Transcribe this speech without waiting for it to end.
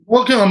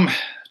Welcome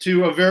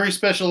to a very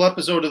special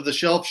episode of the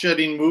Shelf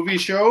Shedding Movie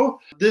Show.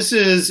 This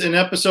is an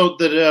episode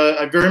that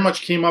I very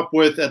much came up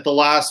with at the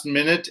last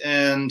minute,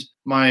 and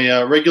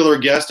my regular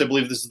guest, I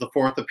believe this is the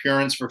fourth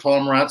appearance for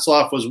Tom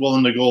Ratzlaff, was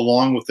willing to go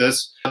along with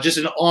this. Just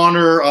in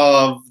honor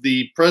of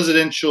the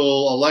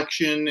presidential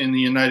election in the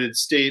United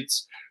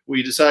States,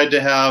 we decided to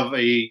have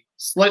a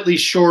slightly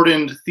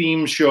shortened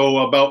theme show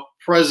about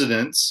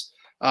presidents.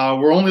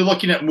 We're only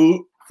looking at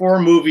four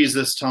movies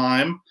this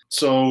time,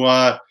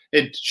 so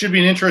it should be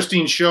an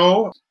interesting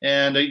show.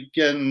 And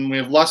again, we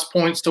have less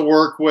points to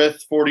work with,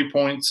 40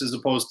 points as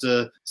opposed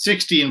to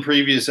 60 in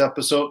previous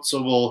episodes.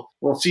 So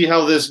we'll see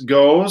how this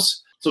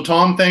goes. So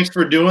Tom, thanks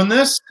for doing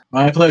this.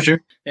 My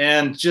pleasure.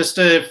 And just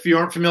if you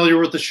aren't familiar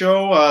with the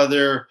show,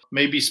 there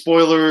may be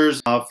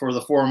spoilers for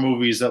the four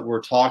movies that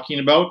we're talking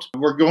about.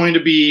 We're going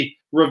to be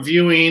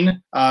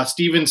reviewing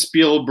Steven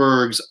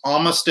Spielberg's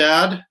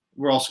Amistad.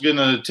 We're also going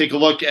to take a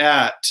look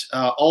at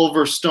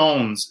Oliver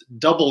Stone's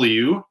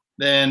W.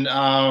 Then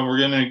we're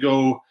going to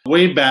go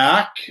way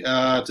back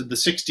to the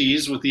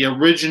 60s with the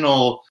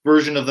original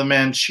version of the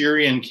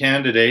Manchurian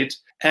Candidate.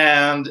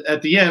 And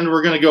at the end,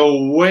 we're going to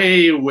go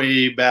way,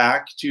 way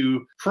back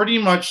to pretty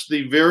much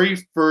the very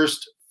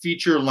first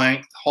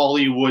feature-length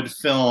Hollywood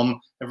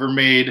film ever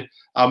made,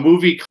 a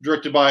movie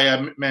directed by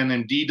a man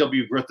named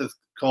D.W. Griffiths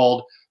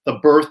called The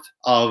Birth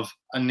of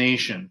a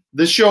Nation.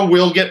 This show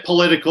will get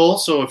political,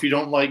 so if you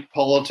don't like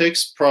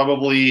politics,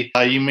 probably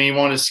you may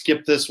want to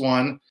skip this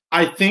one.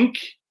 I think,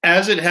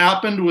 as it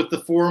happened with the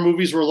four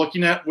movies we're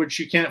looking at, which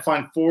you can't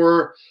find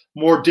four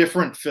more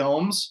different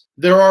films,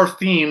 there are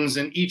themes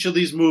in each of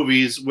these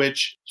movies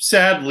which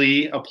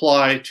sadly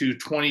apply to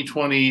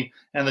 2020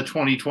 and the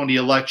 2020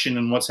 election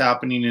and what's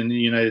happening in the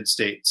United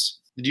States.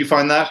 Did you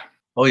find that?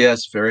 Oh,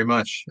 yes, very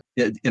much.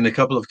 In a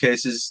couple of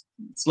cases,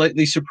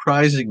 slightly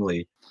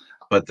surprisingly,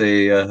 but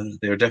they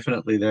are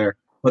definitely there.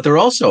 But they're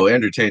also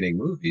entertaining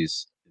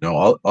movies. You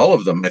know, all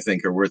of them, I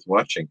think, are worth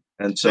watching.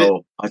 And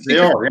so I think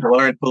if people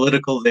aren't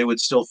political, they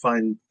would still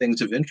find things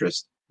of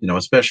interest, you know,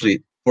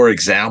 especially, for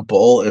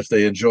example, if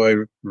they enjoy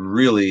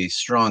really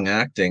strong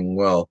acting.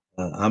 Well,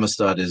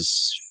 Amistad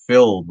is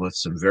filled with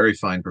some very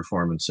fine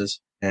performances,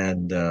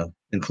 and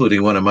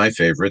including one of my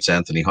favorites,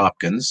 Anthony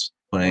Hopkins,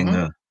 playing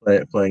an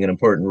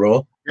important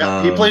role.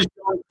 Yeah, he plays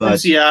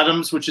Quincy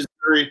Adams, which is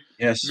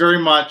very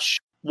much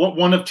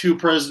one of two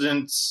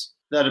presidents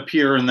that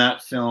appear in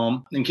that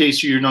film, in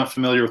case you're not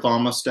familiar with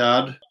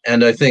Amistad.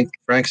 And I think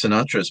Frank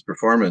Sinatra's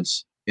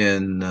performance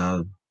in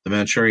The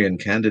Manchurian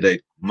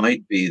Candidate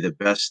might be the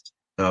best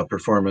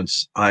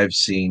performance I've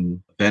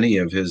seen of any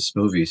of his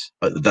movies,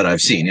 that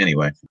I've seen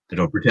anyway. I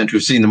don't pretend to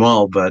have seen them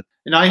all, but...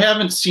 And I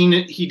haven't seen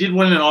it. He did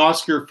win an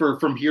Oscar for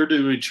From Here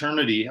to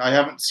Eternity. I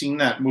haven't seen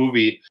that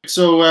movie.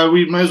 So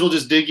we might as well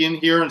just dig in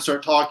here and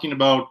start talking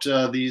about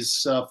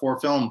these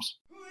four films.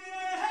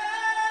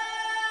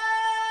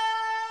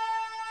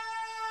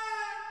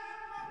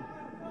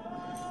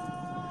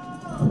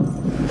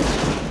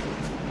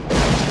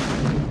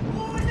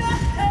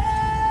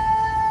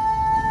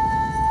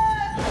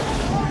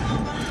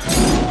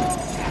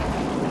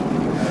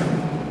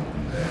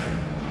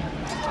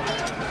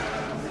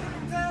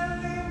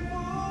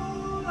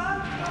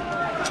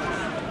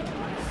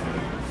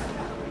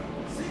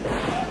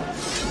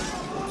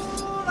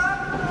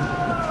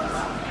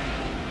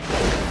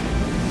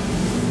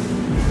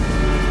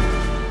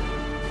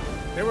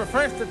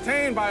 First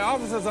detained by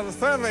officers of a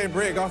survey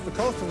brig off the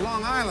coast of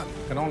Long Island.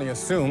 Can only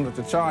assume that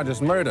the charge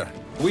is murder.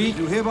 We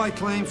do hereby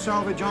claim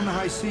salvage on the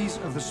high seas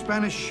of the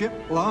Spanish ship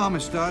La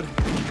Amistad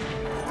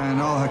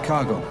and all her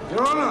cargo.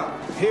 Your Honor,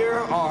 here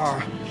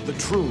are the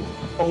true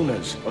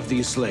owners of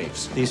these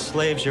slaves. These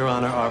slaves, Your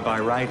Honor, are by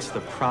rights the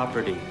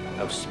property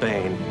of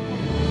Spain.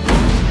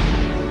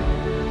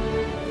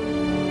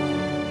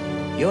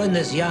 You and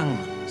this young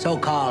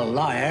so-called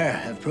lawyer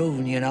have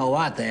proven you know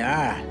what they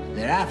are.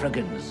 They're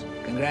Africans.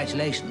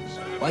 Congratulations.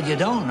 What you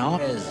don't know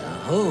is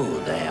who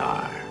they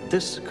are.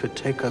 This could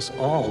take us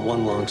all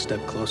one long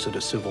step closer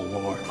to civil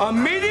war.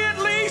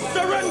 Immediately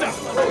surrender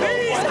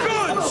these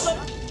goods!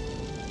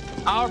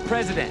 Our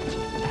president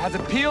has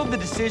appealed the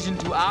decision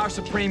to our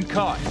Supreme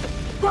Court.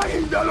 We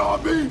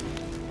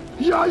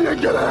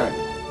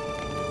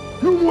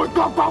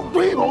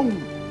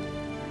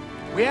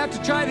have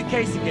to try the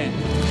case again.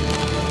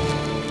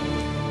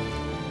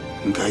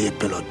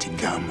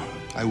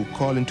 I will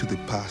call into the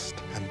past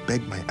and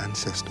beg my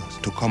ancestors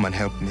to come and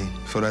help me,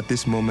 for at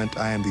this moment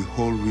I am the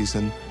whole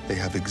reason they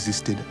have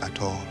existed at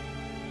all.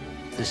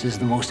 This is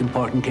the most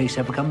important case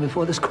ever come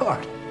before this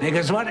court,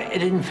 because what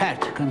it in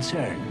fact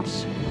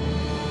concerns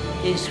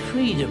is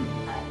freedom,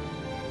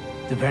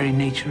 the very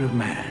nature of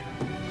man.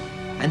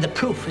 And the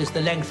proof is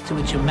the length to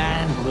which a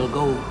man will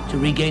go to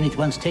regain it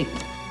once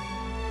taken.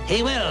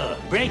 He will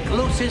break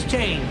loose his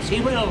chains.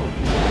 He will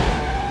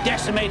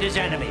decimate his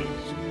enemies.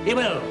 He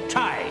will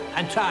try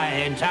and try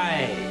and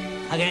try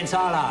against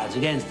all odds,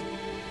 against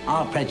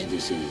all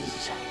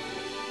prejudices,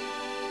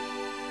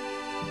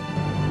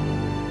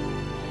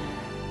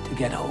 to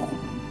get home.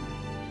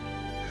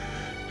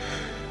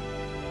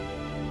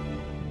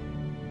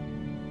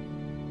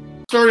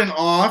 starting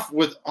off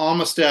with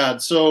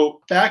Amistad.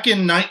 So back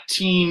in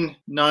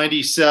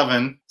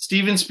 1997,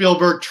 Steven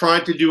Spielberg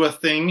tried to do a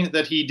thing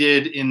that he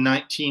did in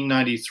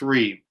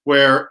 1993,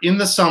 where in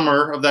the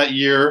summer of that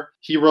year,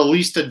 he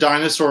released a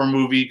dinosaur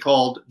movie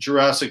called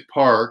Jurassic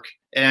Park.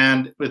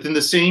 And within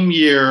the same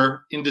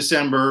year, in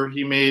December,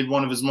 he made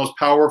one of his most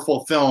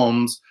powerful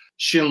films,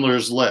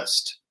 Schindler's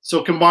List.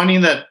 So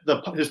combining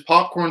his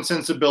popcorn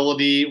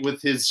sensibility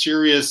with his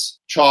serious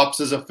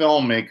chops as a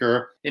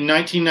filmmaker, in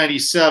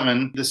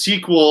 1997, the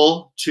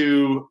sequel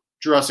to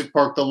Jurassic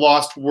Park, The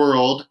Lost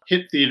World,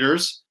 hit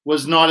theaters,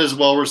 was not as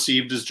well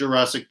received as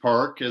Jurassic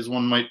Park, as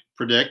one might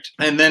predict.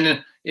 And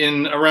then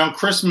in around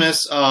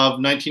Christmas of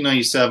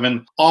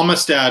 1997,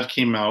 Amistad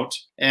came out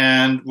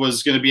and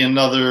was going to be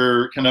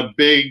another kind of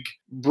big,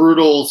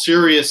 brutal,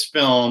 serious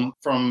film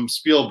from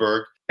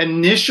Spielberg.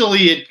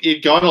 Initially,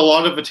 it got a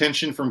lot of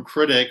attention from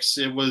critics.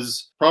 It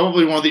was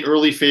probably one of the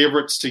early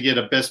favorites to get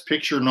a Best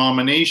Picture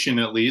nomination,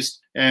 at least,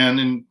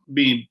 and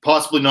be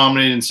possibly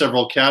nominated in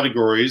several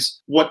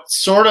categories. What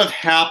sort of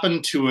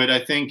happened to it,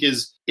 I think,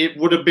 is it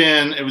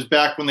was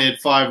back when they had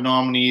 5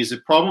 nominees.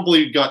 It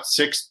probably got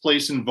 6th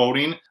place in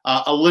voting.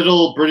 A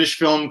little British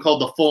film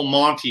called The Full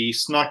Monty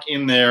snuck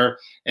in there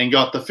and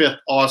got the 5th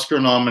Oscar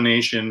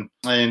nomination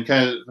and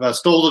kind of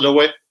stole it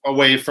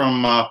away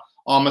from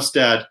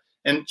Amistad.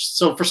 And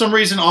so for some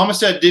reason,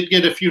 Amistad did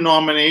get a few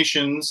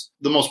nominations,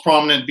 the most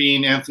prominent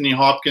being Anthony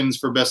Hopkins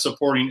for Best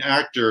Supporting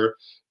Actor,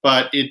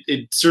 but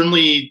it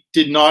certainly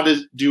did not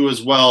do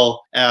as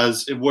well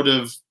as it would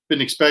have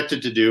been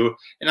expected to do.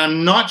 And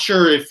I'm not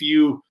sure if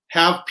you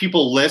have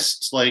people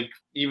list, like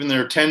even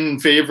their 10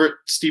 favorite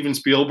Steven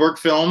Spielberg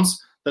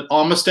films, that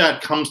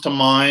Amistad comes to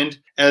mind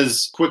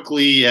as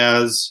quickly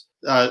as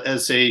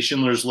say,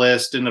 Schindler's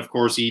List and, of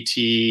course,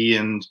 E.T.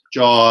 and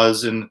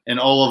Jaws and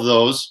all of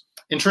those.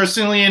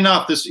 Interestingly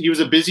enough, he was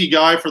a busy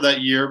guy for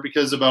that year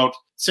because about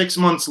 5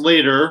 months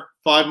later,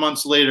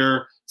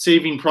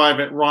 Saving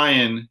Private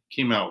Ryan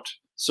came out.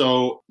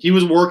 So he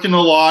was working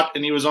a lot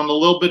and he was on a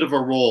little bit of a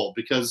roll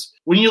because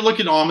when you look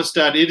at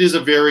Amistad, it is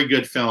a very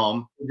good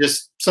film. It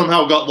just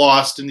somehow got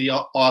lost in the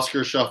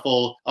Oscar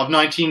shuffle of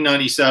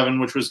 1997,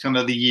 which was kind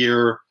of the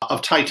year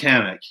of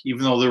Titanic,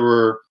 even though there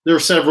were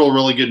several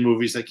really good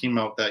movies that came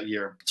out that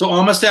year. So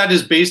Amistad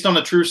is based on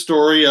a true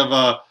story of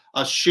a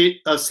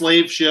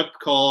slave ship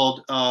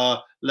called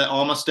Le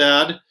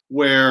Amistad,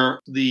 where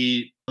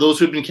those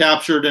who had been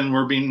captured and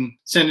were being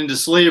sent into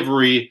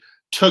slavery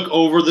took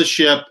over the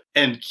ship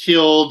and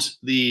killed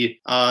their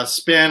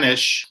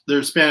Spanish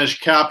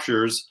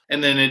captors.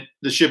 And then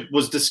the ship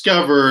was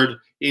discovered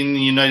in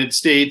the United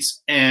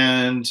States,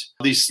 and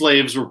these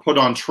slaves were put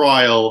on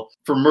trial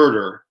for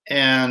murder.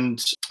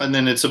 And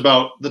then it's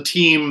about the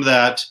team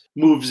that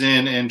moves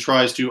in and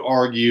tries to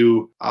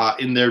argue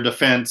in their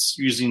defense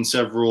using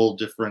several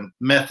different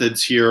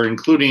methods here,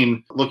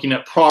 including looking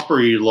at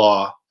property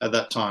law at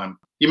that time.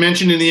 You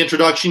mentioned in the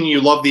introduction you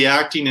love the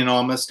acting in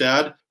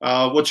Amistad.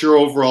 What's your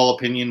overall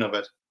opinion of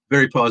it?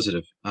 Very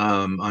positive.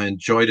 I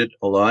enjoyed it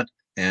a lot,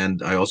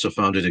 and I also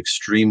found it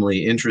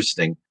extremely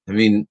interesting. I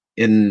mean,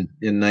 in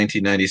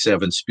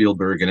 1997,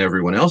 Spielberg and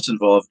everyone else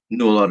involved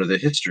knew a lot of the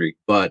history,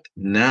 but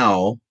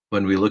now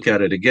when we look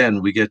at it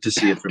again, we get to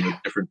see it from a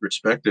different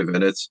perspective.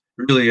 And it's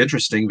really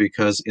interesting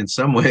because in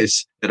some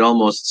ways, it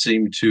almost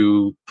seemed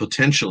to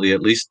potentially at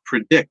least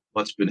predict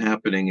what's been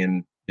happening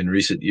in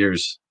recent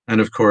years.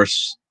 And of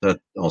course, that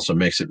also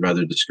makes it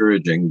rather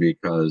discouraging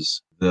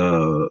because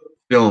the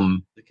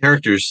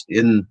characters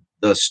in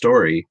the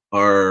story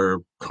are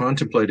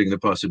contemplating the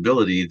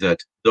possibility that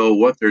though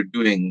what they're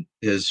doing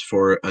is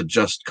for a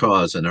just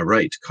cause and a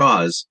right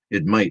cause,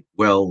 it might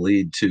well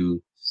lead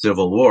to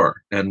civil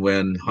war. And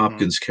when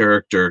Hopkins'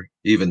 character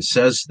even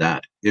says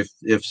that, if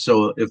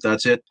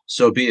that's it,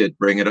 so be it,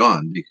 bring it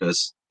on,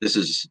 because this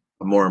is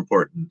a more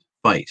important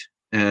fight.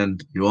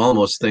 And you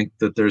almost think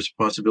that there's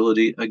a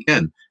possibility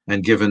again.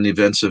 And given the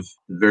events of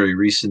very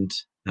recent,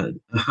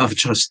 of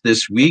just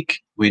this week,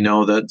 we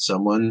know that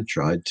someone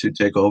tried to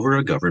take over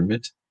a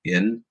government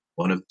in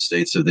one of the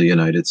states of the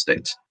United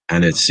States.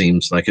 And it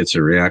seems like it's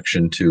a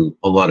reaction to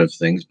a lot of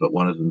things, but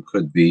one of them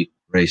could be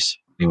race.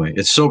 Anyway,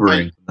 it's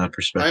sobering from that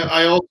perspective.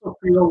 I also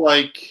feel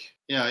like,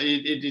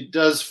 it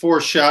does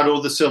foreshadow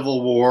the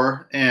Civil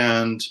War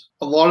and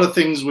a lot of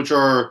things which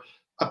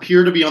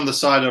appear to be on the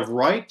side of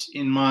right,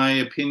 in my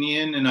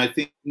opinion, and I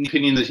think the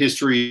opinion that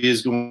history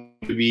is going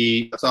to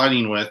be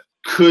siding with,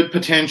 could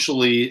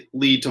potentially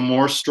lead to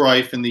more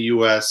strife in the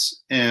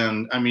U.S.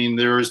 And I mean,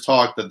 there is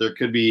talk that there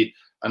could be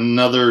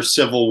another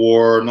civil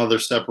war, another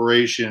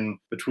separation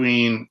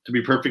between, to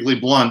be perfectly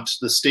blunt,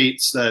 the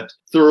states that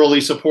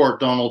thoroughly support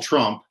Donald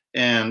Trump.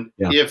 And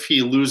if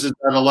he loses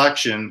that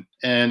election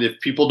and if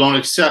people don't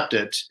accept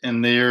it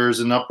and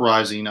there's an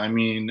uprising, I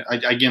mean, I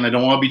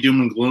don't want to be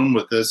doom and gloom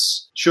with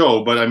this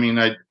show, but I mean,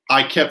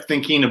 I kept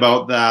thinking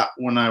about that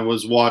when I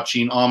was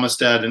watching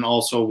Amistad and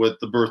also with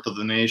The Birth of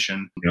the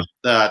Nation,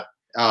 that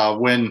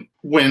when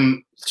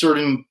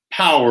certain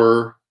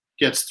power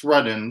gets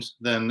threatened,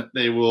 then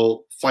they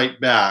will fight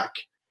back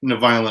in a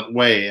violent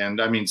way. And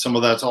I mean, some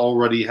of that's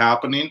already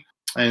happening.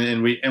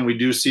 And we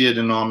do see it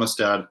in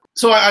Amistad.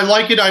 So I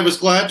like it. I was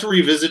glad to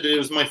revisit it. It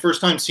was my first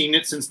time seeing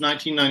it since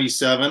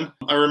 1997.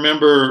 I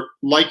remember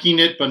liking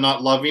it but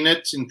not loving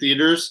it in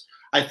theaters.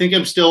 I think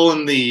I'm still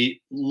in the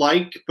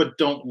like but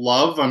don't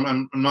love.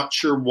 I'm not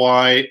sure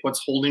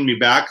what's holding me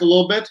back a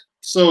little bit.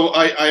 So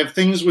I have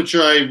things which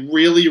I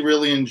really,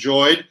 really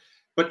enjoyed.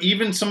 But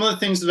even some of the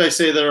things that I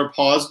say that are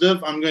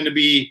positive, I'm going to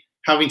be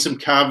having some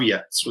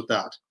caveats with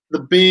that. The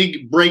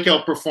big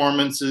breakout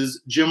performance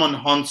is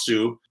Jimon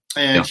Hounsou,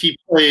 and he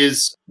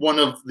plays one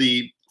of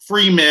the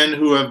free men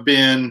who have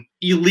been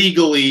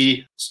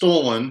illegally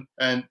stolen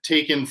and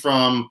taken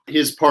from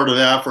his part of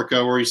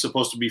Africa where he's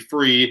supposed to be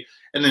free,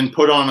 and then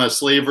put on a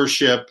slaver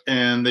ship,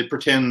 and they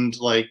pretend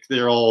like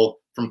they're all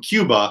from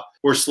Cuba,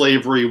 where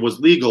slavery was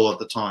legal at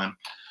the time.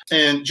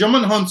 And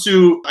Jimon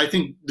Hounsou, I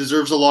think,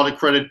 deserves a lot of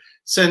credit.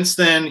 Since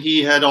then,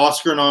 he had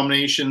Oscar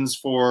nominations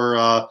for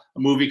a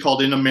movie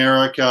called In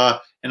America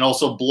and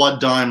also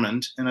Blood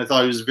Diamond, and I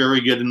thought he was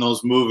very good in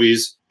those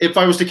movies. If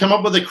I was to come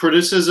up with a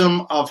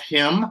criticism of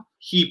him,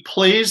 he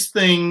plays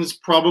things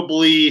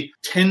probably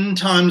 10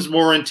 times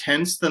more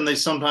intense than they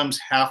sometimes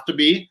have to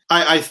be.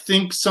 I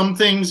think some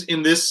things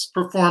in this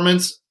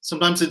performance,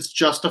 sometimes it's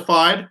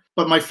justified,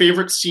 but my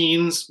favorite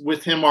scenes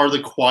with him are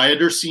the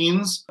quieter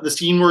scenes. The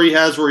scene where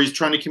he's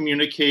trying to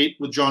communicate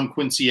with John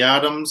Quincy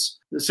Adams,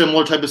 the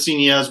similar type of scene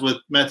he has with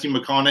Matthew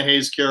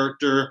McConaughey's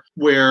character,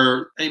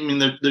 where, I mean,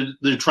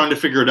 they're trying to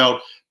figure it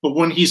out. But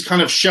when he's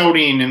kind of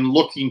shouting and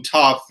looking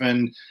tough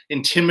and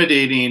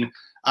intimidating,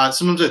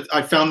 sometimes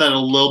I found that a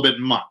little bit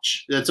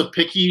much. That's a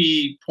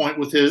picky point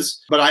with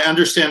his, but I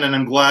understand, and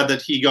I'm glad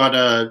that he got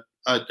a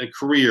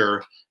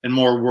career and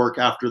more work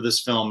after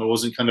this film. It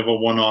wasn't kind of a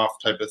one-off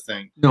type of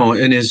thing. No,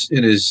 in his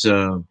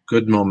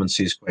good moments,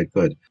 he's quite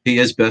good. He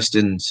is best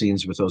in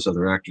scenes with those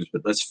other actors,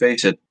 but let's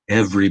face it,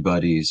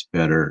 everybody's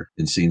better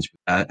in scenes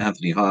with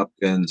Anthony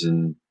Hopkins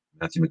and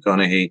Matthew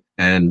McConaughey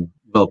and,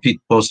 well, Pete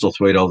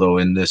Postlethwaite, although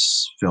in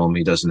this film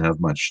he doesn't have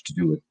much to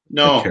do with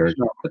the character.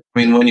 No. I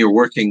mean, when you're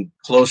working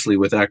closely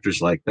with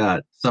actors like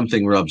that,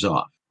 something rubs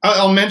off.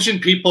 I'll mention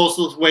Pete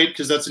Postlethwaite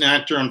because that's an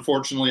actor,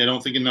 unfortunately, I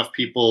don't think enough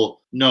people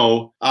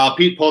know.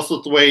 Pete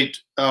Postlethwaite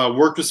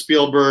worked with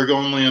Spielberg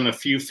only on a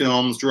few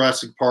films,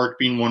 Jurassic Park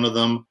being one of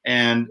them,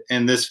 and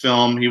this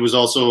film. He was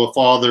also a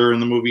father in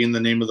the movie In the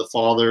Name of the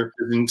Father.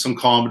 In some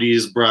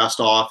comedies, Brassed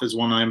Off is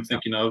one I'm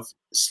thinking of.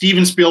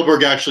 Steven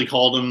Spielberg actually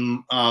called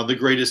him the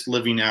greatest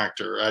living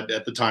actor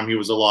at the time he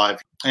was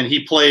alive. And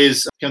he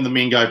plays kind of the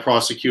main guy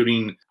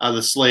prosecuting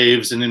the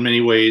slaves, and in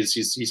many ways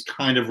he's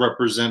kind of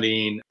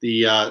representing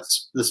the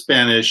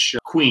Spanish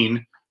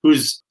queen,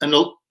 who's an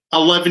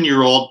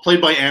 11-year-old,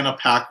 played by Anna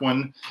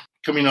Paquin,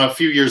 coming a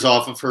few years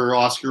off of her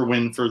Oscar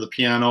win for The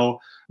Piano.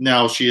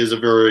 Now she is a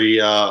very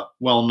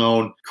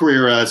well-known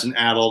career as an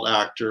adult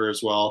actor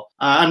as well.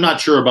 I'm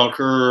not sure about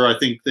her. I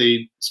think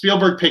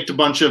Spielberg picked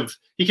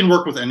he can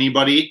work with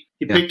anybody.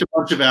 He picked a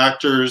bunch of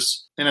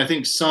actors, and I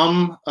think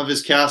some of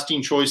his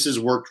casting choices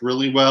worked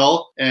really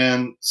well,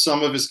 and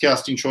some of his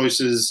casting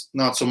choices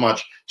not so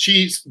much.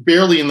 She's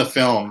barely in the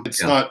film.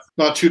 It's not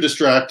too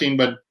distracting,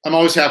 but I'm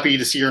always happy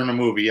to see her in a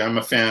movie. I'm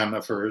a fan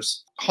of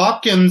hers.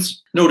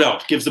 Hopkins, no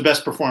doubt, gives the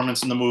best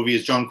performance in the movie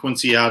as John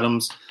Quincy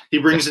Adams. He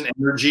brings an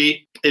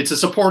energy. It's a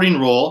supporting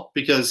role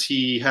because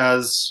he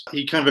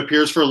kind of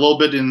appears for a little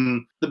bit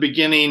in the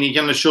beginning. He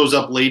kind of shows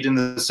up late in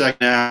the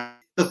second act.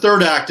 The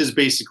third act is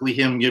basically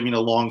him giving a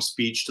long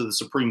speech to the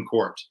Supreme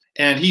Court.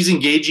 And he's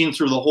engaging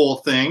through the whole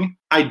thing.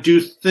 I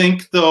do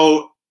think,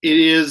 though, it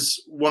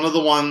is one of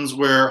the ones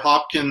where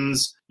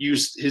Hopkins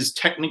used his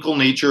technical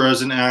nature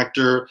as an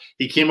actor.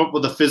 He came up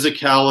with a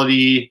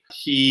physicality.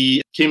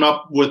 He came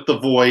up with the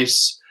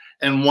voice.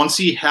 And once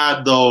he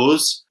had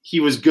those,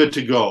 he was good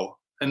to go.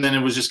 And then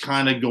it was just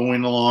kind of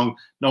going along,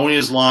 knowing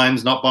his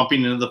lines, not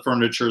bumping into the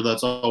furniture.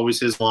 That's always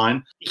his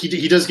line.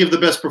 He does give the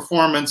best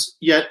performance,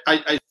 yet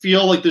I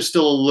feel like there's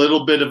still a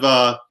little bit of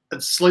a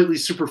slightly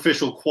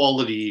superficial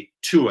quality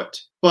to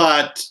it.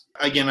 But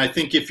again, I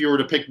think if you were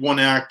to pick one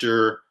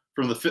actor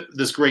from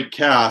this great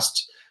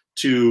cast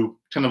to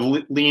kind of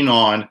lean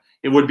on,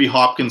 it would be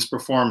Hopkins'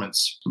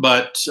 performance.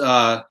 But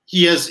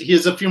he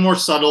has a few more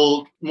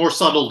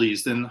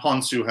subtleties than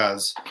Hounsou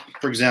has,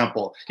 for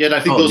example. Yet I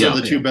think those are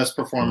the two best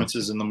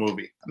performances in the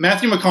movie.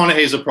 Matthew McConaughey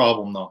is a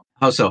problem, though.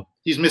 How so?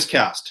 He's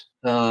miscast.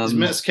 He's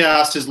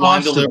miscast. His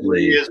line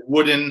delivery is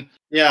wooden.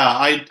 Yeah,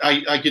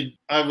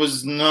 I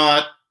was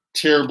not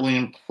terribly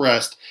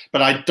impressed,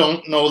 but I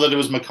don't know that it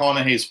was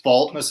McConaughey's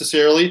fault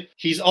necessarily.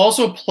 He's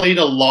also played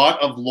a lot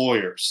of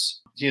lawyers.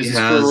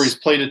 He's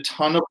played a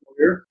ton of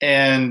lawyers,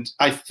 and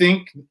I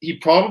think he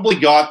probably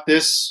got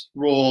this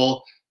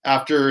role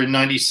after in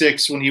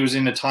 96 when he was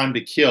in A Time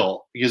to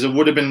Kill, because it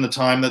would have been the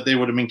time that they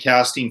would have been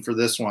casting for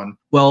this one.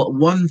 Well,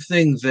 one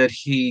thing that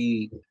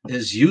he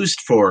is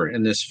used for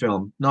in this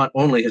film, not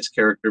only his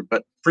character,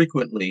 but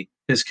frequently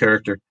his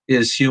character,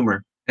 is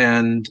humor.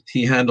 And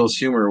he handles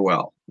humor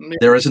well.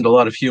 There isn't a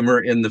lot of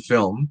humor in the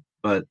film,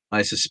 but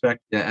I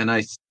suspect, and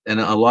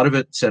a lot of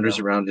it centers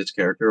around his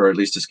character, or at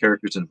least his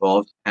character's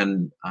involved,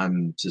 and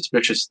I'm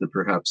suspicious that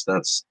perhaps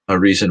that's a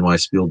reason why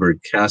Spielberg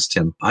cast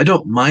him. I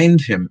don't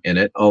mind him in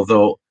it,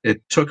 although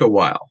it took a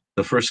while.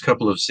 The first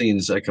couple of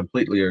scenes, I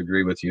completely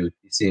agree with you.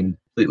 He seemed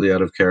completely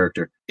out of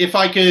character. If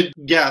I could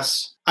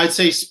guess, I'd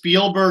say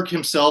Spielberg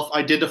himself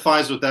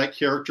identifies with that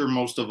character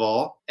most of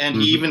all. And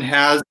he even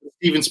has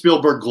Steven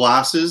Spielberg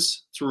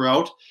glasses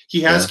throughout.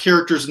 He has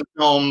characters in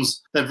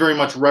films that very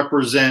much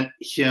represent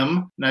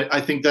him. And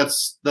I think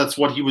that's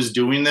what he was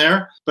doing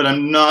there. But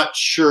I'm not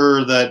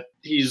sure that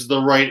he's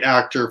the right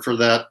actor for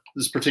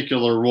this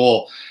particular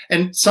role.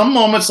 And some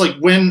moments, like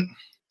when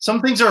some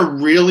things are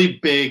really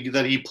big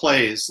that he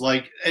plays,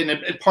 like, and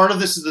part of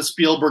this is the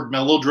Spielberg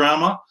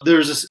melodrama.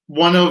 There's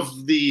one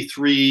of the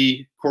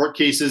three court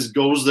cases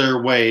goes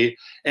their way,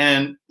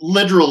 and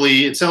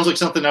literally, it sounds like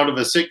something out of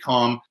a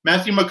sitcom.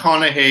 Matthew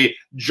McConaughey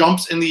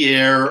jumps in the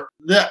air.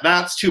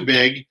 That's too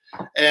big.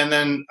 And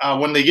then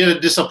when they get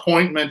a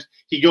disappointment,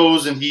 he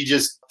goes and he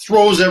just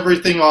throws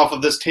everything off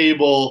of this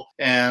table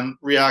and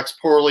reacts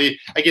poorly.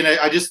 Again,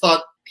 I just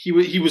thought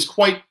he was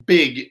quite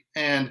big,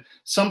 and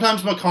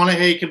sometimes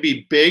McConaughey can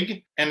be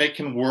big and it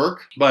can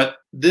work, but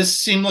this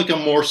seemed like a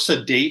more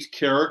sedate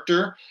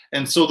character,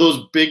 and so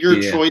those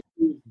bigger choices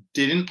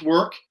didn't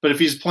work. But if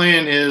he's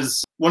playing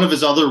one of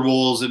his other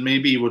roles, it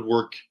maybe would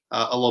work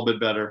a little bit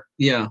better.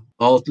 Yeah.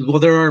 Well,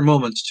 there are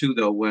moments too,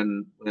 though,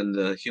 when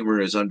the humor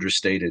is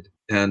understated,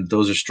 and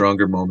those are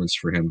stronger moments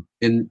for him.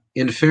 In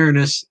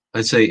fairness,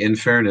 I'd say in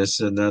fairness,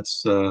 and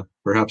that's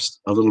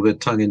perhaps a little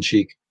bit tongue in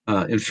cheek.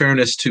 In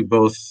fairness to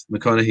both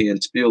McConaughey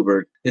and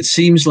Spielberg, it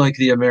seems like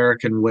the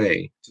American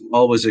way to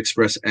always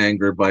express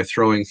anger by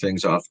throwing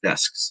things off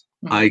desks.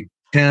 I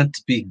can't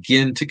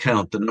begin to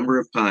count the number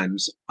of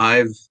times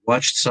I've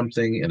watched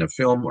something in a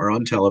film or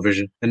on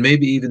television and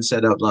maybe even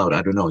said out loud,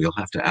 I don't know, you'll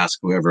have to ask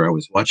whoever I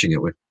was watching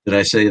it with, did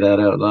I say that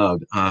out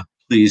loud?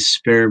 Please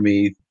spare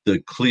me the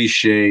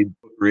cliched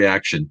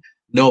reaction.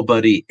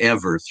 Nobody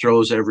ever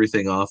throws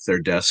everything off their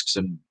desks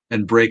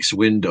and breaks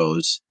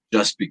windows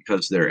just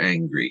because they're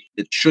angry.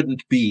 It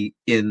shouldn't be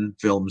in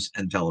films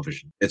and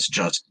television. It's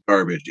just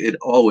garbage. It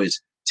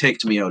always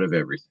takes me out of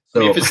everything.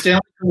 So if it's Stanley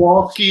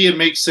Kowalski, it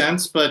makes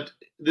sense, but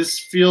this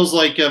feels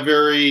like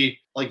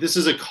this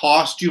is a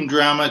costume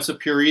drama. It's a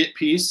period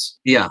piece.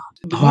 Yeah.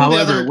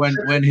 However,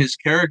 when his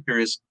character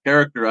is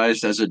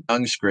characterized as a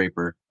dung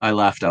scraper, I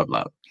laughed out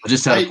loud. I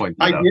just had to point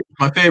that out.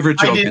 My favorite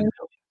joke.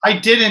 I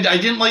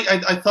didn't like.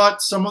 I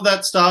thought some of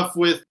that stuff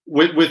with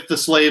the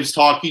slaves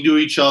talking to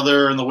each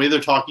other and the way they're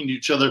talking to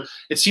each other,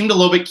 it seemed a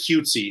little bit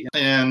cutesy.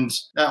 And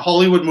a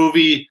Hollywood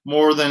movie,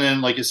 more than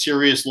in like a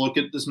serious look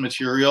at this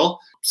material,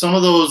 some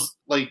of those,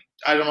 like,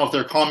 I don't know if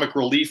they're comic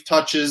relief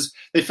touches,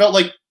 they felt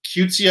like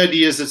cutesy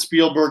ideas that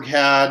Spielberg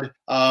had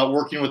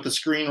working with the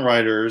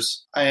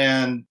screenwriters.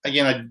 And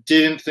again, I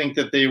didn't think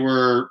that they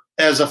were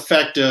as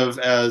effective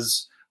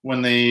as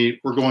when they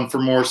were going for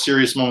more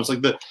serious moments,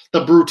 like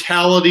the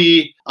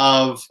brutality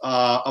of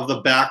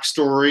the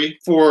backstory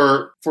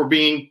for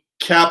being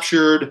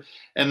captured,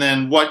 and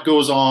then what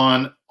goes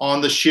on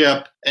the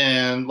ship,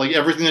 and like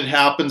everything that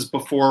happens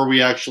before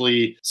we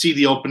actually see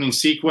the opening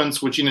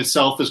sequence, which in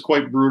itself is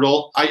quite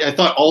brutal. I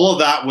thought all of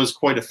that was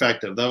quite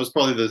effective. That was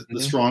probably the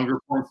stronger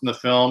points in the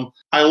film.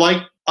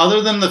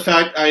 Other than the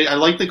fact I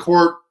like the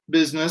court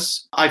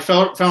business, I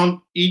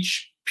found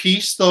each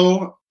piece,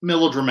 though,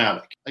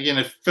 melodramatic. Again,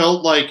 it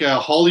felt like a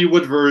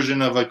Hollywood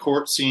version of a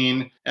court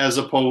scene as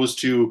opposed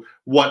to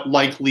what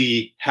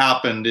likely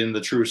happened in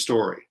the true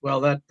story. Well,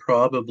 that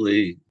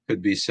probably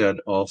could be said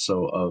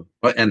also of,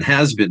 and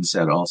has been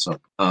said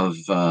also of,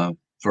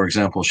 for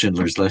example,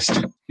 Schindler's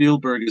List.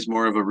 Spielberg is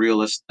more of a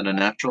realist than a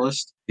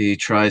naturalist. He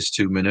tries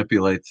to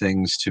manipulate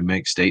things to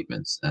make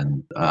statements,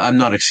 and I'm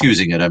not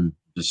excusing it. I'm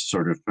just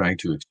sort of trying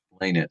to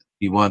explain it.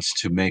 He wants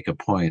to make a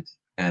point,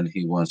 and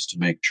he wants to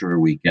make sure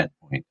we get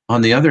point.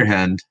 On the other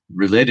hand,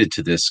 related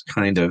to this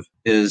kind of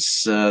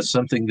is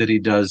something that he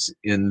does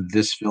in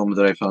this film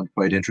that I found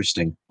quite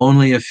interesting.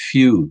 Only a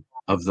few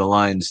of the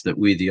lines that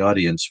we, the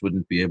audience,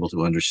 wouldn't be able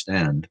to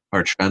understand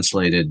are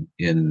translated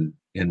in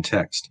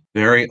text.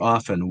 Very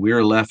often,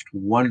 we're left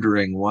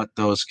wondering what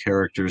those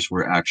characters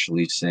were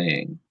actually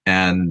saying.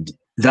 And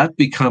that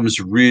becomes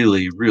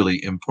really,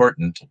 really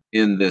important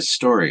in this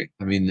story.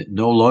 I mean,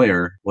 no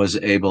lawyer was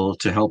able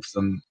to help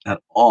them at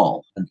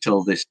all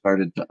until they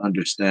started to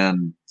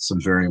understand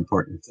some very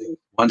important things.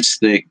 Once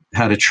they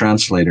had a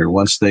translator,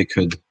 once they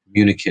could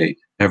communicate,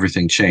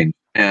 everything changed.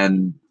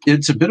 And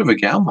it's a bit of a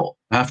gamble.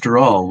 After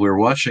all, we're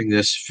watching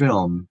this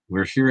film,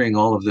 we're hearing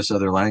all of this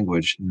other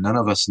language, none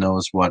of us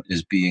knows what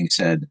is being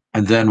said,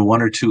 and then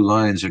one or two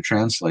lines are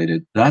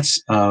translated.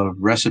 That's a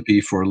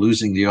recipe for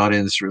losing the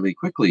audience really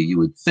quickly, you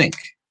would think.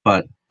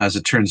 But as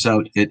it turns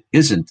out, it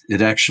isn't.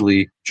 It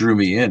actually drew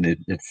me in.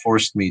 It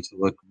forced me to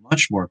look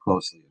much more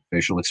closely at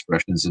facial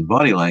expressions and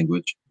body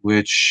language,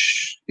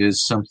 which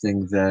is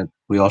something that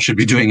we all should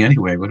be doing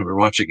anyway when we're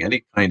watching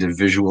any kind of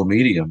visual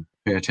medium.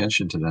 Pay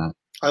attention to that.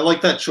 I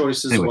like that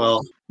choice as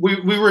well. We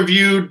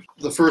reviewed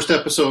the first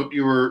episode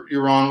you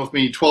were on with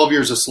me, 12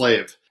 Years a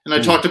Slave. And I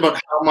talked about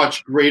how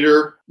much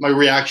greater my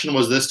reaction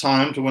was this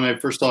time to when I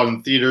first saw it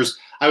in theaters.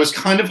 I was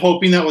kind of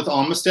hoping that with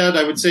Amistad,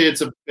 I would say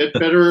it's a bit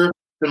better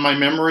than my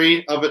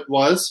memory of it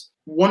was.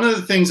 One of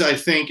the things I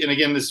think, and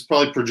again, this is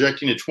probably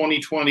projecting a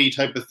 2020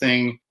 type of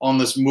thing on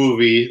this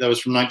movie that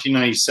was from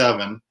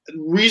 1997. The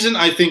reason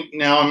I think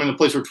now I'm in a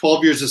place where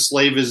 12 Years a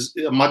Slave is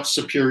a much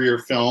superior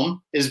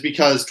film is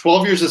because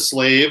 12 Years a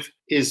Slave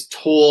is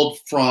told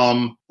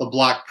from the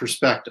Black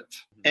perspective.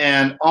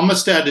 And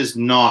Amistad is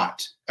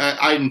not.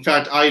 In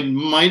fact, I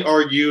might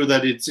argue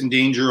that it's in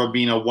danger of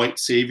being a white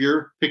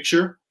savior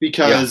picture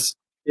because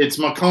it's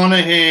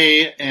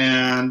McConaughey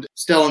and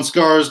Stellan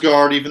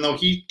Skarsgård, even though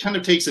he kind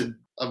of takes a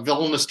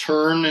villainous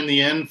turn in the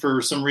end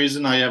for some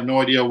reason. I have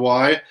no idea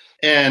why.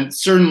 And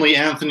certainly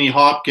Anthony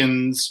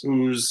Hopkins,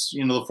 who's,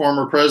 the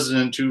former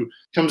president, who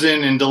comes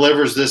in and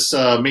delivers this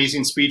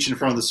amazing speech in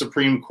front of the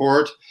Supreme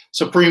Court.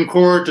 Supreme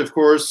Court, of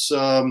course,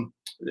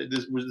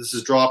 this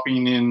is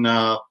dropping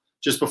in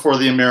just before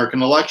the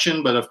American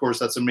election, but of course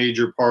that's a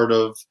major part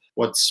of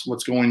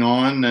what's going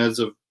on as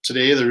of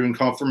today. They're doing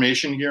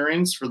confirmation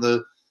hearings for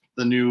the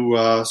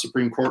new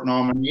Supreme Court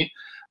nominee.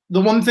 The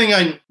one thing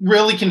I'm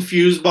really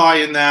confused by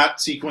in that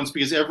sequence,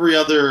 because every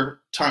other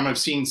time I've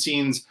seen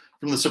scenes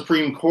from the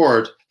Supreme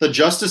Court, the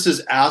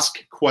justices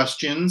ask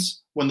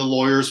questions when the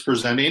lawyer's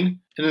presenting.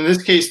 And in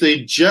this case,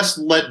 they just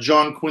let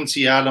John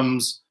Quincy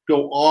Adams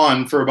go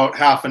on for about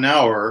half an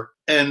hour,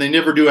 and they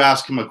never do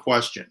ask him a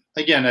question.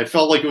 Again, I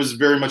felt like it was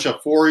very much a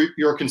for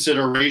your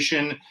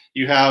consideration.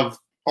 You have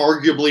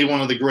arguably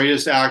one of the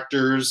greatest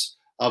actors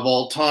of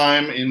all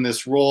time in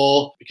this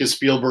role, because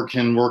Spielberg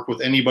can work with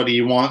anybody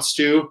he wants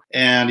to,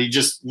 and he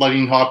just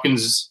letting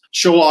Hopkins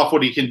show off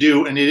what he can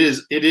do, and it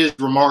is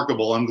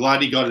remarkable. I'm glad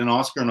he got an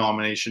Oscar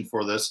nomination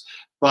for this,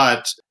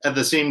 but at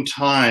the same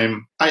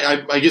time,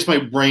 I guess my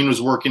brain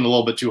was working a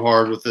little bit too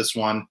hard with this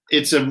one.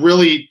 It's a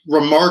really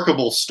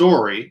remarkable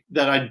story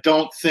that I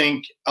don't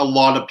think a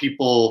lot of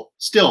people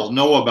still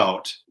know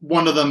about.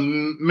 One of the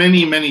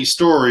many, many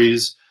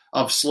stories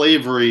of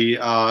slavery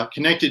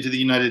connected to the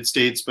United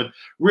States, but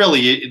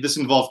really this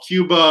involved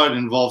Cuba, it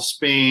involved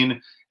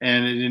Spain,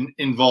 and it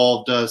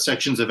involved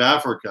sections of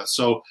Africa.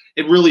 So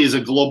it really is a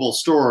global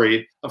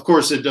story. Of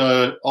course, it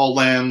all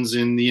lands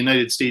in the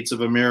United States of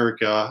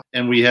America,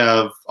 and we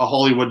have a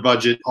Hollywood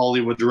budget,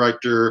 Hollywood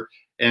director,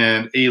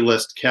 and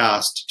A-list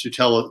cast to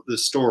tell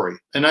this story.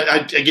 And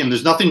again,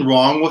 there's nothing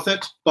wrong with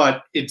it,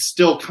 but it's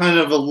still kind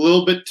of a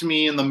little bit, to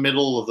me, in the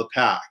middle of the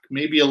pack,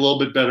 maybe a little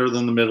bit better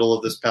than the middle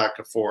of this pack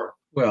of four.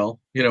 Well,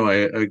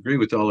 I agree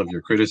with all of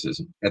your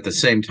criticism. At the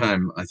same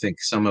time, I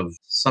think some of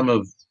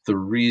the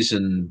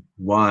reason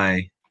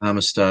why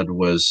Amistad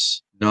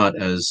was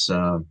not as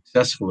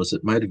successful as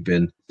it might have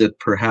been, that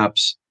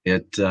perhaps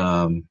it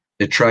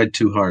tried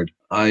too hard.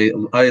 I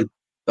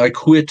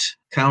quit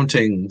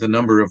counting the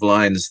number of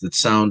lines that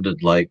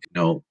sounded like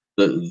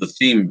the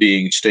theme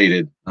being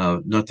stated,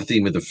 not the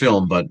theme of the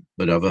film, but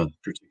of a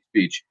particular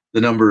speech. The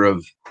number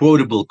of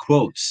quotable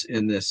quotes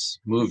in this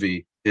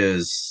movie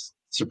is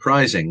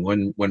surprising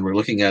when we're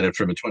looking at it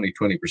from a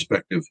 2020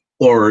 perspective,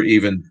 or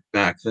even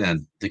back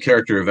then. The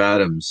character of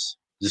Adams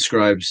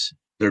describes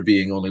there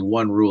being only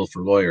one rule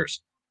for lawyers: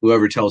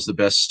 whoever tells the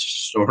best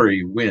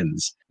story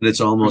wins. And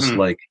it's almost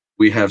like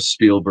we have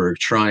Spielberg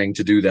trying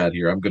to do that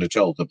here. I'm going to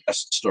tell the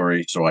best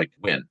story so I can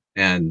win.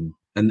 And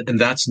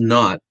that's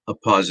not a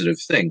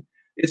positive thing.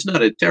 It's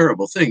not a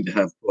terrible thing to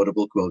have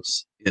quotable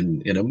quotes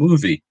in a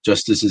movie,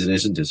 just as it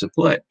isn't as a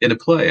play. In a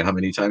play, how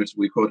many times do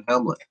we quote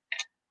Hamlet?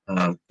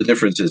 The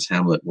difference is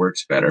Hamlet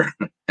works better.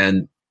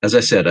 And as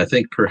I said, I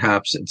think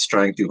perhaps it's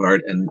trying too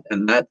hard, and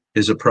that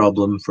is a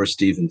problem for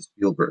Steven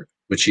Spielberg,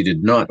 which he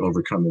did not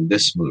overcome in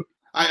this movie.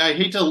 I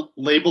hate to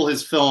label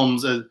his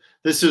films as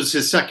this is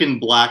his second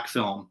black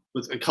film,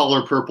 with A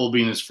Color Purple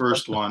being his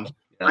first one.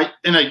 Yeah.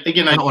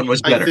 That one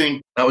was better. I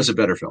think that was a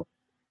better film.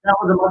 That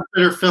was a much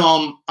better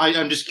film.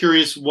 I'm just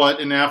curious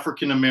what an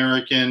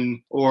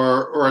African-American,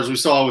 or as we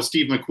saw with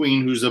Steve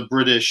McQueen, who's a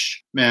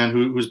British man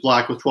who was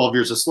black with 12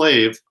 Years a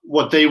Slave,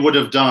 what they would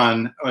have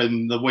done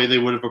and the way they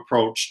would have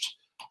approached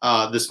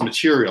this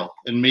material.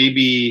 And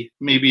maybe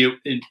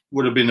it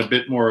would have been a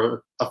bit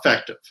more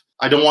effective.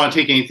 I don't want to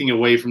take anything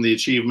away from the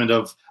achievement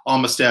of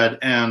Amistad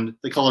and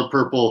The Color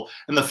Purple,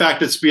 and the fact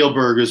that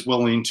Spielberg is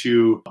willing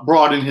to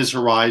broaden his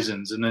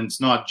horizons, and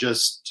it's not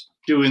just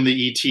doing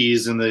the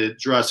ETs and the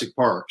Jurassic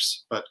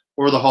Parks,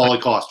 or the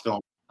Holocaust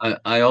film.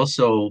 I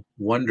also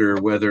wonder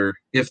whether,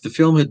 if the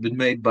film had been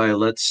made by,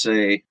 let's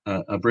say,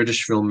 a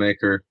British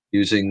filmmaker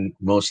using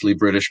mostly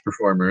British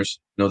performers,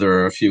 no, there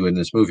are a few in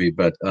this movie,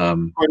 but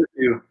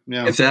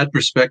if that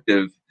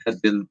perspective had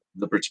been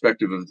the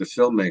perspective of the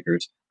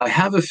filmmakers, I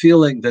have a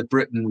feeling that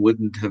Britain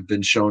wouldn't have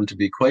been shown to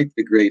be quite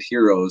the great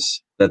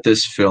heroes that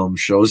this film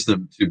shows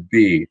them to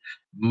be.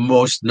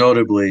 Most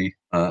notably,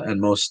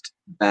 and most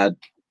bad,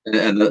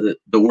 and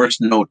the worst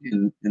note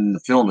in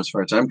the film, as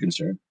far as I'm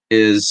concerned,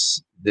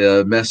 is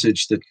the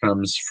message that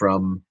comes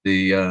from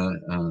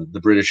the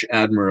British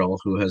admiral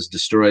who has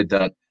destroyed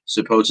that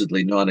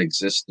supposedly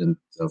non-existent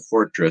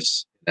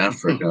fortress in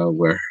Africa,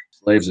 where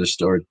slaves are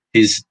stored.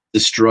 He's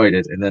destroyed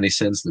it, and then he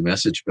sends the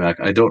message back.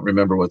 I don't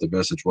remember what the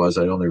message was.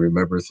 I only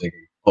remember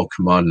thinking, oh,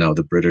 come on now,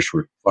 the British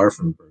were far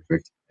from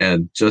perfect.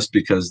 And just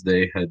because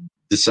they had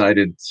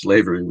decided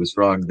slavery was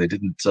wrong, they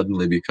didn't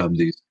suddenly become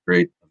these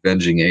great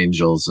avenging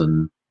angels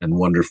and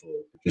wonderful,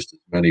 just as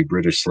many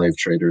British slave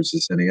traders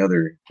as any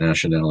other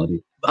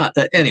nationality.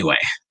 But anyway,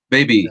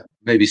 maybe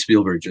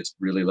Spielberg just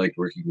really liked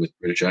working with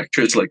British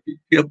actors like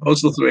Pia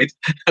Postlethwaite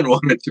and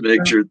wanted to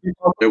make sure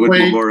there would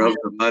be more of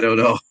them. I don't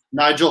know.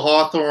 Nigel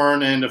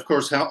Hawthorne, and of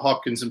course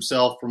Hopkins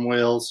himself from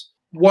Wales.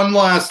 One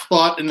last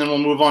thought, and then we'll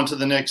move on to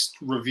the next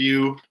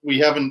review. We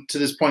haven't, to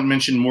this point,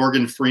 mentioned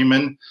Morgan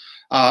Freeman.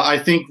 I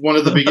think one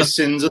of the biggest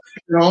sins of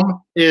the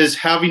film is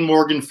having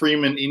Morgan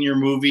Freeman in your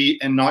movie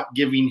and not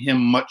giving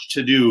him much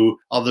to do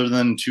other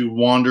than to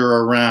wander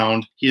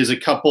around. He has a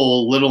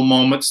couple little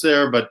moments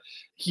there, but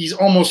he's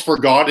almost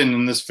forgotten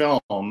in this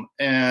film.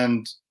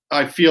 And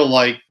I feel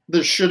like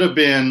there should have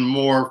been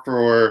more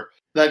for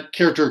that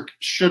character,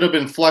 should have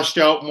been fleshed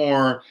out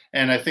more.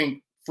 And I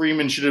think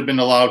Freeman should have been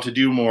allowed to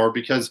do more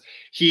because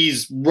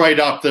he's right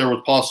up there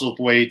with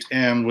Postlethwaite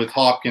and with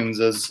Hopkins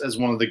as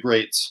one of the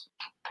greats.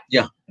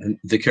 Yeah, and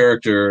the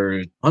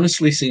character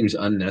honestly seems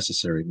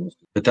unnecessary,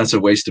 but that's a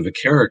waste of a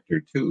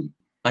character too.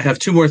 I have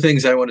two more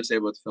things I want to say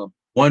about the film.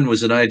 One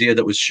was an idea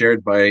that was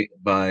shared by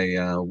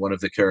one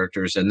of the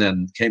characters and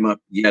then came up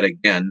yet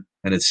again,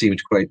 and it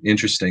seemed quite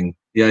interesting.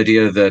 The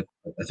idea that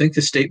I think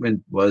the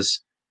statement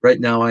was, right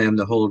now I am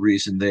the whole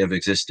reason they have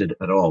existed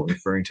at all,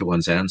 referring to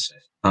one's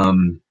ancestors.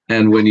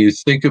 And when you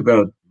think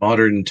about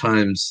modern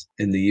times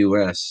in the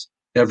US,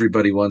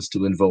 everybody wants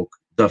to invoke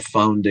the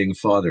founding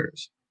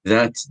fathers.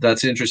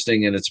 That's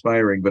interesting and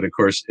inspiring, but of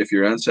course, if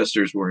your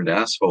ancestors weren't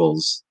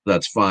assholes,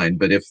 that's fine.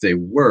 But if they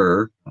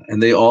were,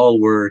 and they all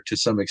were to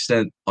some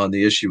extent on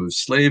the issue of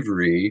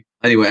slavery,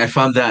 anyway, I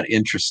found that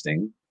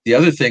interesting. The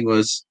other thing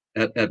was,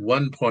 at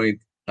one point,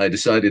 I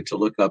decided to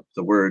look up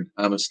the word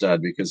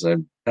Amistad because I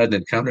hadn't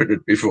encountered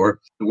it before.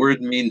 The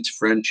word means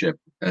friendship,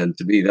 and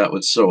to me, that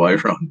was so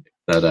ironic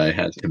that I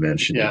had to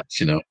mention it.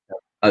 You know,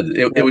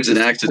 it was an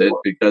accident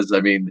because,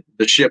 I mean,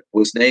 the ship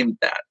was named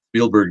that.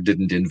 Spielberg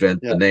didn't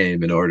invent the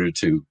name in order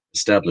to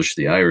establish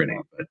the irony.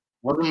 But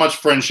wasn't much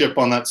friendship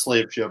on that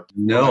slave ship.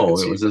 No,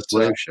 it was a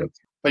slave ship.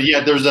 But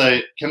yeah, there's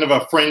a kind of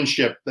a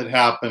friendship that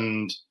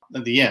happened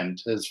at the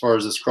end as far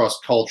as this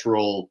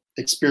cross-cultural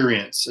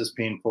experience, as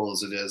painful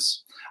as it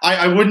is.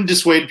 I wouldn't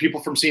dissuade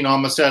people from seeing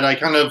Amistad. I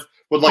kind of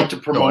would like to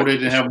promote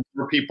it and have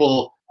more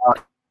people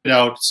it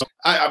out. So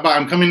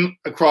I'm coming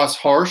across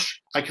harsh.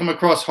 I come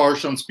across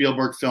harsh on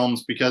Spielberg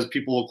films because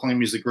people will claim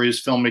he's the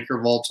greatest filmmaker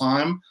of all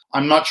time.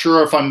 I'm not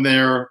sure if I'm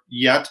there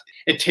yet.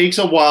 It takes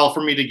a while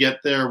for me to get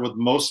there with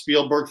most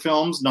Spielberg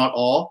films, not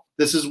all.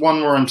 This is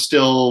one where I'm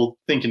still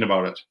thinking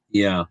about it.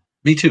 Yeah,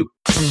 me too.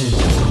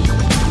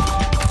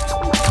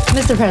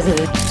 Mr.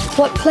 President,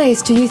 what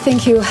place do you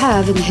think you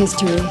have in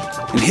history?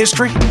 In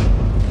history?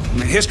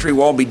 In history,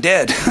 we'll all be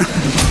dead.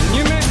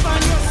 You may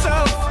find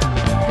yourself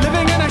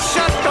living in a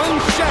shotgun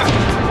shack.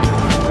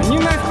 And you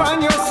may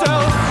find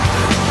yourself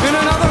in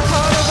another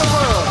part of the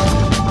world.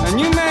 And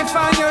you may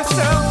find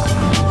yourself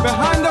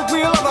behind the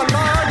wheel of a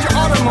large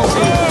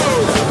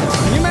automobile.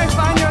 And you may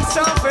find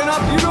yourself in a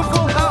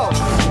beautiful house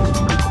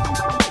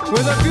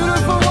with a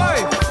beautiful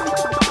wife.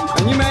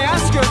 And you may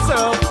ask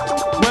yourself,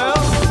 well,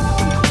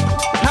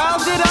 how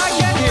did I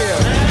get here?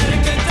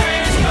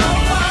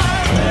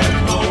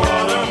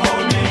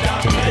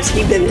 Has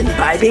he been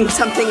imbibing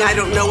something I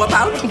don't know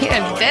about?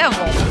 Yeah,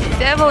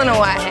 devil in a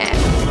white hat.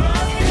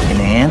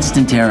 Enhanced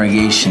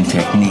interrogation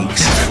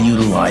techniques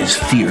utilize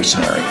fear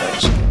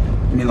scenarios.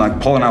 You mean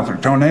like pulling out their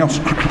toenails?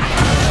 Water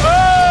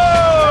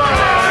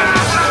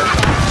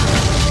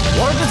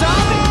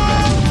dissolving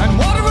and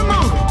water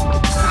removing.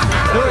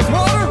 There is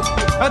water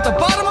at the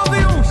bottom of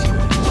the ocean.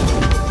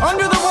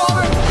 Under the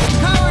water,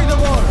 carry the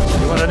water.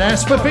 You want an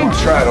ass whipping?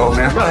 Try it, old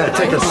man. Go ahead,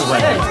 take a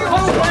swing.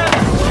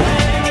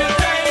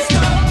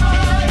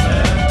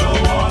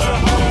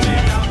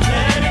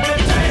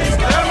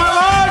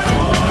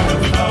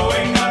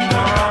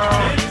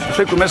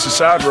 I think we missed the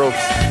side road.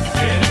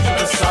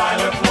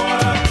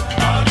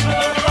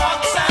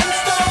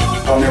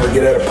 I'll never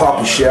get out of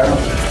Poppy's shadow.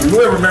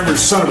 Whoever remembers the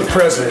son of the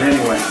president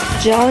anyway?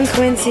 John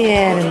Quincy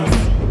Adams.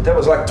 That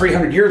was like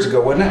 300 years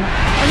ago, wasn't it?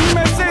 And you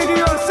may say to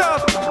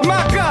yourself,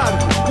 my God,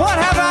 what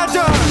have I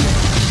done?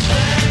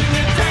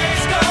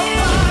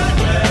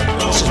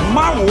 This is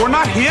my war,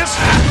 not his.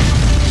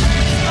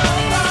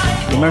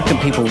 The American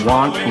people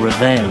want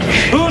revenge.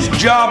 Whose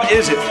job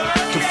is it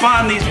to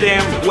find these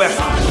damn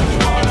weapons?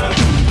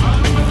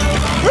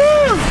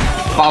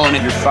 Following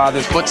in your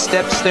father's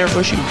footsteps there,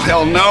 Bushy?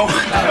 Hell no.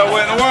 No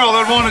way in the world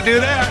I'd want to do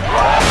that.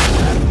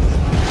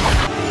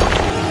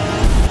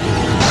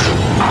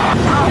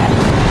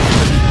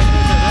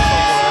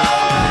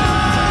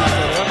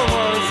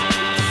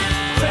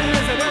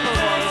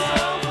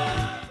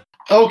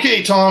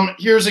 Okay, Tom,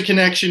 here's a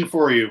connection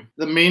for you.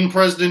 The main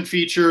president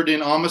featured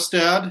in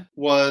Amistad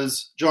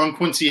was John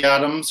Quincy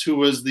Adams, who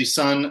was the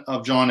son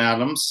of John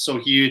Adams. So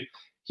he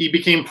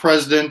became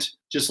president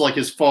just like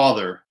his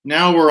father.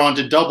 Now we're on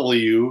to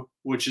W,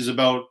 which is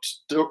about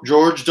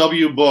George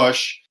W.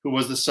 Bush, who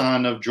was the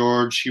son of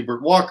George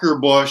Herbert Walker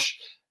Bush.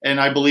 And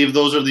I believe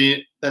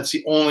that's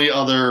the only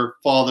other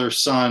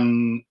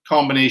father-son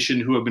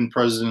combination who have been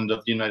president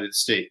of the United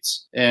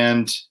States.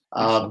 And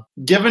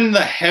given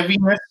the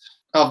heaviness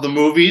of the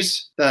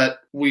movies that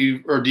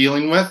we are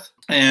dealing with,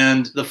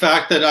 and the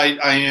fact that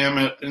I am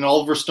an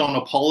Oliver Stone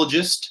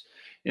apologist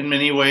in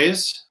many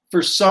ways,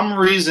 for some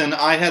reason,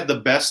 I had the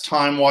best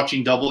time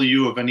watching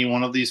W of any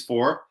one of these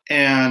four.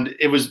 And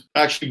it was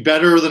actually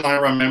better than I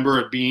remember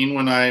it being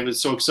when I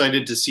was so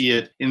excited to see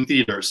it in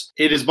theaters.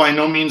 It is by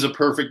no means a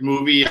perfect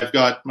movie. I've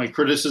got my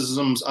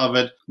criticisms of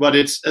it, but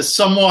it's a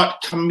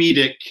somewhat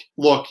comedic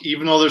look,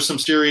 even though there's some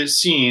serious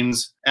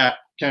scenes, at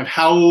kind of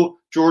how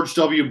George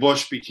W.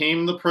 Bush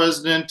became the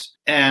president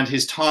and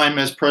his time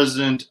as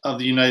president of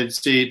the United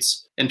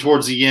States, and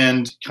towards the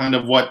end, kind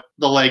of what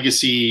the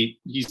legacy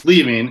he's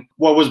leaving.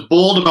 What was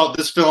bold about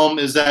this film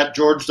is that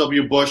George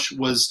W. Bush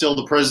was still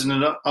the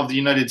president of the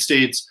United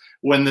States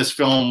when this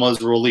film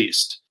was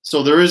released.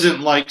 So there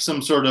isn't like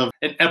some sort of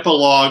an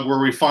epilogue where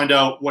we find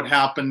out what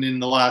happened in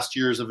the last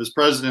years of his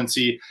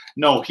presidency.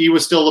 No, he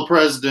was still the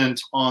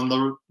president on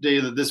the day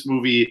that this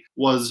movie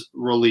was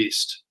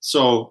released.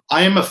 So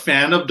I am a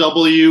fan of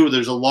W.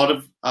 There's a lot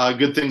of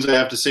good things I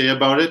have to say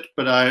about it,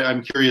 but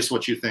I'm curious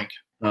what you think.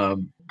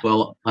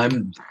 Well,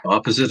 I'm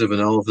opposite of an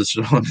Oliver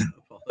Stone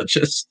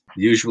apologist.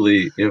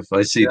 Usually, if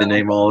I see the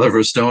name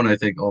Oliver Stone, I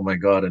think, oh my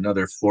God,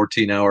 another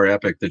 14-hour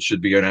epic that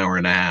should be an hour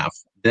and a half.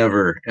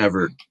 Never,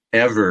 ever,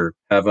 ever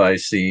have I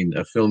seen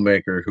a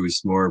filmmaker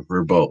who's more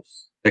verbose,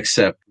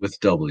 except with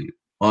W.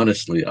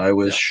 Honestly, I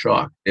was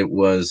shocked. It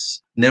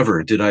was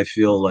never did I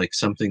feel like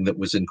something that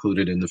was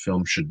included in the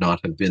film should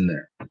not have been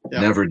there. Yeah.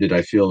 Never did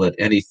I feel that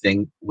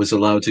anything was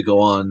allowed to go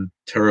on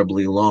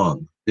terribly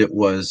long. It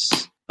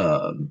was,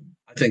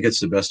 I think it's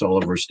the best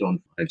Oliver Stone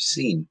I've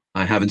seen.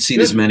 I haven't seen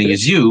as many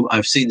as you.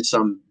 I've seen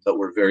some that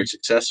were very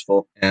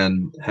successful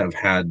and have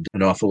had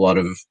an awful lot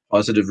of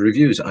positive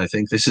reviews. I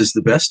think this is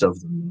the best of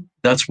them.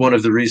 That's one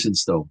of the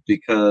reasons, though,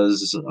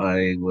 because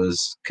I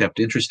was kept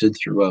interested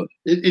throughout.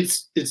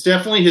 It's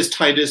definitely his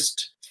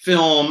tightest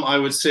film, I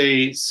would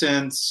say,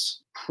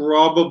 since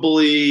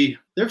probably...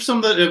 There's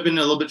some that have been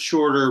a little bit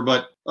shorter,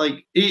 but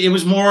like it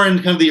was more in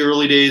kind of the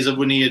early days of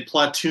when he had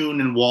Platoon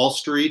and Wall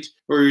Street,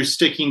 where he was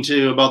sticking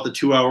to about the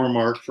 2-hour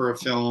mark for a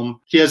film.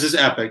 He has his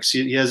epics.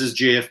 He has his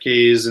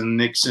JFKs and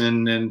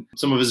Nixon and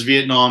some of his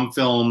Vietnam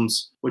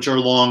films, which are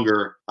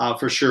longer,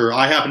 for sure.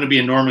 I happen to be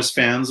enormous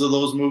fans of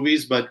those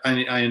movies, but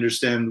I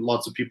understand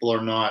lots of people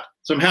are not.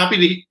 So I'm happy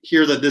to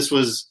hear that this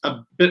was a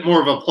bit more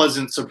of a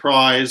pleasant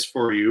surprise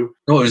for you.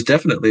 Oh, it was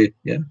definitely,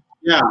 yeah.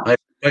 Yeah. I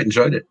quite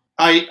enjoyed it.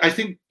 I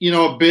think,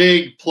 a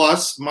big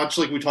plus, much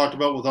like we talked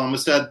about with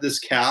Amistad, this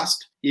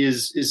cast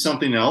is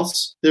something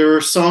else. There are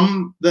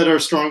some that are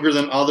stronger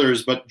than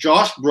others, but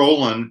Josh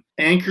Brolin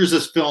anchors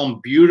this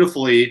film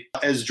beautifully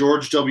as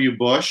George W.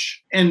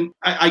 Bush. And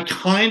I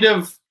kind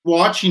of,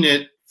 watching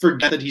it,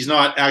 forget that he's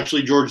not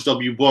actually George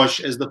W. Bush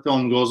as the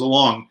film goes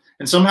along.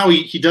 And somehow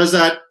he does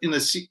that in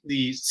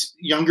the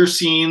younger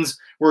scenes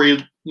where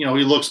he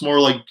looks more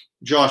like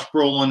Josh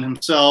Brolin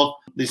himself.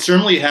 They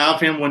certainly have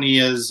him when he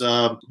is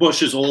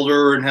Bush is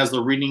older and has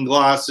the reading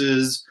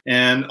glasses,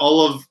 and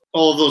all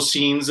of those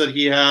scenes that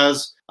he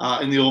has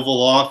in the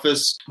Oval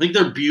Office. I think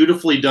they're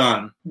beautifully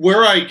done.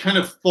 Where I kind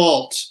of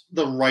fault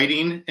the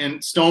writing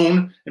and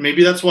Stone, and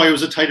maybe that's why it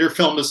was a tighter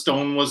film, as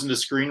Stone wasn't a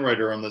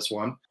screenwriter on this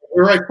one.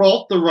 Where I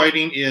fault the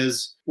writing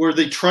is where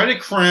they try to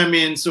cram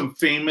in some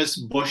famous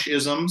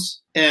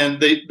Bush-isms, and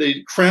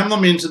they cram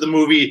them into the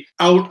movie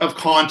out of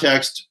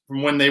context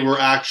from when they were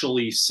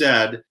actually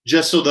said,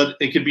 just so that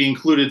it could be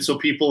included so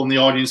people in the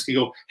audience could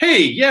go,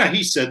 hey, yeah,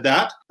 he said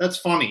that. That's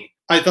funny.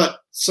 I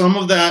thought some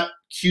of that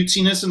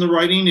cutesiness in the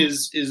writing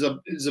is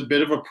a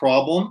bit of a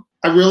problem.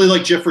 I really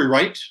like Jeffrey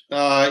Wright.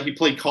 He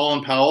played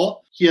Colin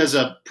Powell. He has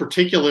a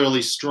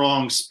particularly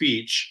strong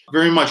speech,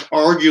 very much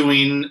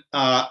arguing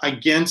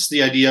against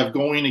the idea of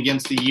going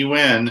against the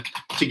UN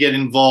to get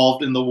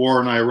involved in the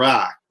war in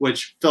Iraq,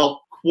 which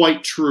felt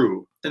quite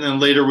true. And then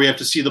later we have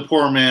to see the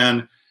poor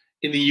man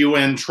in the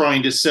UN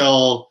trying to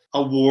sell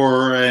a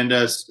war and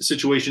a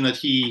situation that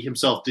he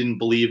himself didn't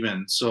believe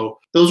in. So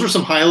those were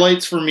some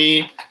highlights for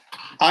me.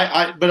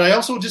 But I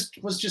also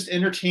was just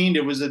entertained.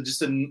 It was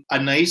just a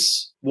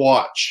nice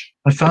watch.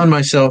 I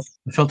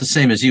felt the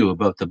same as you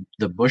about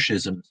the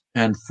Bushisms,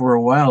 and for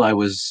a while I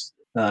was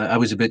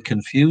a bit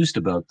confused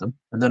about them,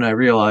 and then I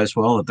realized,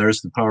 well,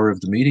 there's the power of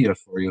the media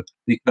for you,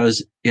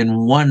 because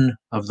in one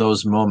of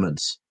those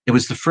moments, it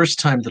was the first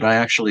time that I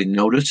actually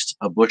noticed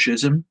a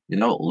Bushism,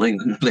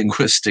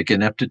 linguistic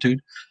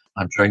ineptitude.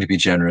 I'm trying to be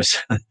generous.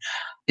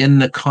 In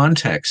the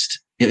context.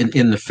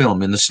 In the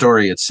film, in the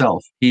story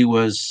itself, he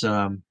was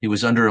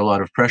under a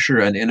lot of pressure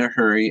and in a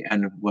hurry,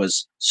 and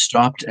was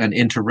stopped and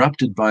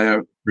interrupted by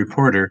a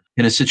reporter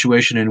in a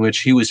situation in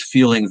which he was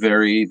feeling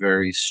very,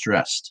 very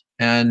stressed.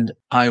 And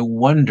I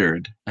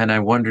wondered, and I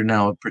wonder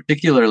now,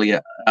 particularly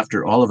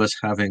after all of us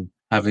having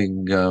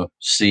having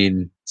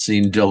seen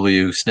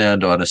W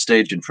stand on a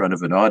stage in front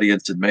of an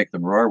audience and make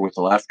them roar with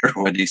laughter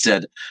when he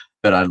said,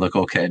 "But I look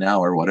okay now,"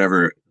 or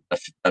whatever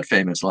that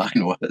famous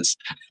line was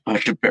by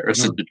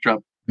comparison to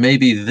Trump.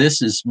 Maybe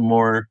this is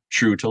more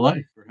true to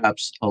life.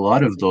 Perhaps a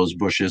lot of those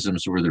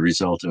Bushisms were the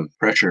result of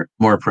pressure,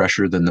 more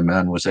pressure than the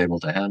man was able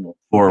to handle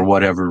for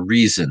whatever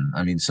reason.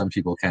 I mean, some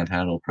people can't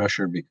handle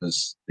pressure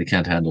because they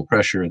can't handle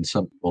pressure, and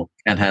some people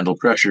can't handle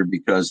pressure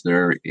because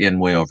they're in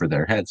way over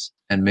their heads.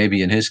 And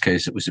maybe in his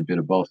case, it was a bit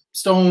of both.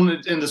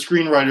 Stone and the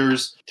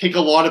screenwriters take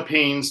a lot of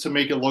pains to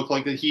make it look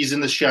like that he's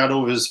in the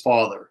shadow of his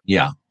father.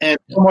 Yeah. And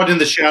somewhat in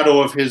the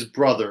shadow of his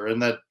brother,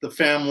 and that the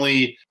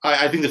family,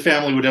 I think the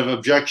family would have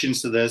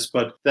objections to this,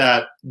 but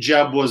that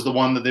Jeb was the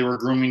one that they were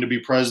grooming to be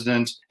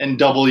president, and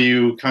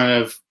W kind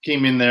of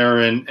came in there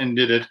and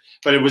did it,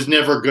 but it was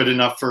never good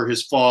enough for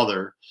his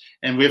father.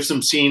 And we have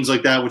some scenes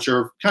like that, which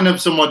are kind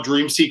of somewhat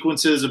dream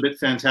sequences, a bit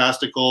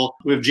fantastical.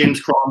 We have James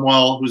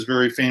Cromwell, who's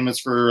very famous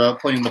for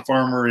playing the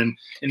farmer in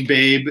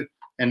Babe,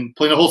 and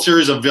playing a whole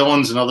series of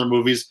villains in other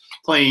movies,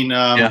 playing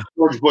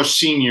George Bush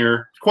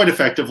Sr. quite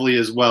effectively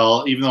as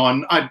well, even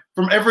though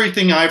from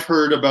everything I've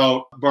heard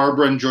about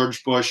Barbara and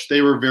George Bush,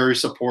 they were very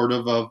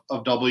supportive of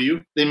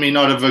W. They may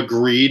not have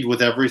agreed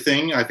with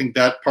everything. I think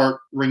that part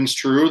rings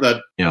true,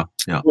 that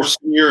Bush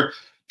Sr.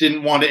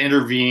 didn't want to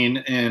intervene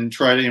and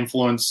try to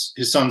influence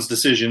his son's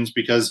decisions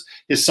because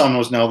his son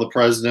was now the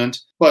president.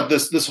 But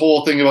this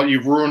whole thing about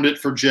you've ruined it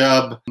for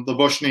Jeb, the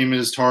Bush name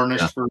is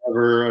tarnished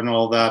forever and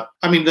all that.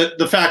 I mean,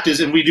 the fact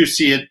is, and we do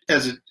see it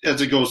as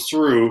it goes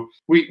through,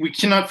 we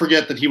cannot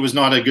forget that he was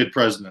not a good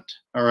president.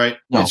 All right.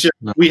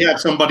 We have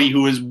somebody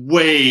who is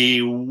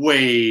way,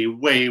 way,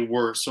 way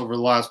worse over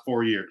the last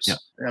 4 years. Yeah.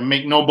 And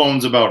make no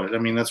bones about it. I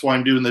mean, that's why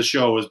I'm doing this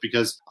show, is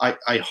because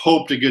I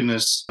hope to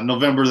goodness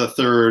November the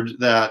 3rd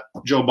that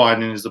Joe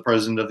Biden is the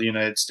president of the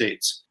United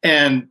States.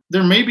 And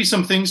there may be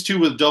some things too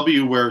with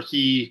W where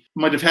he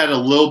might have had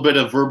a little bit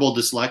of verbal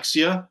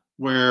dyslexia,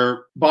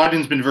 where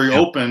Biden's been very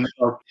open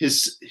about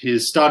his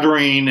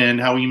stuttering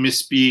and how he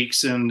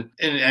misspeaks, and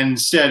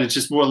instead it's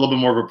just a little bit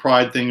more of a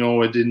pride thing.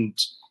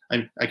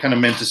 I kind of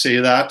meant to say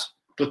that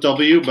with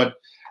W, but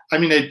I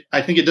mean,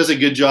 I think it does a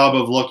good job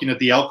of looking at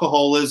the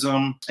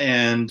alcoholism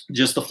and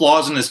just the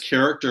flaws in his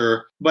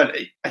character. But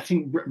I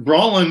think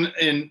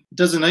Brolin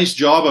does a nice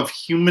job of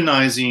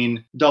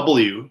humanizing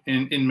W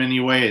in many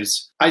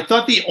ways. I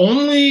thought the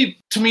only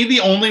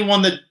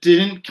one that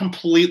didn't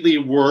completely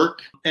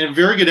work, and a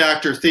very good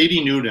actor,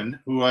 Thady Newton,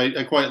 who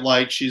I quite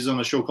like. She's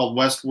on a show called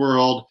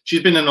Westworld.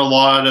 She's been in a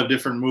lot of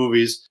different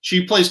movies.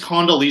 She plays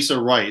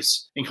Condoleezza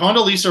Rice. And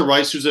Condoleezza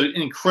Rice, who's an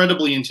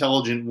incredibly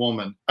intelligent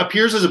woman,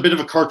 appears as a bit of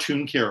a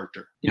cartoon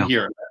character in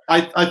here.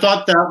 I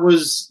thought that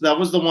was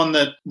the one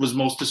that was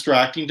most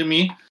distracting to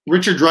me.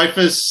 Richard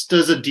Dreyfuss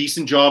does a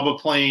decent job of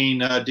playing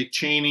Dick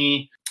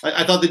Cheney.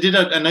 I thought they did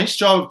a nice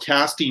job of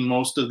casting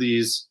most of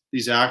these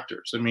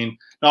actors. I mean,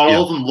 not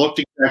all of them looked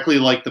exactly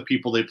like the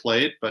people they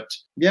played, but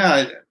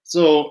yeah.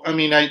 So, I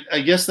mean,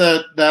 I guess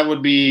that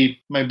would be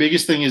my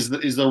biggest thing is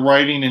the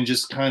writing, and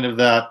just kind of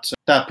that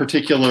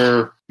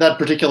particular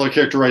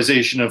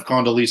characterization of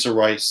Condoleezza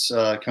Rice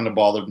kind of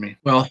bothered me.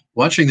 Well,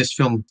 watching this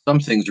film, some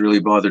things really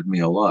bothered me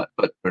a lot,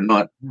 but they're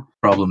not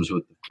problems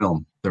with the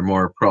film. They're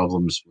more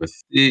problems with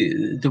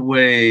the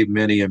way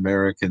many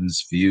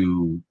Americans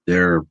view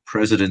their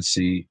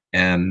presidency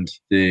and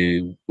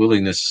the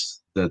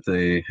willingness that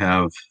they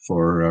have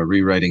for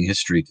rewriting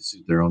history to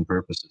suit their own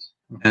purposes.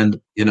 And,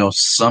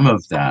 some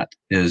of that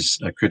is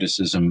a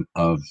criticism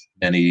of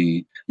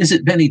is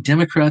it many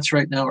Democrats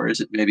right now, or is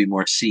it maybe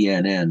more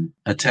CNN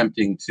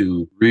attempting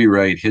to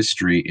rewrite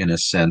history in a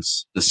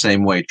sense the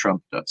same way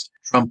Trump does?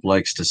 Trump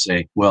likes to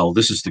say, well,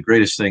 this is the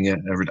greatest thing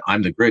ever.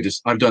 I'm the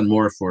greatest. I've done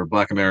more for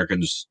Black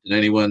Americans than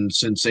anyone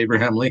since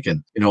Abraham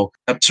Lincoln.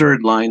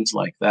 Absurd lines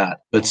like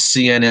that. But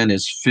CNN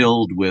is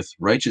filled with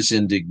righteous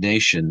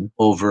indignation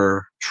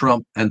over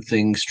Trump and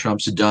things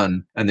Trump's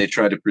done. And they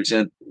try to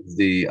present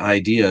the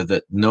idea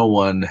that no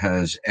one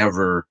has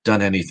ever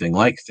done anything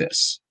like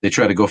this. They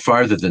try to go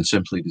farther than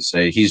simply to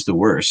say he's the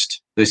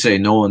worst. They say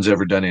no one's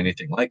ever done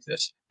anything like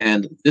this.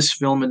 And this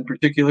film in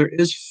particular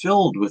is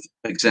filled with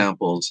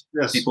examples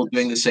of people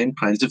doing the same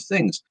kinds of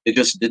things. They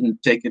just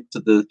didn't take it to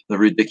the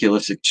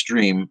ridiculous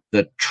extreme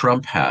that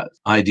Trump has.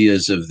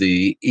 Ideas of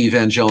the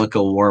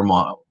evangelical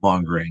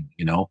warmongering,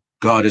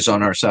 God is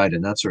on our side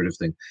and that sort of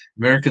thing.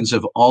 Americans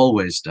have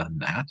always done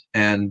that.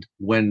 And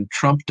when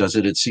Trump does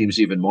it, it seems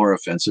even more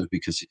offensive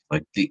because he's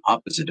like the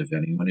opposite of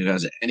anyone who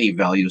has any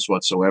values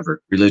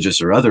whatsoever,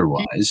 religious or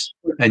otherwise.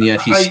 And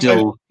yet he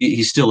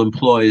still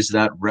employs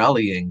that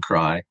rallying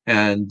cry.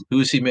 And who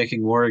is he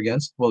making war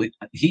against? Well,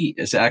 he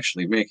is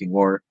actually making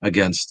war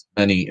against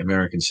many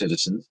American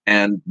citizens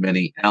and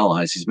many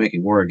allies. He's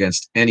making war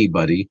against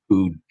anybody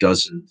who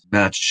doesn't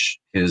match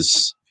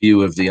his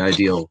view of the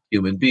ideal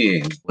human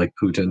being, like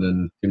Putin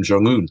and Kim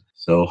Jong-un.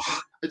 So,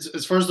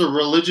 as far as the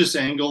religious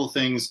angle of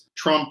things,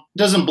 Trump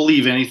doesn't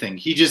believe anything.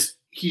 He just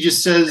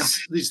says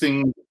these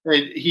things.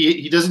 Right?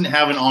 He doesn't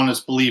have an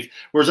honest belief.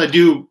 Whereas I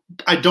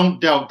don't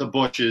doubt the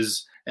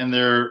Bushes and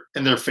their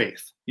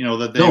faith.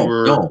 That they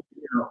were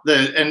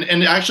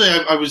And actually,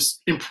 I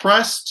was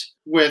impressed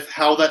with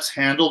how that's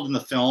handled in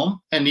the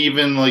film. And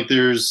even like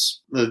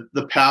there's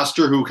the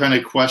pastor who kind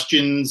of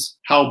questions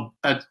how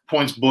at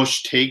points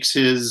Bush takes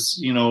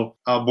his,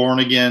 born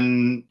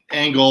again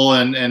angle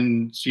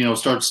and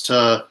starts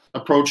to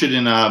approach it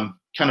in a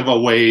kind of a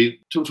way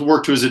to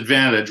work to his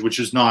advantage, which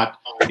is not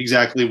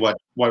exactly what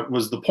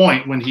was the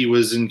point when he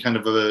was in kind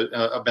of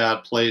a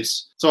bad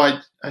place. So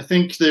I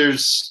think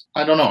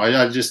I don't know.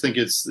 I just think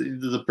it's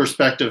the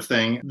perspective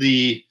thing.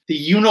 The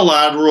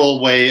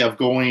unilateral way of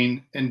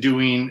going and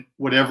doing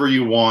whatever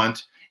you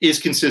want is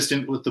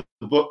consistent with the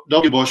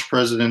W. Bush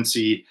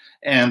presidency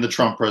and the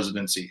Trump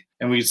presidency.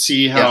 And we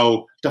see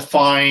how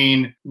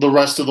defying the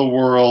rest of the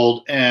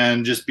world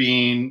and just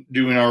doing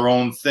our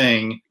own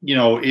thing,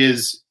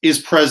 is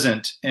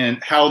present,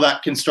 and how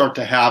that can start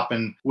to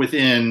happen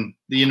within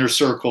the inner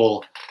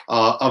circle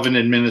of an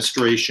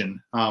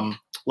administration,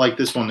 like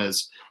this one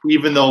is.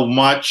 Even though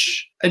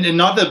much, and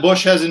not that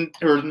Bush hasn't,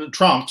 or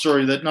Trump,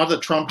 sorry, not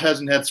that Trump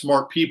hasn't had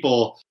smart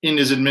people in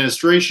his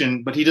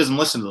administration, but he doesn't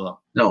listen to them.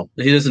 No,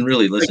 he doesn't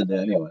really listen to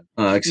anyone,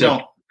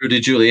 except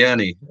Rudy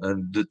Giuliani.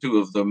 And the two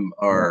of them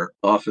are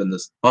off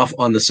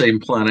on the same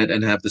planet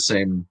and have the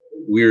same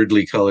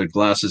weirdly colored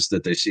glasses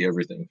that they see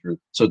everything through.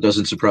 So it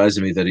doesn't surprise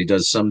me that he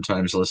does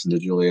sometimes listen to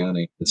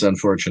Giuliani. It's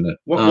unfortunate.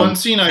 One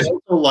scene I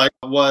also liked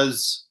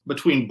was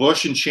between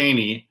Bush and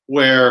Cheney,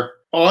 where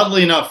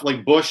oddly enough,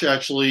 like Bush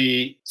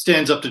actually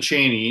stands up to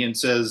Cheney and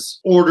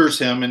orders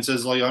him and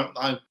says, like,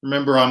 I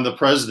remember I'm the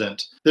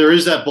president. There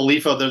is that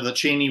belief out there that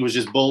Cheney was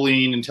just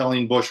bullying and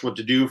telling Bush what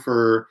to do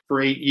for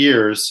 8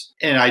 years.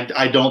 And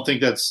I don't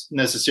think that's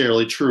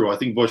necessarily true. I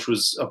think Bush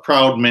was a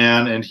proud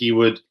man, and he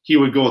would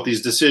go with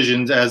these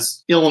decisions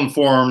as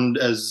ill-informed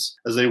as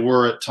they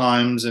were at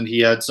times. And he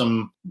had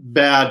some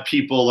bad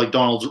people like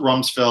Donald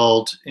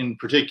Rumsfeld in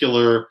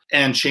particular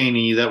and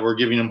Cheney that were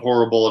giving him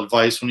horrible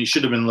advice when he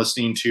should have been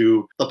listening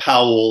to the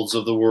Powells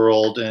of the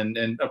world and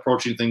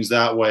approaching things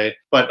that way.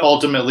 But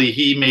ultimately,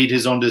 he made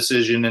his own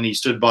decision and he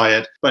stood by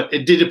it. But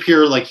it did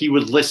appear like he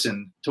would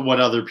listen to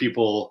what other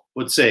people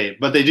would say.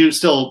 But they do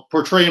still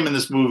portray him in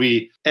this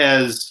movie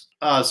as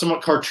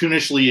somewhat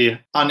cartoonishly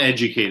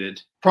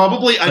uneducated.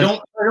 Probably, I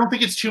don't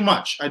think it's too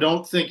much. I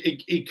don't think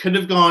it could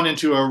have gone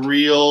into a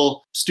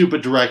real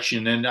stupid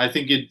direction. And I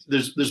think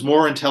there's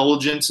more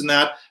intelligence in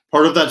that.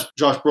 Part of that's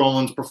Josh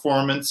Brolin's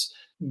performance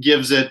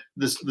gives it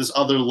this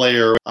other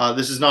layer.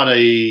 This is not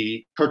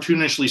a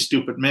cartoonishly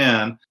stupid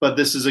man, but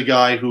this is a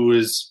guy who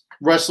is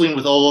wrestling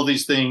with all of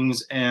these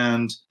things,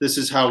 and this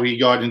is how he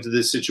got into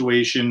this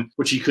situation,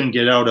 which he couldn't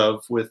get out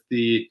of with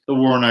the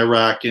war in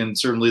Iraq, and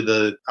certainly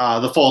the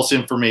false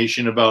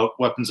information about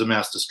weapons of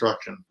mass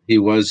destruction. He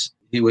was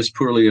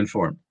poorly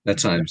informed at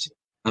times.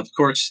 Of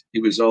course,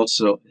 he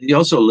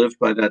also lived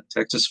by that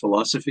Texas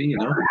philosophy,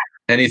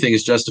 anything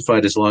is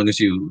justified as long as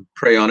you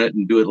prey on it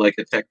and do it like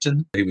a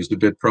Texan. He was a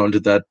bit prone to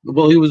that.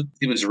 Well,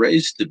 he was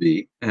raised to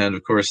be. And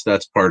of course,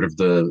 that's part of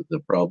the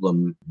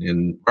problem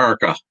in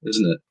America,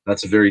 isn't it?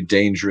 That's a very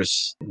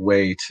dangerous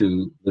way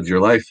to live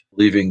your life,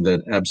 believing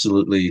that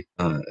absolutely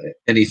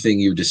anything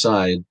you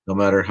decide, no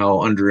matter how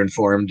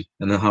underinformed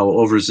and how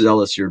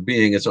overzealous you're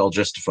being, it's all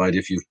justified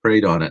if you've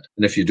preyed on it.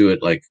 And if you do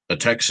it like a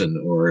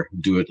Texan or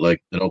do it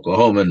like an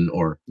Oklahoman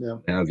or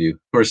have you.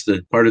 Of course,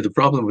 the part of the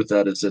problem with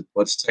that is that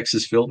what's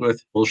Texas filled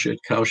with? Bullshit,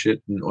 cow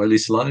shit, and oily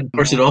slime. Of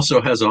course, it also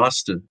has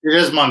Austin. It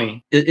has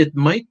money. It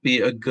might be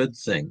a good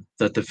thing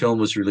that the film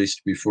was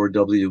released before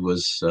W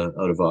was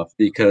out of office,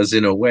 because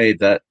in a way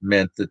that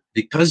meant that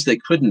because they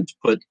couldn't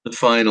put the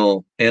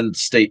final end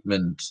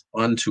statement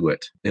onto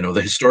it,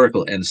 the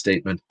historical end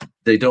statement,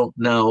 they don't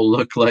now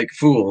look like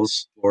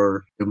fools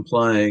for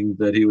implying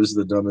that he was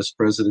the dumbest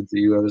president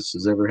the U.S.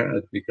 has ever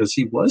had, because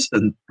he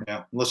wasn't.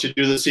 Yeah, unless you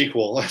do the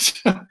sequel.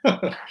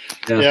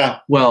 Yeah.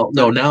 Well,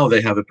 no, now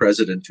they have a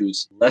president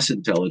who's less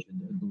intelligent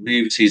and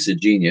believes he's a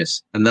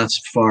genius, and that's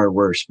far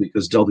worse,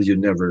 because W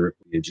never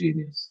be a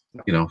genius.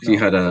 He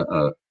had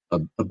a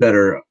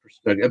better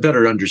perspective, a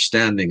better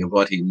understanding of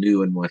what he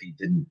knew and what he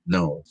didn't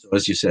know. So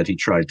as you said, he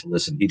tried to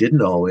listen. He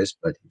didn't always,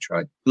 but he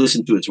tried to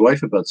listen to his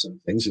wife about some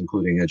things,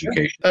 including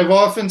education. I've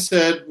often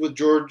said with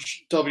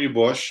George W.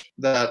 Bush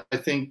that I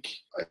think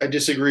I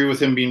disagree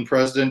with him being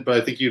president, but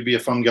I think he'd be a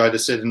fun guy to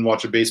sit and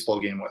watch a baseball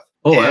game with.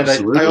 Oh, and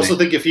absolutely. I also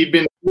think if he'd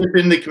been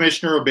the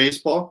commissioner of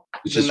baseball,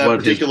 which is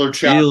what his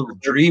real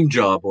dream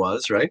job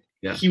was, right?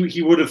 Yeah,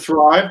 he would have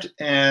thrived,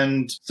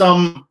 and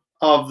some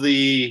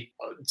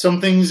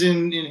things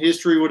in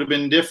history would have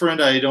been different.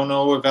 I don't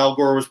know if Al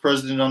Gore was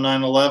president on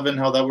 9/11,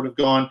 how that would have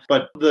gone,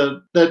 but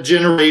that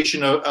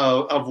generation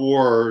of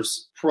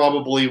wars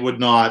probably would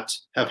not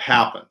have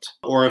happened,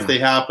 or if they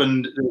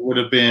happened, it would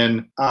have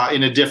been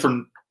in a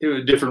different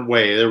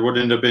way. There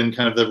wouldn't have been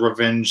kind of the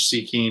revenge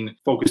seeking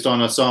focused on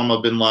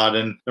Osama bin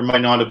Laden. There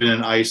might not have been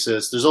an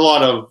ISIS. There's a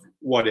lot of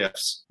what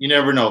ifs. You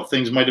never know.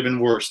 Things might have been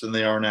worse than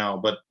they are now,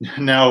 but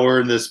now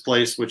we're in this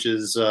place, which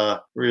is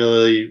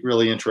really,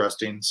 really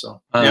interesting.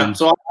 So,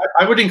 So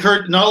I would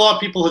encourage, not a lot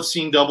of people have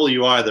seen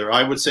W either.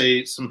 I would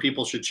say some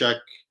people should check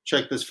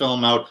check this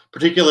film out,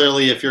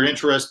 particularly if you're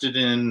interested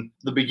in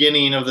the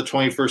beginning of the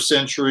 21st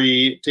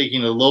century,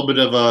 taking a little bit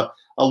of a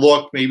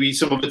look, maybe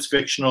some of it's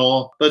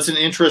fictional, but it's an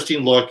interesting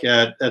look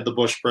at the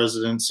Bush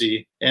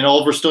presidency. And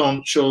Oliver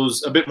Stone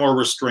shows a bit more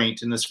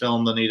restraint in this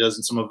film than he does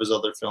in some of his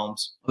other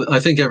films. I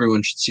think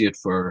everyone should see it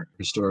for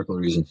historical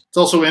reasons. It's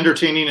also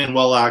entertaining and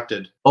well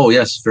acted. Oh,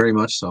 yes, very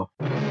much so.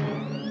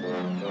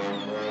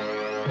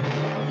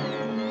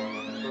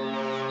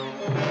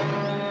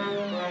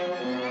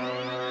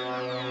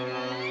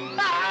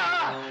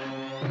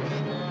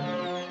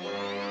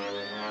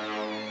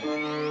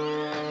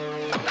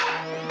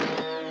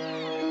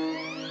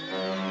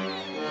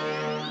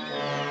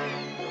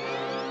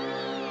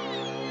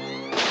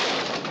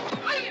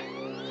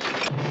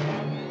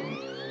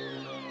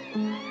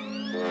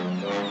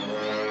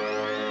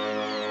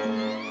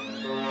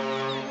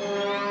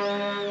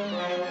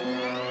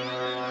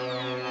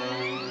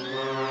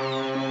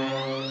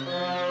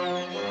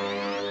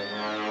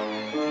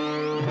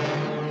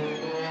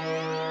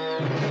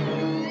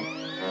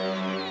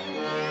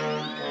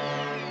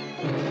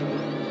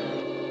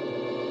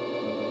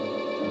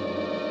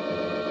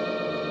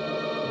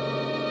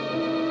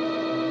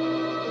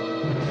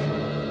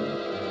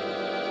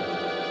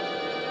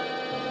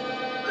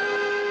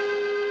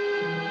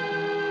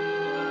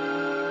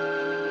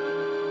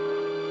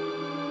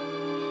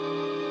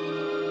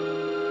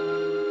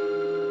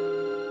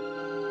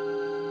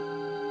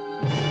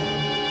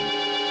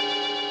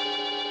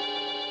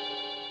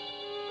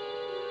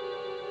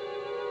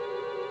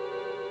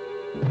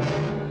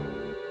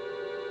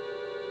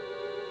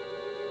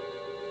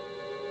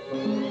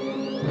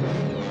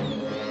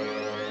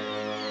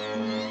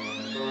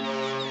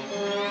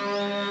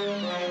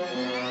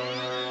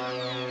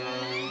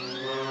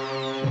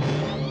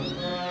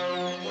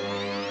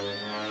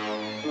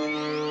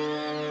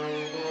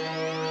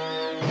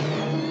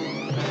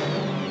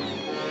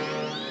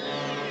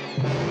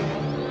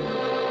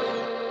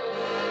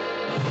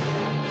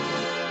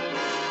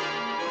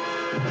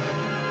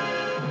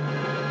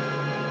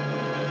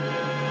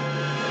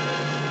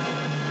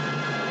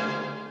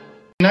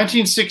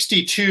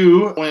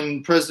 1962,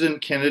 when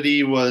President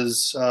Kennedy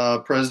was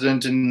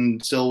president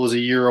and still was a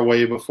year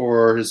away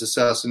before his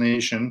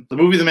assassination, the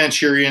movie The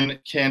Manchurian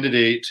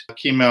Candidate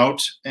came out,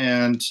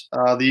 and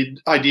the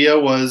idea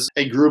was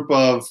a group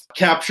of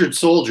captured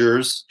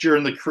soldiers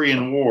during the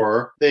Korean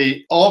War.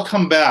 They all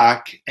come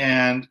back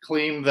and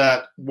claim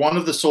that one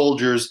of the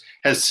soldiers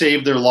has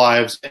saved their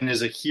lives and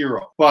is a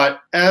hero. But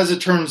as it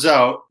turns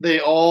out, they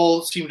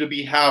all seem to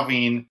be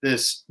having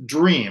this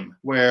dream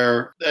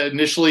where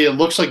initially it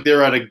looks like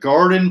they're at a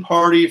garden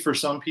party for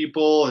some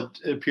people.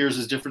 It appears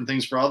as different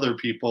things for other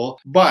people.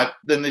 But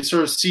then they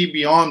sort of see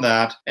beyond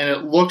that, and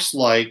it looks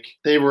like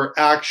they were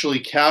actually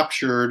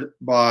captured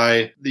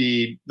by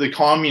the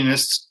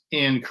communists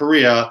in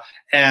Korea,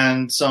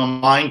 and some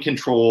mind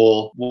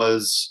control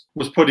was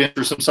put in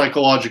through some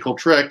psychological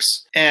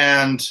tricks,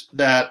 and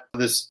that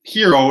this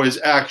hero has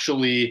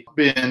actually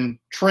been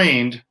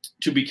trained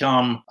to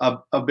become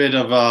a bit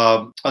of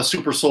a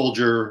super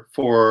soldier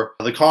for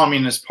the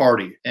Communist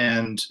Party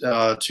and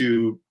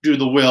to do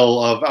the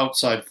will of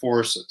outside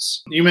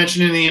forces. You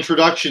mentioned in the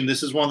introduction,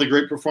 this is one of the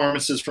great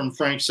performances from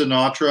Frank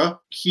Sinatra.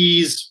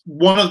 He's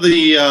one of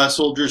the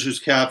soldiers who's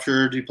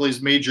captured. He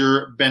plays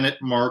Major Bennett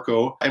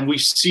Marco, and we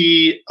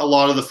see a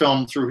lot of the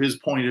film through his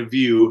point of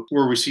view,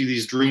 where we see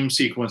these dream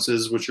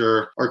sequences, which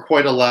are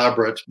quite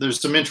elaborate. There's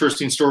some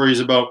interesting stories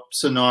about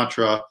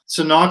Sinatra.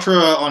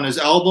 Sinatra, on his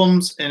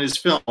albums and his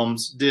films,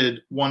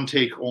 did one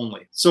take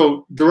only.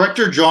 So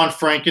director John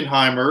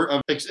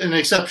Frankenheimer, an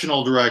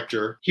exceptional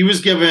director, he was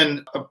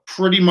given a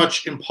pretty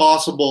much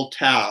impossible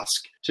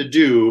task to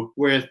do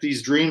with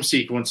these dream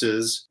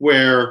sequences,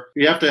 where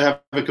you have to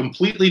have a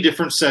completely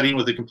different setting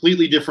with a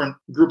completely different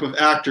group of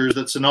actors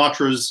that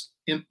Sinatra's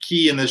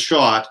key in this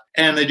shot,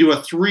 and they do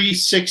a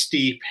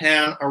 360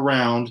 pan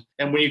around,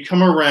 and when you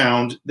come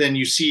around, then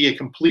you see a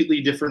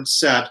completely different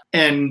set.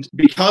 And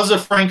because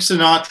of Frank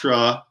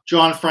Sinatra,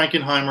 John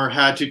Frankenheimer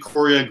had to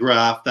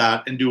choreograph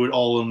that and do it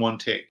all in one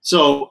take.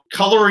 So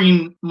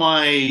coloring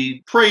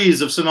my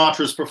praise of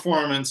Sinatra's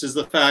performance is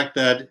the fact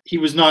that he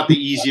was not the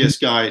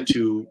easiest guy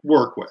to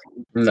work with.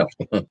 No.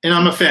 And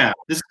I'm a fan.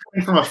 This is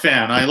coming from a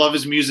fan. I love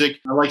his music.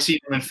 I like seeing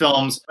him in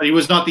films, but he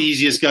was not the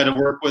easiest guy to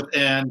work with,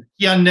 and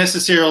he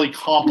unnecessarily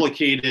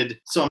complicated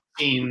some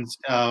scenes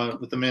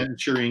with the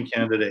Manchurian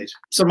Candidate.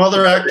 Some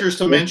other actors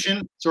to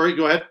mention. Sorry,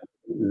 go ahead.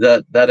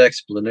 That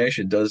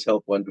explanation does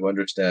help one to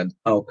understand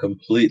how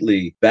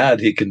completely bad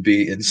he can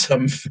be in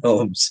some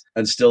films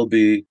and still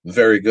be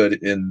very good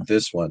in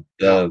this one.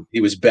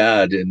 He was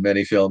bad in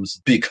many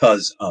films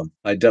because of.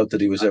 I doubt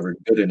that he was ever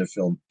good in a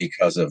film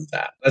because of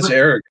that. That's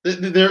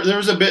arrogant. There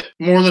was a bit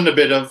more than a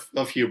bit of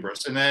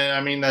hubris, and then,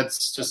 I mean,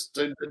 that's just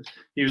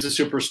he was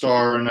a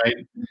superstar,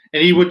 and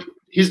he would.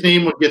 his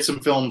name would get some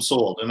films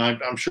sold, and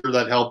I'm sure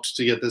that helped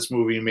to get this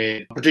movie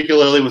made,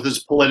 particularly with its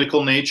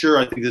political nature.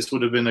 I think this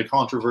would have been a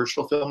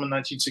controversial film in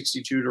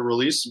 1962 to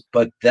release.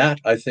 But that,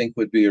 I think,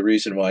 would be a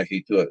reason why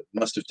he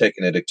must have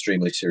taken it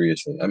extremely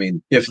seriously. I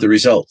mean, if the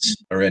results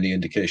are any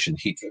indication,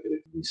 he took it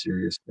extremely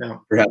seriously. Yeah.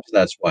 Perhaps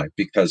that's why,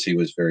 because he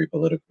was very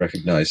political,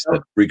 recognized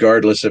that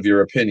regardless of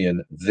your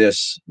opinion,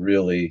 this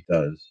really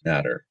does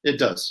matter. It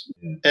does.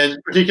 Yeah.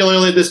 And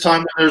particularly at this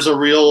time, there's a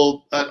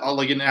real,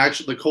 like in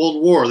action, the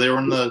Cold War. They were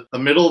in the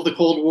middle of the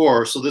Cold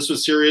War, so this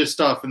was serious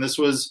stuff, and this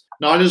was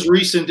not as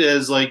recent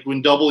as like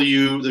when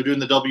they're doing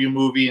the W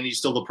movie and he's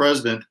still the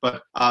president,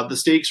 but the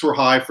stakes were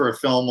high for a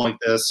film like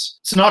this.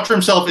 Sinatra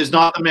himself is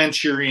not the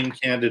Manchurian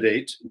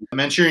Candidate. The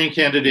Manchurian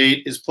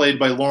Candidate is played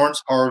by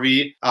Lawrence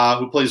Harvey,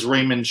 who plays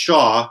Raymond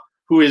Shaw,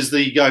 who is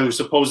the guy who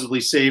supposedly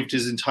saved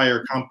his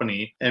entire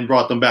company and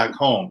brought them back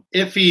home.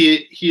 If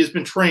he has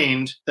been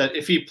trained that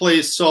if he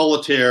plays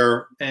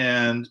solitaire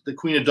and the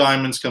Queen of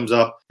Diamonds comes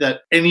up,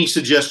 that any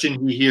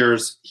suggestion he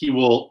hears, he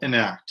will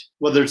enact,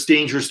 whether it's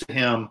dangerous to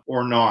him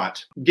or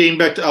not.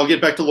 I'll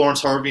get back to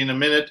Lawrence Harvey in a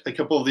minute. A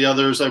couple of the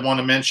others I want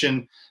to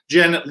mention.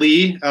 Janet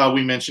Leigh,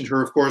 we mentioned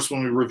her, of course,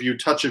 when we reviewed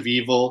Touch of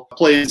Evil,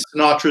 plays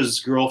Sinatra's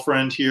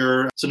girlfriend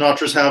here.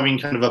 Sinatra's having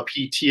kind of a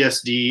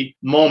PTSD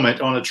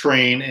moment on a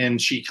train,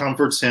 and she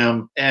comforts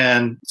him,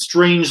 and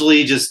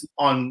strangely, just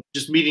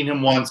meeting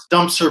him once,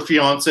 dumps her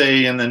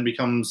fiance and then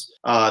becomes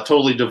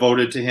totally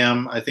devoted to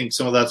him. I think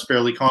some of that's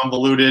fairly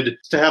convoluted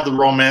to have the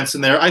romance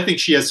in there. I think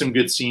she has some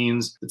good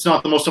scenes. It's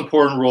not the most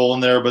important role in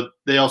there, but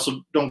they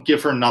also don't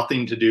give her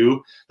nothing to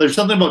do. There's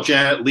something about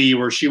Janet Leigh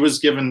where she was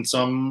given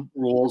some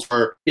roles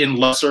where in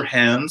lesser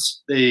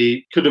hands,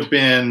 they could have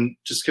been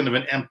just kind of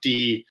an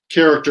empty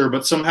character,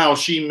 but somehow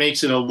she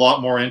makes it a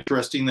lot more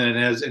interesting than it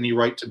has any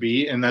right to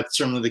be. And that's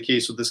certainly the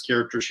case with this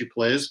character she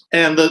plays.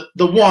 And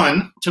the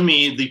one, to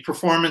me, the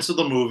performance of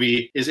the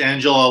movie is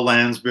Angela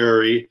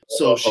Lansbury.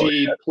 So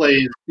she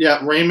plays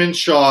Raymond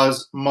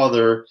Shaw's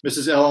mother,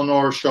 Mrs.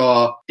 Eleanor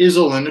Shaw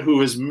Iselin,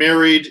 who is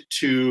married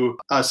to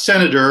a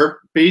senator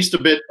based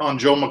a bit on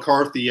Joe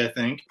McCarthy, I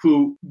think,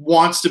 who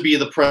wants to be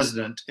the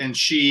president, and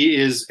she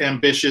is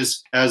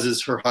ambitious, as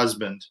is her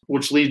husband,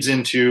 which leads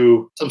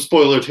into some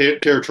spoiler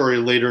territory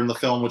later in the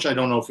film, which I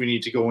don't know if we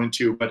need to go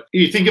into. But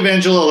you think of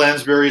Angela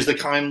Lansbury as the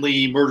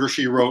kindly Murder,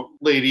 She Wrote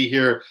lady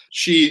here.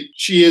 She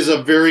is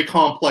a very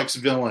complex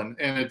villain,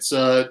 and it's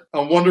a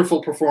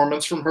wonderful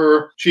performance from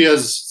her. She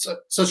has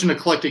such an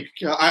eclectic.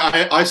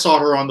 I saw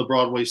her on the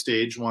Broadway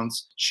stage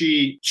once.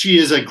 She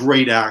is a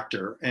great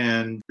actor,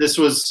 and this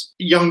was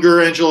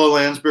younger Angela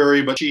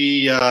Lansbury, but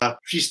she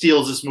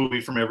steals this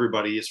movie from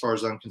everybody as far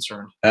as I'm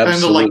concerned.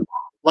 Absolutely. Kind of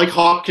like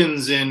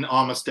Hopkins in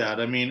Amistad.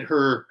 I mean,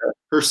 her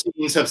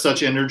scenes have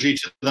such energy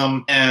to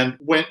them, and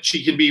when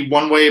she can be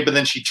one way, but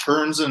then she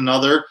turns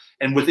another,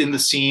 and within the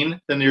scene,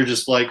 then you're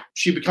just like,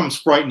 she becomes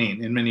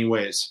frightening in many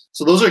ways.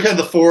 So those are kind of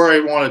the four I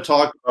want to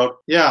talk about.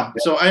 Yeah.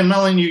 So I'm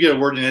not letting you get a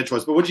word in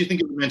edgewise, but what do you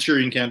think of the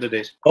Manchurian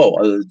Candidate?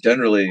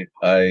 Generally,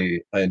 I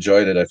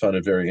enjoyed it. I found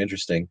it very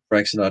interesting.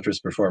 Frank Sinatra's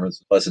performance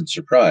was a pleasant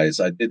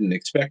surprise. I didn't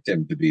expect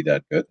him to be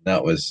that good.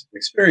 That was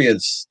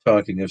experience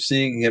talking of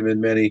seeing him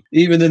in many,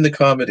 even in the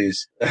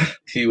comedies.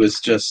 He was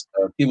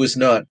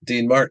not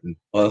Dean Martin.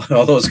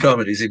 All those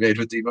comedies he made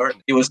with Dean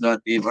Martin, he was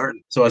not Dean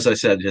Martin. So as I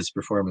said, his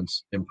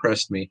performance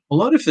impressed me. A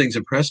lot of things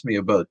impressed me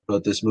about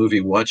this movie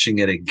watching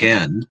it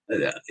again.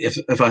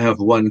 If I have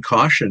one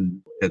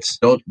caution, it's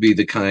don't be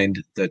the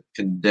kind that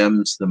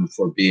condemns them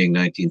for being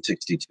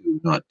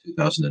 1962, not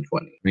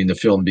 2020. I mean, the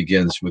film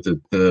begins with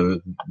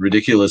the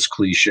ridiculous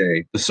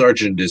cliche. The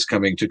sergeant is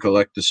coming to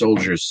collect the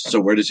soldiers. So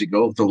where does he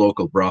go? The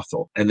local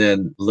brothel. And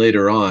then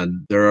later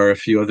on, there are a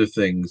few other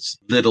things,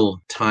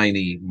 little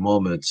tiny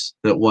moments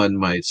that one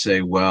might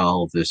say,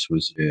 well, this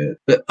was it.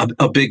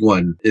 A big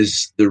one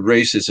is the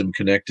racism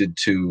connected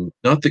to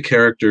not the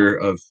character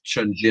of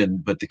Chun Jin,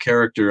 but the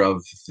character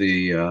of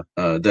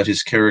that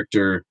his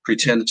character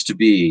pretends to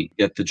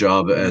get the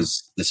job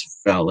as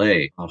this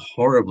valet. A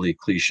horribly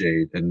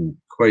cliched and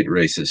quite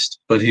racist,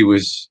 but he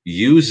was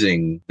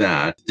using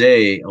that.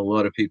 Today, a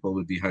lot of people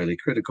would be highly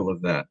critical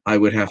of that. I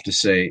would have to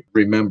say,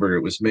 remember,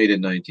 it was made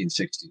in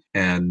 1960,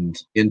 and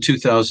in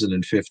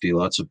 2050,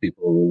 lots of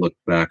people will look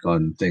back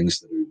on things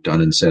that are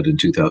done and said in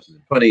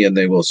 2020, and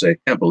they will say,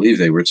 can't believe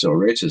they were so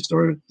racist,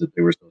 or that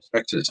they were so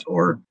sexist,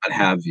 or what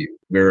have you.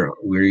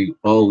 We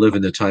all live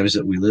in the times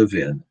that we live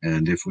in,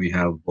 and if we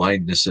have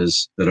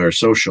blindnesses that are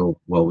social,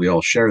 well, we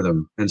all share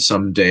them, and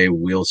someday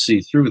we'll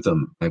see through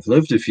them. I've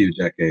lived a few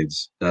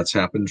decades. That's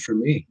happened for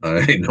me.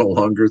 I no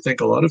longer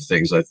think a lot of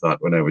things I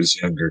thought when I was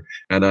younger,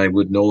 and I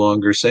would no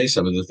longer say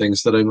some of the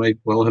things that I might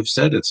well have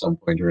said at some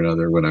point or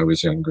another when I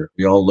was younger.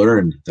 We all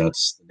learned.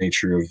 That's the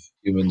nature of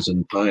humans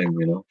in time,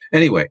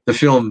 Anyway, the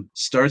film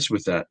starts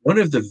with that. One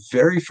of the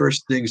very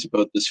first things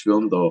about this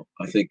film, though,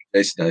 I think,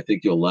 Jason, I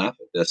think you'll laugh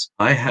at this.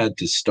 I had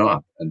to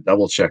stop and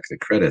double check the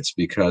credits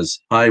because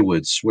I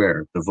would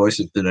swear the voice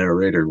of the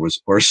narrator was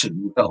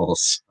Orson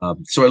Welles.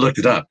 So I looked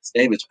it up. His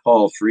name is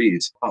Paul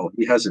Frees. Oh,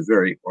 he has a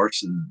very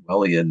Orson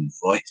Wellesian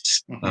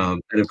voice.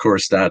 And of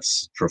course,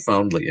 that's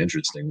profoundly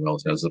interesting.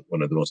 Welles has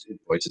one of the most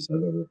voices I've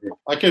ever heard.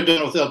 I could have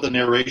done without the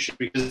narration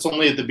because it's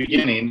only at the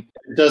beginning.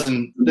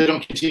 They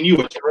don't continue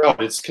it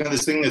throughout. It's kind of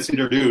this thing that's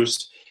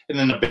introduced and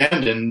then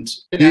abandoned.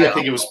 And I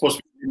think it was supposed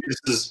to be, this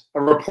is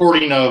a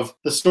reporting of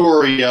the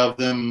story of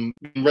them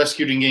being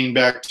rescued and getting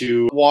back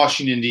to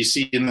Washington,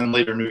 D.C., and then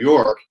later New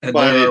York. And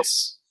but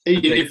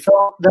it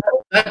felt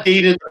that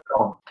dated the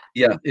film.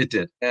 Yeah, it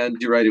did. And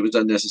you're right, it was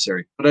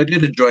unnecessary. But I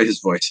did enjoy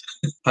his voice.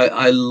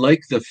 I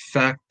like the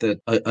fact that,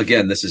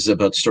 again, this is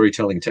about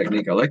storytelling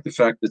technique. I like the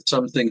fact that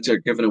some things are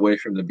given away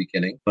from the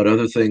beginning, but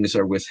other things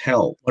are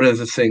withheld. One of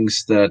the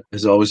things that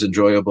is always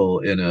enjoyable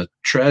in a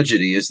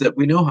tragedy is that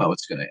we know how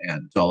it's going to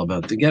end. It's all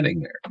about the getting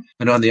there.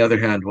 And on the other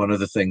hand, one of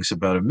the things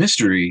about a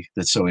mystery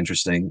that's so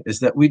interesting is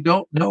that we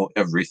don't know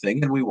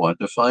everything and we want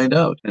to find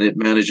out. And it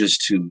manages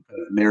to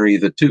marry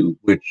the two,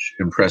 which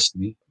impressed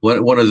me.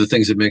 One of the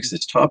things that makes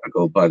this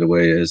topical, by the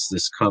way, is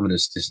this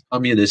communist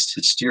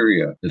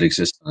hysteria that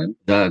exists.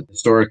 That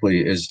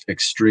historically is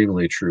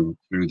extremely true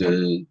through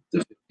the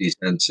 50s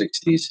and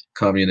 60s.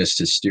 Communist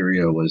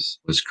hysteria was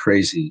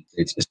crazy,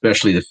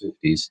 especially the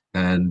 50s.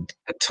 And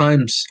at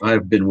times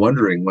I've been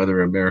wondering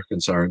whether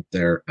Americans aren't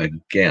there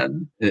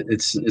again.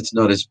 It's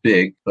not as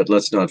big, but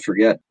let's not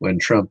forget when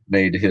Trump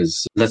made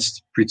his,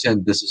 let's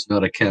pretend this is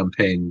not a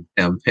campaign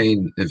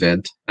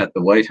event at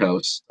the White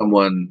House,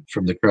 someone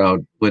from the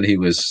crowd, when he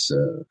was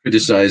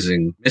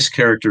criticizing,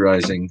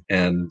 mischaracterizing,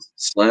 and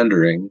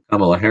slandering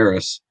Kamala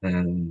Harris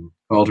and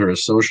called her a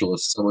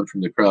socialist, someone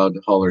from the crowd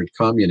hollered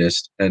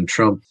communist, and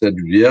Trump said,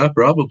 yeah,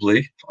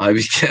 probably. I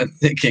began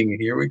thinking,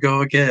 here we go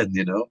again,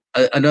 you know.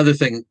 Another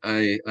thing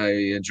I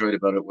enjoyed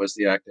about it was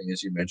the acting,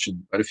 as you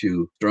mentioned, quite a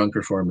few strong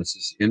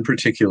performances. In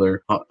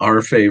particular,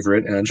 our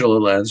favorite, Angela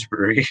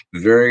Lansbury,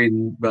 very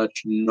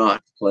much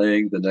not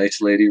playing the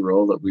nice lady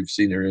role that we've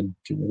seen her in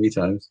too many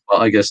times.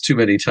 Well, I guess too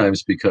many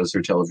times because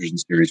her television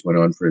series went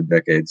on for a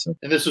decade. So.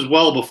 And this was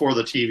well before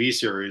the TV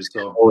series,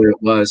 though. Oh, it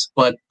was.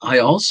 But I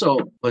also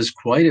was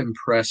quite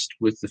impressed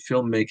with the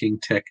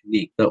filmmaking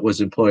technique that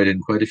was employed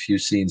in quite a few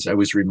scenes. I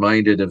was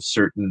reminded of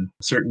certain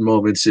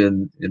moments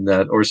in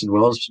that Orson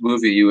Welles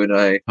movie you and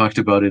I talked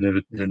about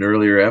in an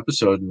earlier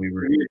episode, and we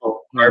were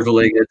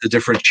marveling at the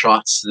different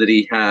shots that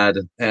he had.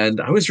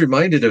 And I was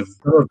reminded of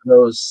some of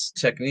those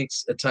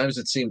techniques. At times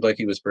it seemed like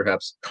he was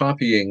perhaps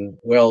copying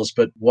Welles,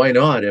 but why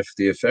not if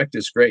the effect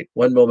is great?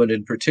 One moment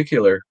in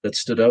particular that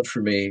stood out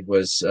for me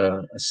was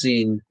a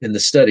scene in the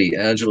study.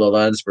 Angela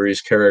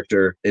Lansbury's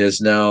character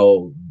is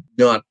now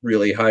not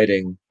really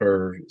hiding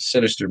her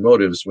sinister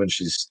motives when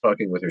she's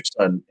talking with her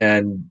son.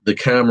 And the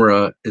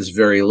camera is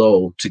very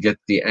low to get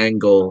the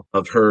angle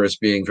of her as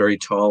being very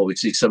tall. We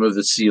see some of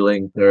the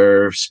ceiling.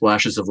 There are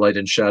splashes of light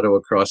and shadow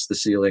across the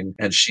ceiling.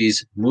 And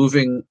she's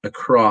moving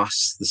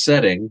across the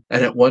setting.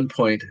 And at one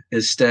point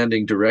is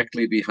standing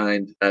directly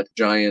behind that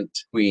giant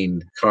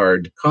queen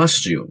card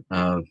costume.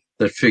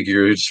 That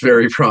figures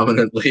very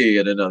prominently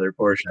in another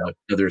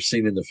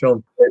scene in the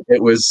film.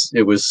 It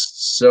was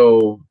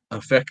so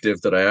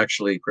effective that I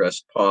actually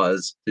pressed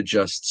pause to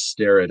just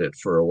stare at it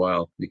for a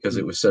while because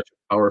it was such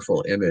a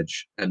powerful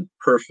image and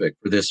perfect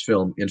for this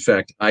film. In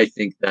fact, I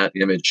think that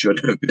image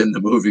should have been the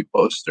movie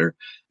poster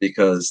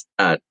because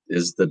that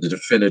is the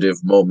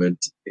definitive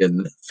moment in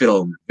the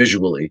film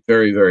visually.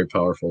 Very, very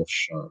powerful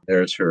shot.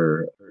 There's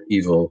her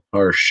evil,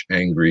 harsh,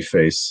 angry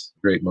face.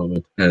 Great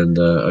moment and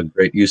a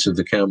great use of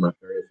the camera.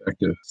 Very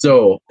effective.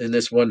 So in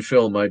this one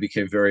film, I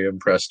became very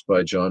impressed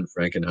by John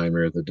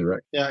Frankenheimer, the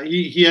director. Yeah,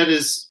 he had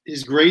his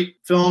great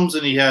films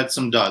and he had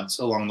some duds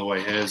along the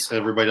way, as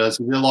everybody does.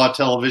 He did a lot of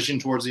television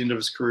towards the end of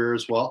his career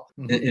as well.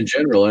 In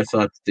general, I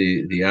thought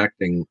the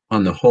acting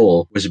on the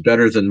whole was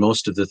better than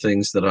most of the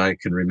things that I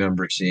can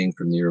remember seeing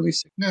from the early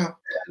 60s. Yeah.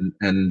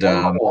 And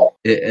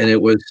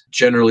it was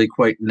generally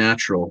quite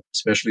natural,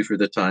 especially for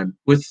the time,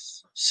 with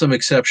some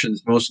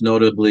exceptions, most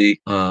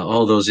notably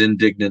all those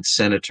indignant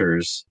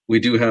senators. We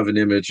do have an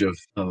image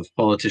of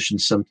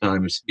politicians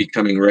sometimes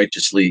becoming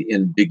righteously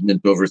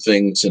indignant over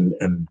things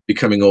and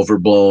becoming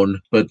overblown,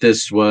 but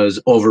this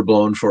was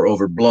overblown for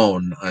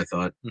overblown, I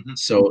thought. Mm-hmm.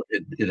 So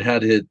it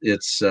had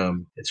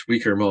its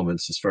weaker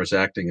moments as far as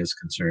acting is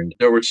concerned.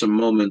 There were some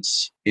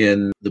moments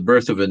in The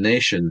Birth of a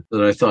Nation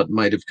that I thought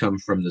might have come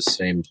from the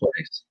same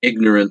place.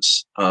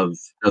 Ignorance of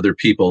other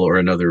people or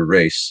another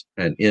race.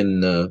 And in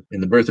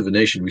The Birth of a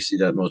Nation, we see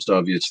that most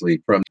obviously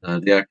from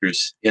the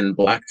actors in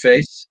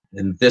blackface.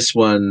 In this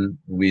one,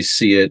 we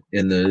see it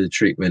in the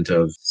treatment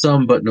of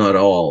some, but not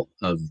all,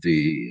 of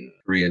the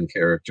Korean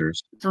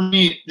characters. For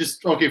me,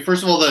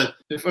 first of all,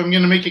 if I'm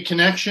going to make a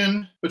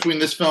connection between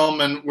this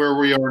film and where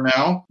we are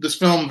now, this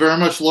film very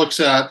much looks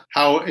at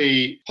how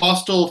a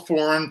hostile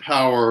foreign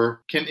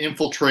power can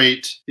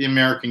infiltrate the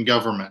American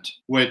government,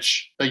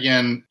 which,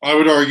 again, I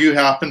would argue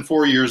happened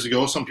 4 years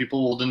ago. Some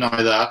people will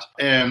deny that,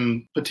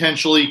 and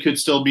potentially could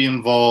still be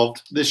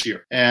involved this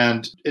year.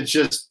 And it's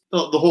just,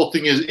 the whole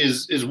thing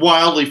is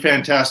wildly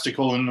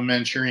fantastical in The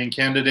Manchurian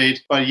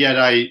Candidate, but yet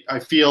I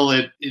feel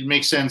it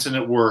makes sense and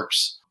it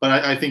works.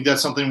 But I think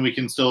that's something we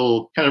can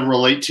still kind of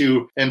relate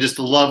to, and just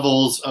the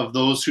levels of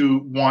those who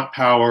want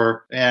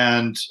power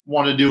and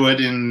want to do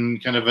it in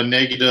kind of a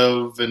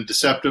negative and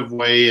deceptive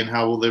way, and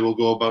how they will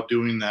go about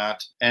doing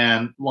that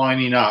and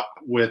lining up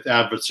with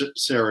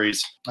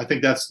adversaries. I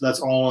think that's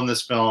all in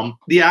this film.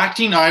 The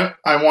acting I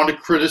want to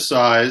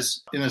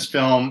criticize in this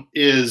film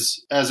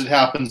is, as it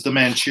happens, the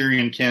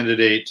Manchurian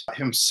Candidate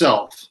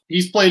himself.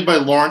 He's played by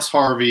Lawrence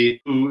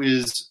Harvey, who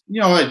is,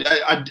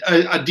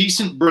 a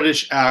decent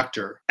British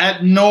actor.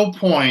 At no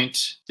point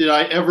did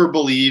I ever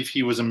believe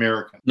he was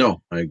American.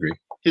 No, I agree.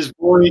 His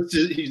voice,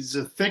 he's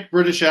a thick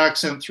British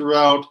accent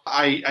throughout.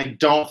 I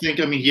don't think,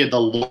 he had the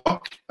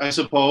look, I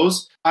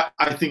suppose.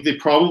 I think they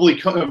probably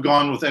could have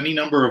gone with any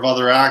number of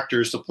other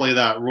actors to play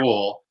that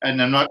role,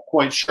 and I'm not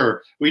quite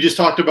sure. We just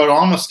talked about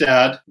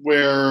Amistad,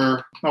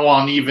 where,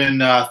 and even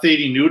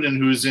Thady Newton,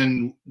 who's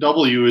in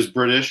W, is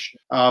British,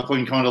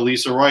 playing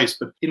Condoleezza Rice.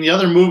 But in the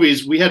other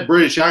movies, we had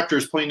British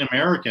actors playing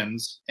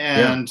Americans,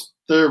 and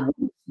there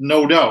was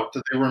no doubt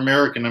that they were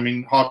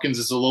American. Hopkins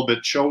is a little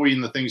bit showy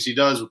in the things he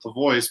does with the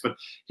voice, but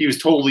he was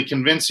totally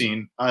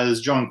convincing as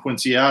John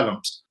Quincy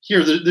Adams.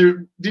 Here,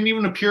 there didn't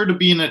even appear to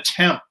be an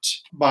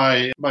attempt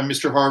by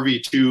Mr. Harvey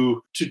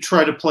to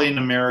try to play an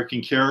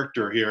American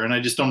character here. And I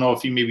just don't know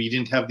if he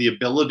didn't have the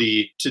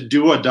ability to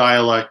do a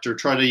dialect or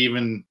try to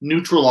even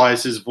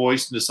neutralize his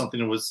voice into something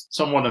that was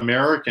somewhat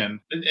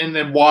American, and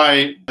then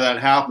why that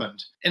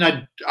happened. And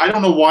I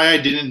don't know why I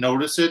didn't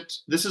notice it.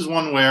 This is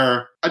one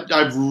where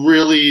I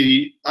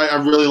really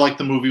liked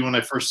the movie when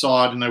I first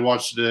saw it, and I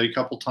watched it a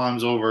couple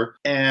times over.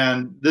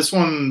 And this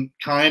one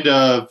kind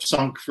of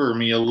sunk for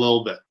me a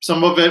little bit.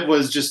 Some of it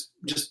was just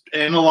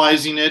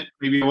analyzing it.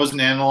 Maybe I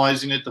wasn't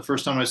analyzing it the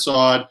first time I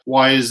saw it.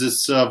 Why is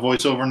this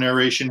voiceover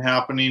narration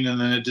happening,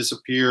 and then it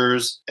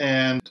disappears?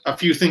 And a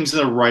few things in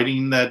the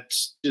writing that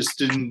just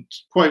didn't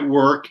quite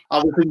work.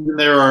 Other things in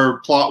there are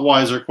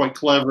plot-wise are quite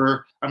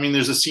clever.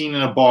 There's a scene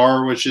in a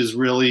bar which is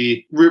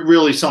really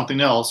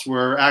something else,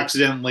 where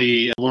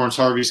accidentally Lawrence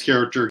Harvey's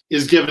character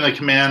is given a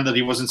command that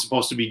he wasn't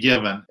supposed to be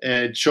given,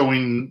 and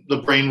showing the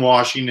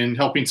brainwashing and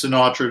helping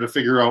Sinatra to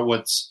figure out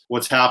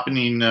what's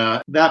happening.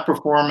 That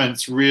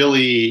performance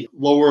really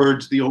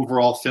lowered the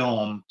overall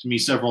film to me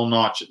several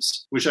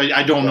notches, which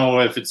I don't know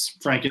if it's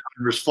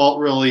Frankenheimer's fault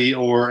really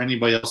or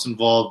anybody else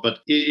involved, but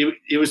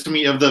it was, to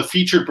me, of the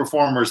featured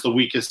performers, the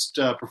weakest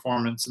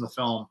performance in the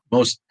film.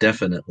 Most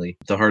definitely.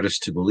 The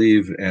hardest to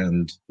believe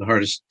and the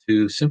hardest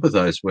to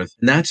sympathize with.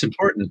 And that's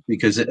important,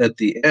 because at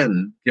the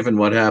end, given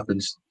what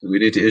happens, do we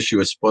need to issue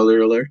a spoiler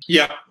alert?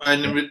 Yeah,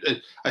 and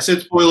I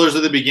said spoilers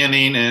at the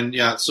beginning, and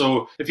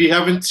so if you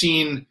haven't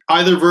seen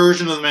either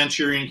version of The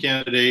Manchurian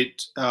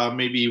Candidate,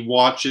 maybe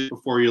watch it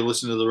before you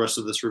listen to the rest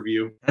of this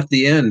review. At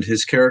the end,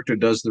 his character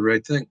does the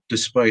right thing,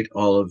 despite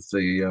all of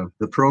the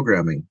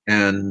programming.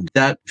 And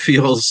that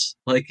feels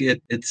like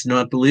it's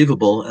not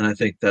believable, and I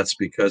think that's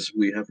because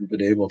we haven't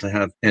been able to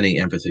have any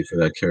empathy for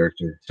that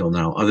character till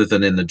now, other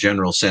than in the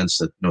general sense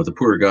that, the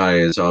poor guy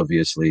is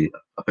obviously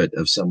a puppet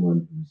of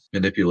someone who's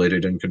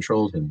manipulated and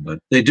controlled him. But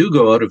they do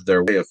go out of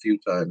their way a few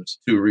times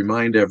to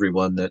remind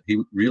everyone that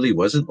he really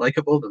wasn't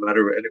likable, no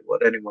matter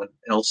what anyone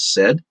else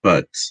said.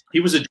 But he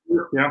was a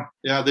jerk.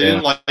 Yeah, they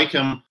didn't like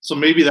him. So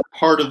maybe that's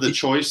part of the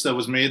choice that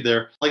was made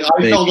there. I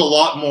felt a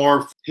lot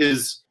more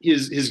his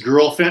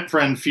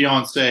girlfriend,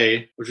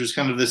 fiance, which was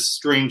kind of this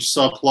strange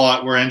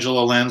subplot where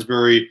Angela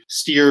Lansbury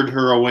steered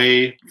her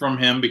away from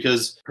him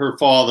because her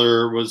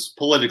father was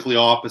politically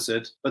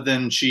opposite, but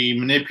then she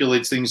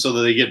manipulates things so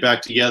that they get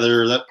back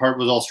together. That part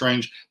was all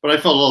strange, but I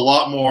felt a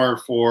lot more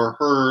for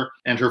her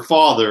and her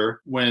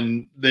father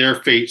when their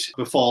fate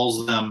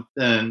befalls them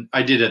than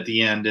I did at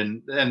the end,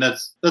 and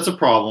that's a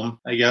problem,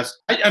 I guess.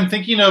 I'm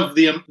thinking of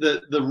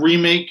the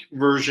remake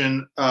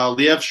version.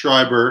 Liev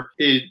Schreiber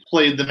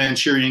played the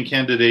Manchurian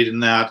Candidate in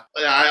that.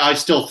 I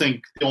still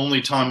think the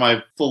only time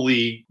I've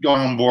fully gone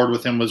on board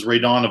with him was Ray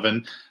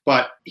Donovan,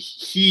 but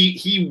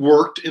he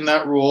worked in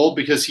that role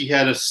because he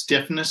had a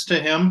stiffness to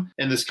him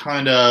and this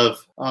kind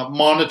of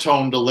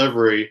monotone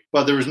delivery.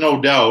 But there was no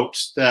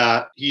doubt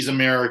that he's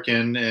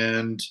American,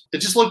 and it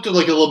just looked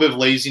like a little bit of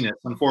laziness,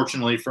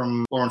 unfortunately,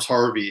 from Lawrence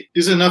Harvey.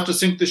 Is it enough to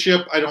sink the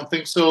ship? I don't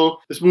think so.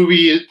 This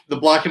movie, the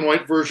black and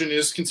white version,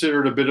 is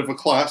considered a bit of a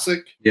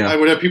classic. Yeah. I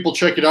would have people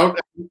check it out.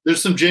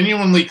 There's some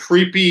genuinely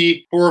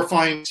creepy,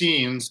 horrifying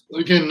scenes.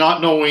 Again,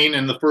 not knowing,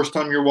 and the first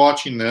time you're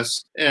watching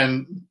this,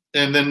 and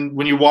And then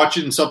when you watch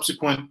it in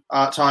subsequent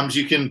times,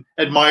 you can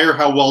admire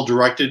how well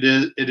directed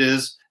it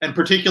is. And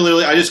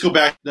particularly, I just go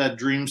back to that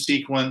dream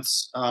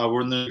sequence.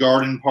 We're in the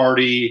garden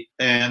party,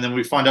 and then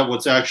we find out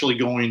what's actually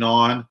going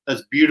on.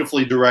 That's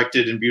beautifully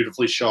directed and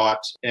beautifully shot,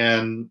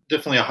 and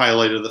definitely a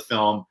highlight of the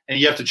film. And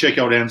you have to check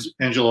out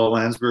Angela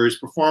Lansbury's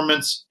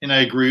performance. And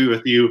I agree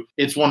with you.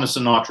 It's one of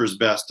Sinatra's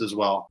best as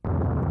well.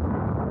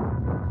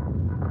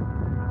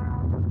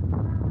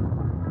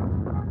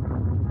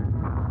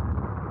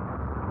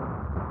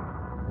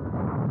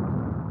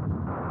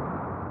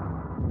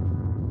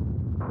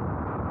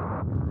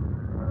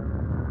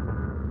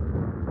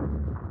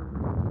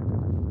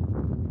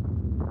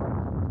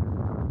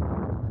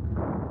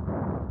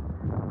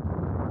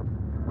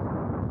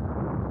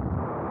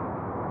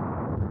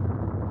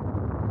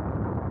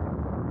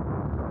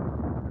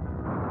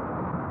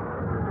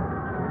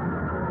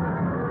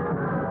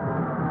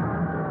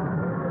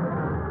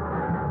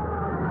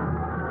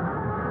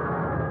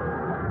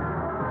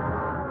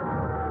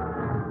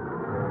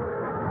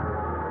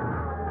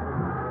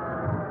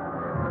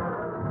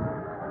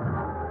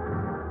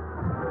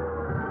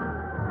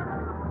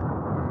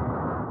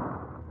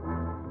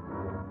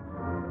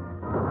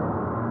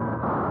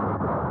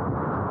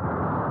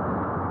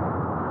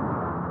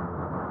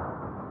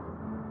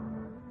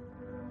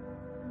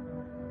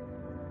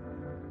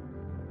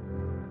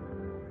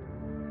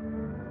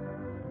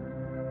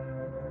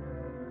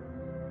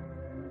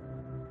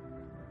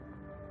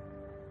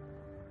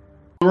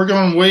 We're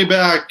going way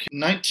back,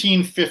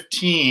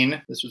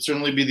 1915. This would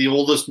certainly be the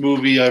oldest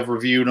movie I've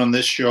reviewed on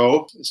this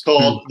show. It's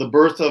called The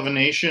Birth of a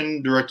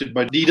Nation, directed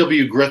by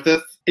D.W.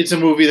 Griffiths. It's a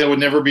movie that would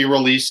never be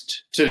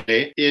released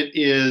today. It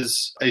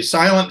is a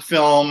silent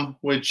film,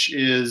 which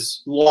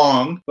is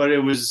long, but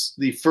it was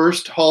the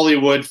first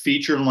Hollywood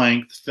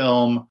feature-length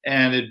film,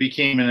 and it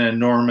became an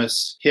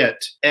enormous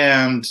hit.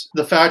 And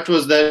the fact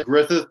was that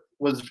Griffiths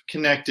was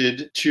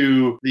connected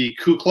to the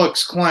Ku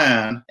Klux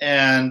Klan,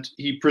 and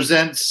he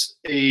presents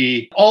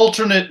a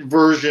alternate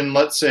version,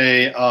 let's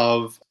say,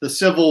 of the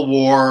Civil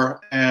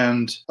War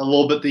and a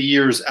little bit the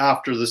years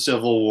after the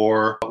Civil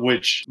War,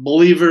 which,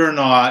 believe it or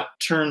not,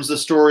 turns the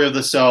story of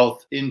the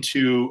South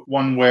into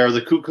one where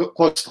the Ku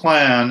Klux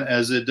Klan,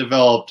 as it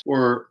developed,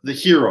 were the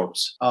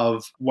heroes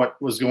of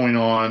what was going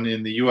on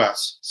in the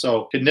U.S.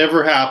 So it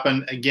never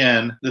happened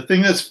again. The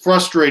thing that's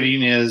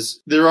frustrating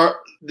is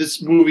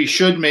this movie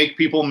should make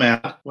people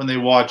mad when they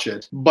watch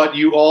it, but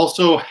you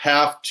also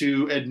have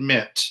to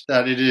admit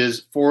that it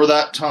is, for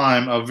that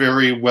time, a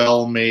very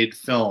well-made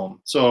film.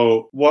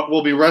 So what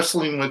we'll be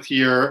wrestling with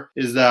here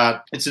is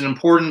that it's an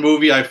important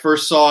movie. I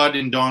first saw it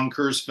in Don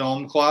Kerr's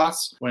film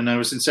class when I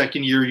was in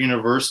second year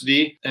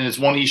university, and it's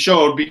one he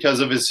showed because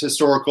of its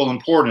historical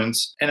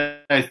importance. And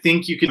I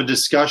think you can have a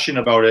discussion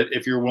about it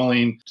if you're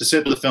willing to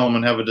sit with the film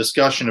and have a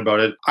discussion about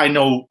it. I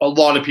know a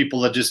lot of people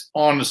that just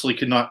honestly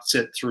could not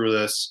sit through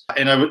this.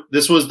 And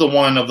this was the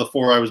one of the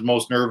four I was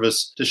most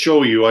nervous to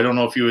show you. I don't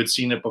know if you had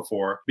seen it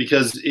before,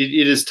 because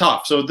it is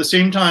tough. So at the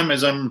same time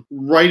as I'm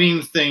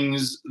writing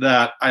things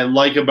that I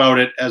like about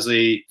it as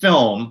a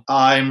film,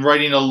 I'm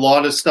writing a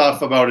lot of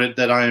stuff about it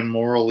that I am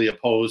morally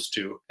opposed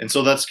to. And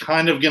so that's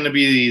kind of going to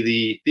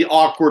be the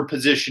awkward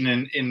position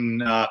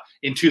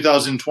in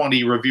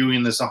 2020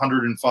 reviewing this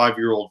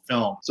 105-year-old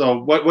film. So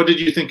what did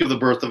you think of The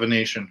Birth of a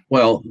Nation?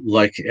 Well,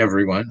 like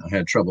everyone, I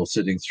had trouble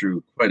sitting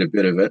through quite a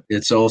bit of it.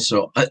 It's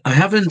also, I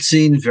haven't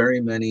seen very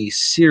many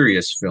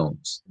serious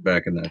films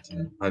back in that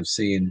time. I've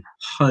seen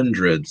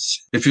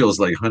hundreds, it feels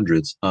like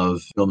hundreds,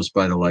 of films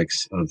by the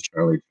likes of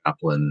Charlie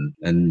Chaplin.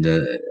 And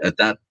at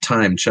that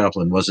time,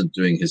 Chaplin wasn't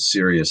doing his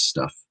serious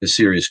stuff, his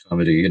serious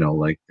comedy,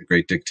 like The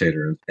Great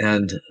Dictator.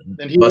 And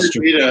he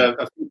made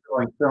a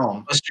feature-length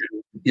film.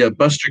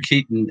 Buster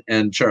Keaton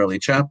and Charlie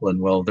Chaplin,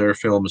 well, their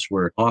films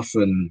were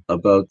often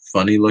about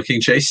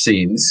funny-looking chase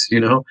scenes,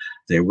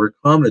 They were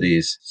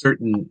comedies.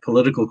 Certain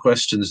political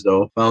questions,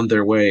 though, found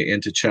their way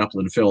into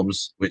Chaplin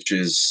films, which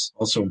is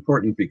also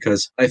important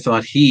because I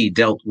thought he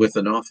dealt with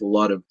an awful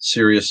lot of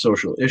serious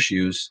social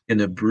issues in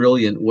a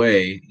brilliant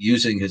way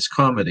using his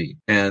comedy.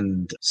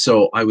 And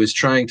so I was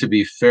trying to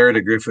be fair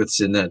to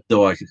Griffiths in that,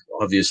 though I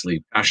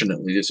obviously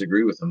passionately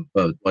disagree with him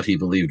about what he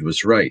believed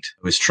was right,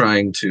 I was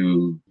trying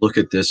to look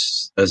at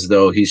this as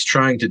though he's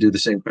trying to do the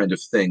same kind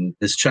of thing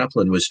as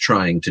Chaplin was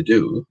trying to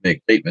do,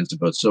 make statements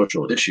about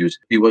social issues.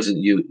 He wasn't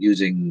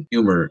using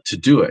humor to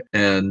do it.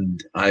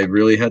 And I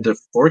really had to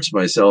force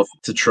myself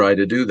to try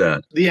to do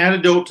that. The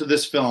antidote to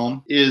this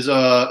film is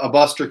a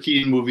Buster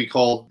Keaton movie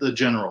called The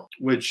General,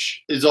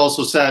 which is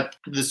also set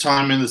this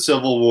time in the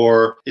Civil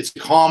War. It's a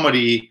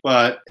comedy,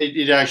 but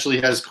it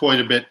actually has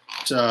quite a bit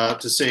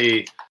to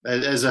say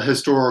as a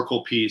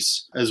historical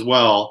piece as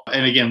well.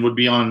 And again, would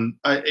be on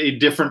a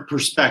different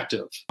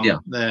perspective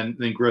than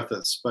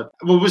Griffiths. But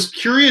what was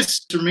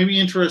curious or maybe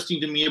interesting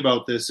to me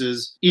about this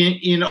is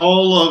in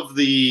all of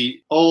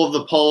the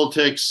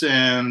politics,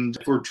 and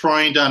if we're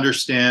trying to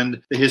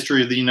understand the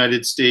history of the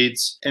United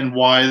States and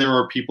why there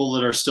are people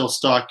that are still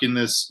stuck in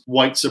this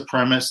white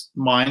supremacist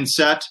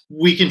mindset,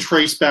 we can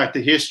trace back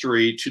the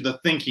history to the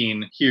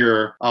thinking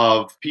here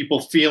of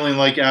people feeling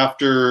like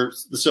after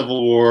the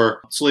Civil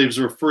War, slaves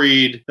were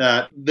freed,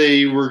 that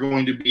they were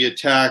going to be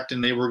attacked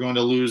and they were going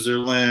to lose their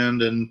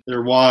land and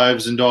their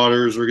wives and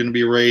daughters were going to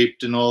be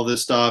raped and all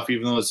this stuff,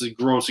 even though it's a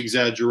gross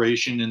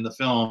exaggeration in the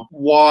film.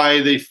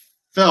 Why they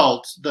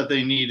felt that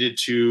they needed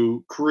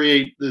to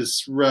create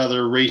this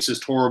rather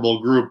racist,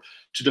 horrible group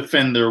to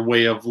defend their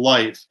way of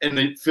life. And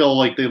they feel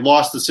like they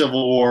lost the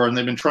Civil War and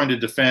they've been trying to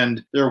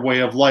defend their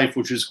way of life,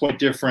 which is quite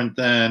different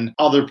than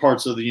other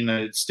parts of the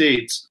United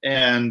States.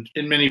 And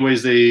in many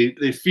ways, they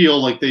feel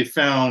like they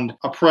found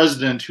a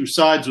president who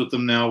sides with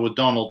them now, with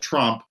Donald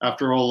Trump,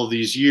 after all of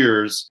these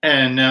years.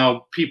 And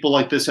now people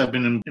like this have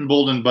been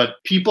emboldened, but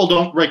people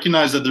don't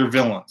recognize that they're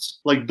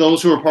villains. Like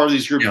those who are part of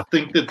these groups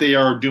think that they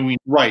are doing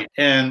right.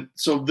 And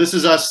so this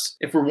is us,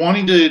 if we're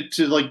wanting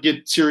to like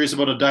get serious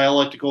about a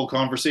dialectical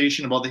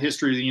conversation about the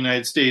history of the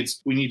United States,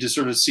 we need to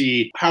sort of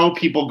see how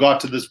people got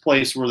to this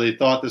place where they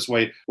thought this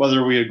way,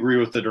 whether we agree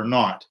with it or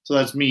not. So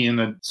that's me in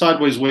a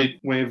sideways way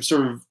of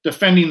sort of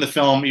defending the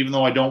film, even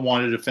though I don't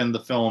want to defend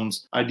the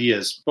film's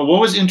ideas. But what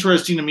was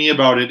interesting to me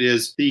about it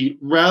is the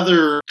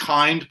rather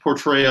kind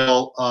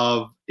portrayal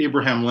of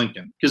Abraham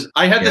Lincoln. Because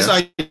I had this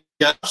idea,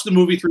 I watched the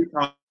movie 3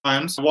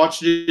 times. I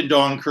watched it in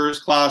Don Kerr's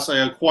class.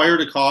 I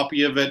acquired a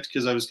copy of it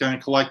because I was kind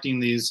of collecting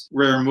these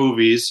rare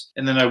movies,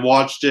 and then I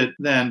watched it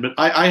then. But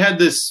I had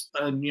this,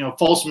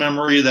 false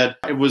memory that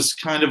it was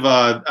kind of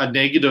a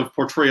negative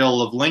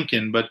portrayal of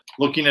Lincoln. But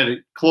looking at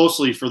it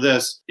closely for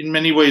this, in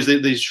many ways,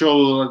 they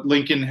show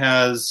Lincoln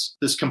has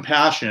this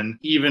compassion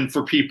even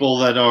for people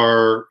that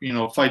are,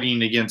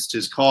 fighting against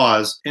his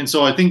cause. And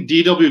so I think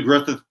D.W.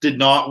 Griffith did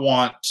not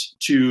want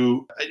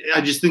to.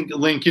 I just think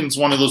Lincoln's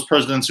one of those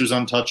presidents who's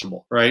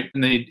untouchable, right?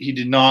 And he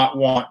did not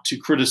want to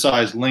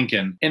criticize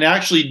Lincoln, and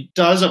actually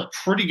does a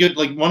pretty good,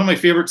 like one of my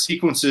favorite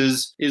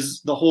sequences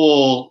is the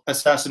whole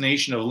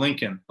assassination of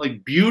Lincoln,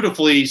 like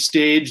beautifully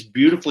staged,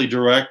 beautifully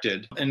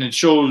directed. And it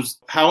shows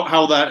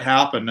how that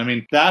happened. I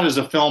mean, that as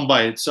a film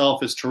by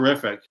itself is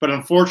terrific. But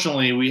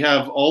unfortunately, we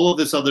have all of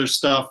this other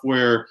stuff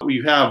where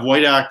we have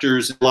white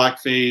actors in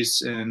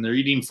blackface and they're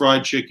eating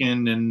fried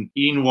chicken and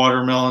eating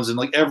watermelons and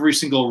like every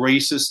single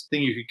racist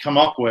thing you could come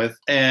up with,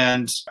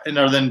 and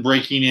are then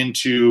breaking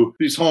into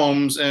these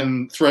homes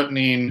and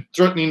threatening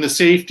the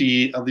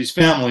safety of these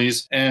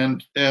families.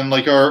 And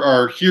like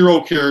our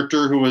hero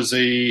character, who was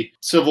a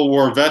Civil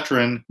War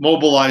veteran,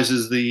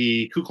 mobilizes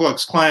the Ku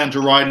Klux Klan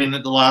to ride in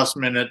at the last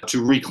minute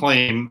to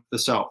reclaim the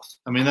South.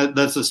 I mean,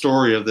 that's the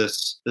story of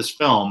this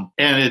film.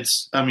 And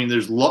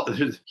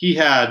he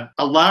had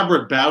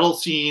elaborate battle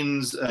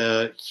scenes,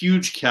 a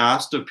huge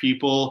cast of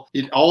people.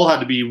 It all had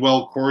to be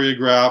well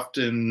choreographed,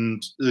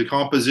 and the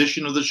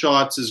composition of the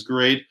shots is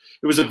great.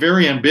 It was a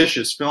very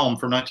ambitious film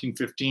for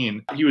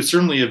 1915. He was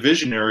certainly a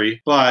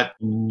visionary, but,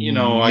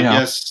 I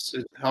guess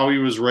how he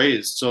was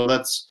raised. So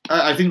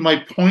I think my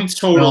points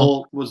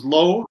total was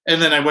low.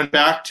 And then I went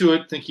back to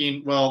it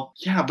thinking, well,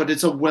 yeah, but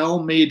it's a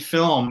well-made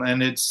film.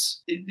 And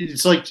it's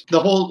like the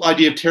whole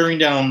idea of tearing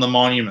down the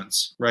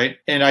monuments, right?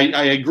 And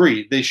I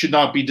agree. They should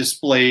not be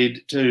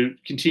displayed to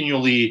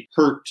continually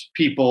hurt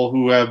people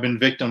who have been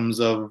victims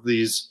of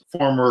these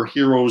former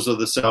heroes of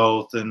the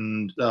South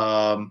and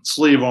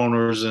slave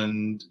owners.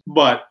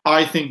 But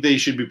I think they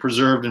should be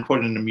preserved and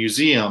put in a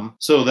museum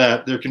so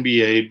that there can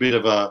be a bit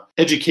of a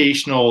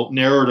educational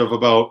narrative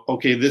about,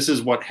 okay, this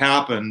is what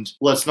happened.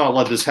 Let's not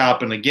let this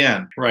happen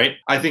again, right?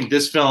 I think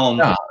this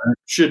film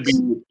should be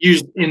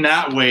used in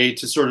that way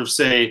to sort of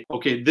say,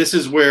 okay, this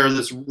is where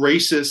this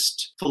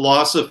racist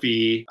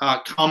philosophy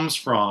comes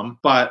from,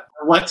 but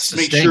let's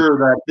make sure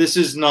that this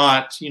is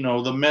not,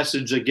 the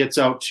message that gets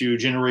out to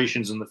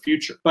generations in the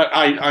future. But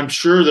I'm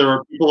sure there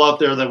are people out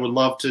there that would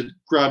love to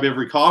grab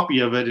every copy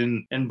of it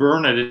and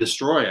burn it and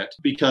destroy it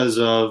because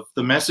of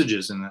the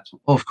messages in it.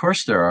 Well, of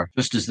course there are.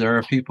 Just as there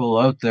are people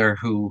out there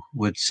who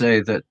would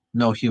say that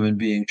no human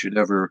being should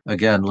ever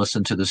again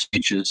listen to the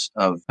speeches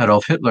of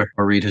Adolf Hitler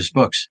or read his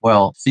books.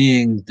 Well,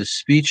 seeing the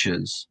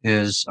speeches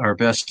is our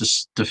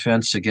best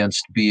defense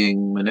against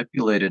being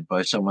manipulated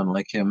by someone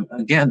like him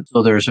again.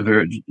 So there's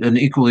an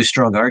equally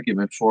strong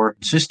argument for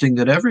insisting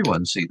that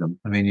everyone see them.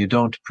 I mean, you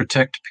don't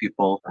protect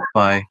people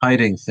by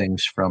hiding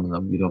things from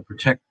them. You don't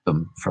protect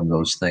them from those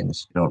those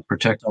things. You don't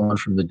protect someone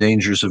from the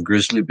dangers of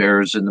grizzly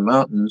bears in the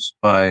mountains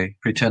by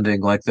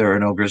pretending like there are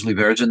no grizzly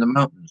bears in the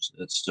mountains.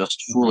 It's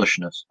just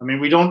foolishness. I mean,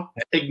 we don't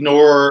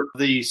ignore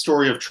the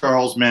story of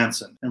Charles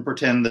Manson and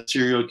pretend that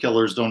serial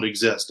killers don't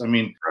exist. I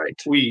mean,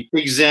 we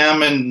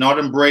examine, not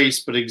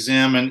embrace, but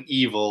examine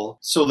evil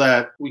so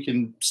that we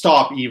can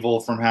stop evil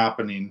from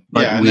happening.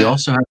 But we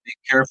also have to be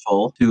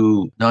careful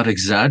to not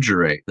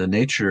exaggerate the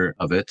nature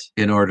of it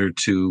in order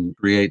to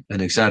create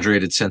an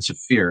exaggerated sense of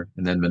fear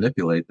and then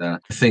manipulate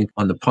that. I think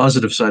on the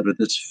positive side with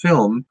this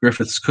film,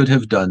 Griffiths could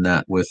have done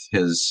that with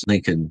his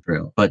Lincoln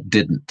Trail, but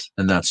didn't.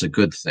 And that's a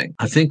good thing.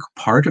 I think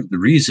part of the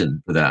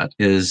reason for that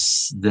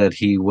is that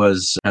he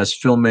was, as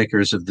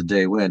filmmakers of the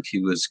day went,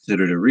 he was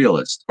considered a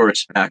realist. Of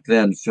course, back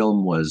then,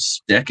 film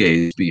was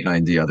decades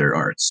behind the other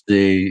arts.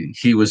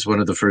 He was one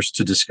of the first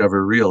to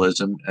discover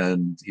realism,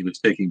 and he was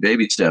taking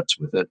baby steps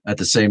with it at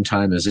the same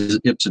time as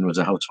Ibsen was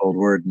a household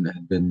word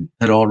and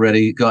had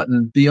already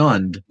gotten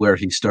beyond where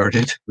he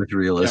started with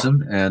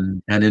realism. Yeah.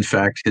 And in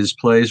fact, his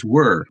plays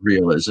were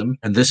realism,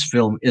 and this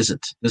film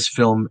isn't. This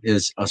film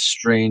is a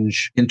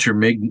strange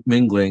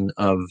intermingling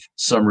of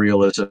some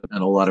realism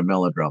and a lot of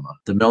melodrama.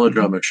 The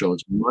melodrama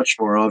shows much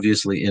more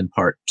obviously in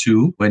part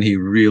 2, when he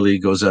really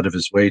goes out of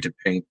his way to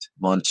paint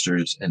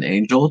monsters and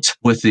angels,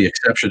 with the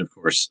exception, of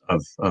course,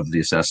 of the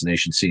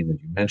assassination scene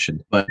that you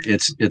mentioned. But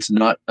it's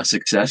not a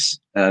success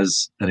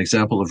as an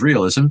example of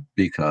realism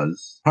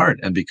because part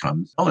and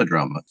becomes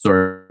melodrama.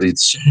 So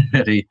it's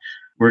many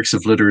works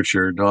of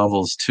literature,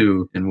 novels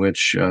too, in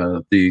which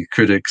the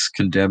critics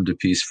condemned a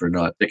piece for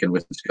not sticking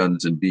with its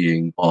guns and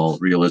being all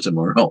realism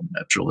or all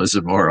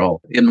naturalism or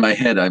all. In my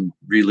head, I'm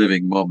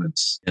reliving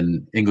moments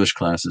in English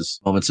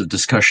classes, moments of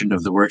discussion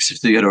of the works of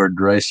Theodore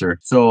Dreiser.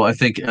 So I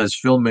think as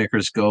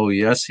filmmakers go,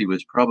 yes, he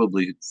was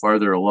probably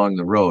farther along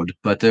the road,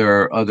 but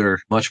there are other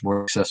much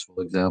more successful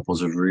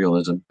examples of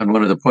realism. And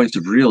one of the points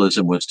of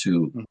realism was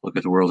to look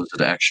at the world as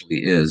it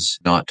actually is,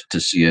 not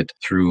to see it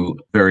through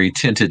very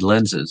tinted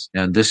lenses.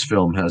 And this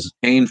film has a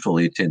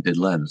painfully tinted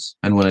lens.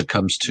 And when it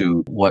comes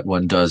to what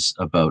one does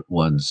about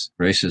one's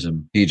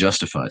racism, he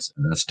justifies it,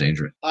 and that's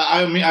dangerous.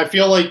 I mean, I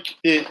feel like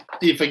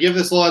if I give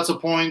this lots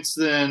of points,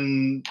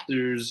 then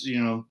there's,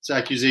 it's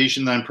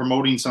accusation that I'm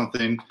promoting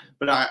something.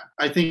 But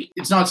I think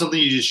it's not something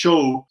you just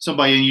show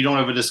somebody and you don't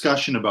have a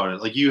discussion about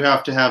it. Like, you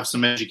have to have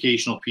some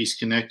educational piece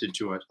connected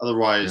to it.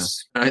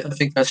 Otherwise... Yeah. I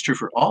think that's true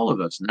for all of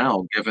us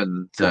now,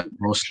 given that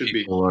most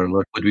people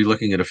would be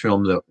looking at a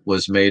film that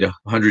was made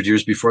 100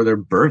 years before their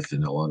birth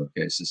in a lot of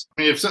cases.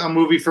 I mean, if a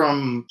movie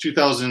from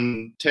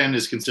 2010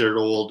 is considered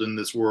old in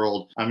this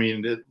world, I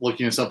mean,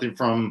 looking at something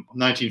from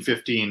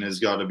 1915 has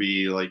got to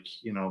be like,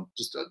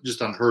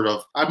 just unheard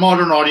of.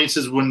 Modern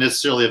audiences wouldn't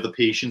necessarily have the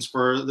patience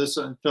for this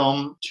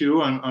film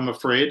too, I'm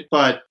afraid.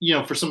 But,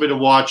 for somebody to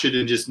watch it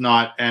and just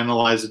not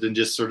analyze it and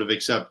just sort of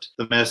accept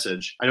the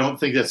message, I don't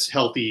think that's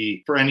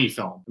healthy for any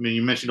film. I mean,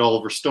 you mentioned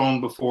Oliver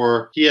Stone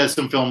before. He has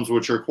some films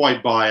which are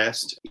quite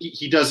biased.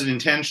 He does it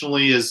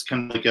intentionally as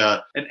kind of like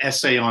an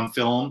essay on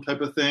film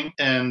type of thing.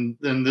 And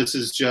then this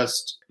is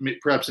just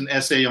perhaps an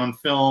essay on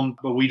film,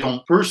 but we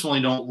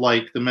personally don't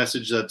like the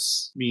message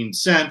that's being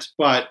sent.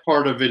 But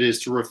part of it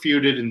is to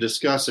refute it and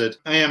discuss it.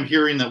 I am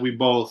hearing that we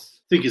both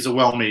think is a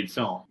well-made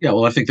film. Yeah,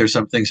 well, I think there's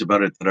some things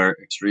about it that are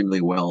extremely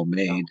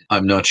well-made.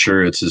 I'm not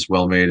sure it's as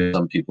well-made as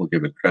some people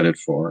give it credit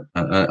for.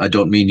 I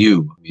don't mean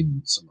you. I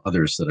mean some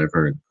others that I've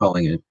heard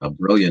calling it a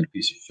brilliant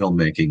piece of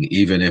filmmaking,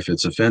 even if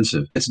it's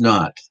offensive. It's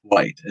not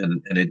quite,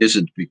 and it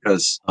isn't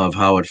because of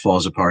how it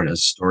falls apart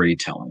as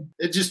storytelling.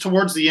 It just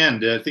towards the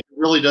end, I think it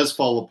really does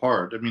fall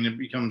apart. I mean, it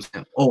becomes...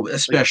 Oh,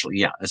 especially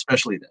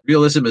that.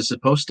 Realism is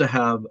supposed to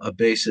have a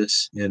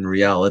basis in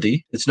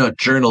reality. It's not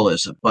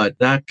journalism, but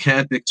that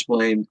can't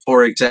explain,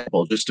 for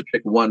example, just to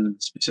pick one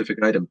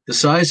specific item, the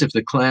size of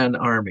the Klan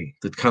army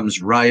that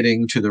comes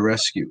riding to the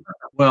rescue.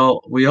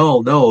 Well, we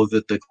all know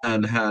that the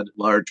Klan had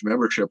large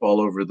membership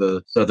all over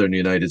the southern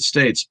United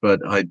States,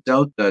 but I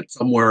doubt that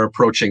somewhere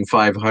approaching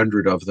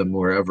 500 of them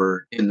were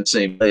ever in the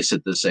same place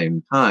at the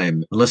same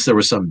time, unless there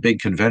was some big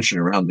convention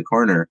around the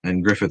corner,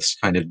 and Griffiths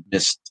kind of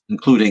missed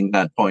including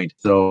that point.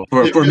 So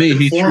for me,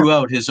 he threw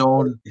out his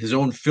own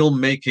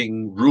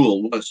filmmaking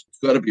rule was it's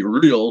got to be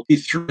real. He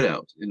threw it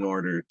out in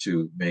order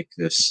to make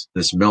this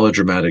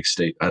melodramatic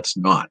state. That's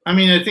not. I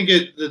mean, I think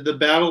the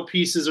battle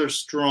pieces are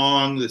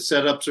strong, the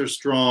setups are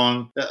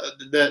strong,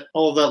 that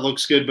all of that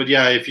looks good. But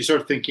yeah, if you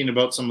start thinking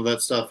about some of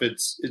that stuff,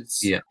 it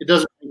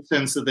doesn't make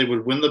sense that they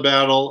would win the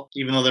battle,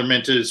 even though they're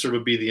meant to sort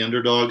of be the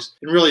underdogs.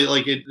 And really,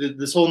 like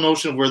this whole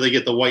notion of where they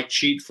get the white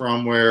sheet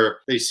from, where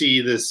they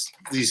see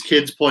these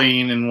kids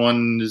playing and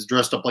one is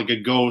dressed up like a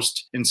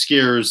ghost and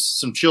scares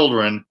some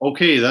children.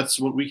 Okay, that's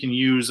what we can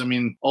use. I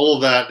mean, all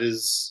of that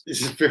is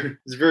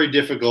very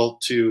difficult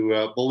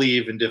to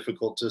believe and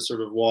difficult to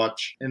sort of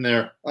watch in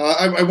there.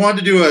 I wanted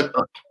to do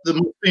the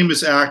most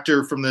famous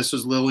actor from this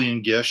was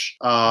Lillian Gish.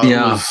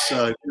 Was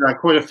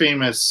quite a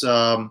famous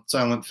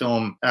silent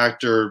film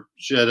actor.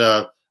 She had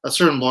a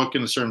certain look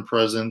and a certain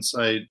presence.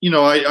 I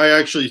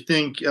actually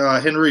think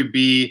Henry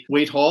B.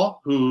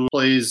 Whitehall, who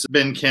plays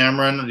Ben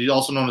Cameron, he's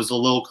also known as the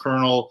Little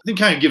Colonel, I think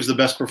kind of gives the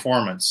best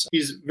performance.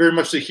 He's very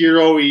much the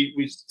hero.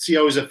 We see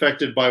how he's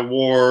affected by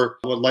war,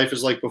 what life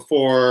is like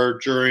before,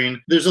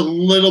 during. There's a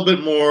little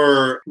bit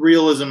more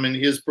realism in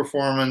his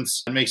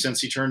performance. It makes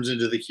sense he turns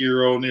into the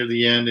hero near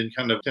the end in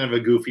kind of a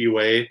goofy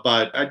way.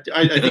 But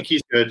I think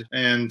he's good.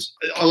 And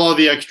a lot of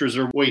the extras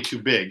are way too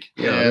big.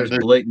 Yeah, there's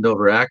blatant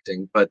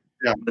overacting, but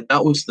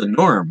that was the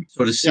norm.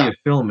 So to see a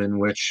film in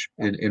which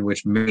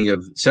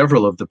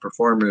several of the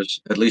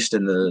performers, at least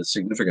in the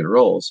significant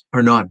roles,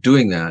 are not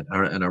doing that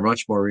and are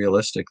much more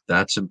realistic,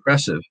 that's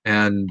impressive.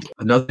 And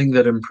another thing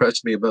that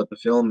impressed me about the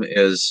film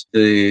is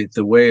the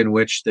way in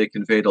which they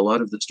conveyed a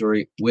lot of the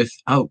story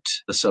without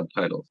the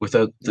subtitles,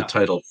 without the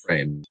title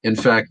frame. In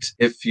fact,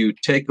 if you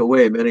take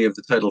away many of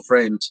the title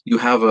frames, you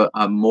have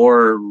a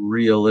more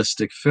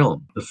realistic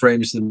film. The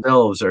frames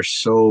themselves are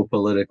so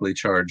politically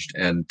charged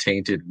and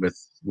tainted with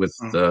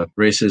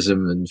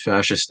racism and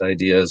fascist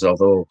ideas,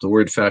 although the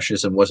word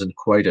fascism wasn't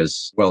quite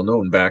as well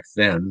known back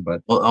then,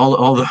 but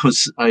all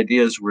those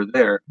ideas were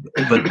there.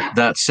 But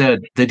that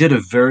said, they did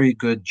a very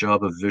good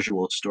job of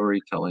visual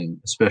storytelling,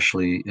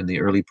 especially in the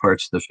early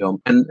parts of the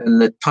film, and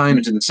the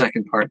times in the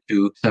second part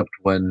too, except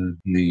when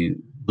he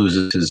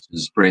loses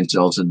his brain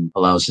cells and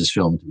allows his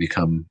film to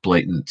become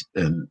blatant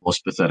and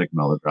most pathetic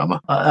melodrama.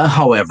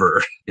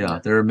 However,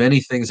 there are many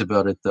things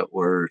about it that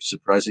were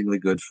surprisingly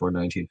good for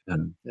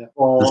 1910.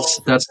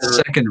 Yeah. That's the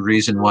second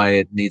reason why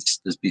it needs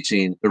to be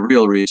seen. The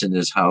real reason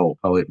is how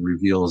it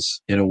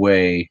reveals in a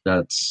way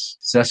that's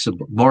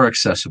more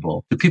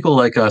accessible to people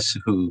like us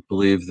who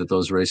believe that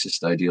those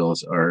racist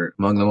ideals are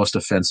among the most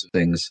offensive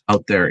things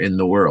out there in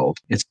the world.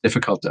 It's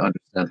difficult to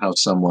understand how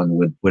someone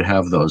would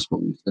have those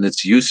beliefs. And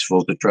it's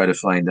useful to try to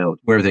find out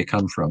where they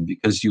come from,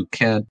 because you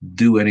can't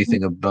do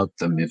anything about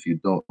them if you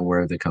don't know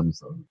where they come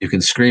from. You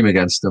can scream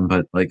against them,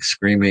 but like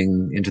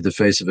screaming into the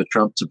face of a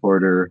Trump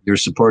supporter, you're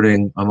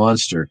supporting a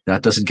monster.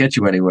 That doesn't get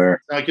you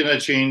anywhere. It's not going to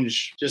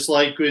change. Just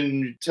like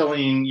when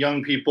telling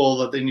young people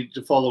that they need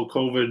to follow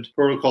COVID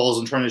protocols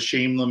and trying to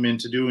shame them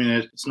into doing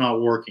it, it's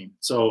not working.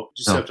 So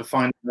just have to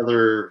find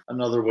another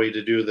way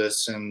to do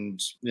this.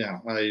 And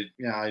I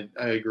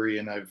agree.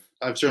 And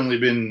I've certainly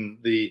been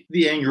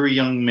the angry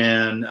young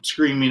man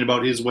screaming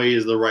about his way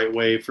is the right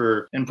way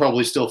and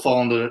probably still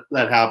fall into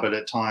that habit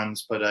at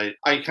times. But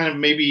I kind of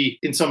maybe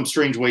in some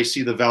strange way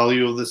see the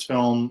value of this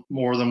film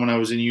more than when I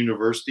was in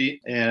university.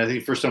 And I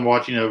think first time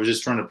watching it, I was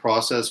just trying to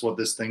process what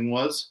this thing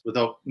was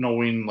without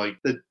knowing like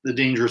the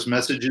dangerous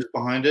messages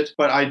behind it.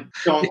 But I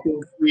don't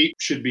think we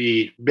should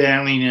be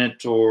banning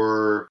it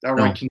or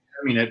outright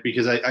condemning it,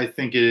 because I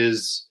think it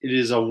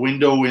is a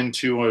window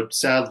into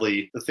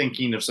sadly the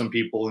thinking of some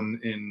people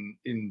in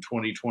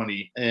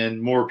 2020,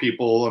 and more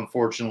people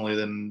unfortunately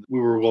than we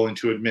were willing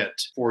to admit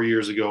 4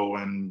 years ago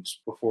and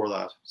before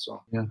that.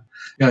 So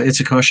it's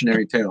a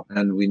cautionary tale,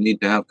 and we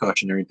need to have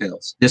cautionary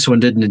tales. This one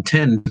didn't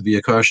intend to be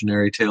a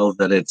cautionary tale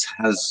that it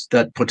has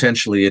that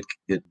potentially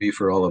it be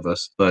for all of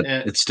us, but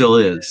it still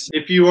is.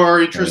 If you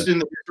are interested in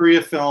the history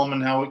of film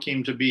and how it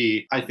came to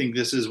be, I think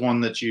this is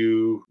one that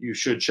you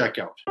should check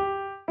out.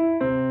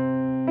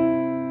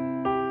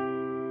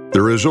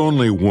 There is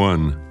only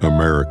one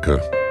America.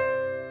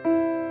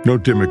 No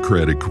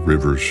Democratic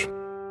rivers.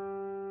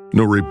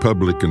 No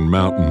Republican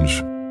mountains.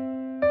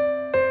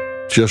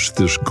 Just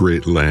this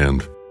great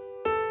land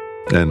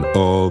and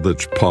all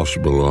that's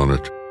possible on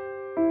it,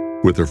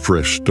 with a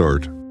fresh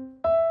start.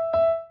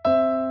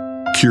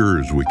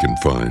 Cures we can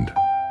find.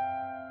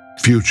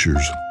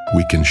 Futures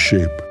we can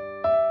shape.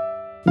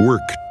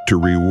 Work to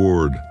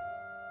reward.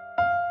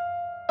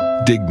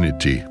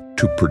 Dignity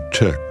to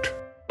protect.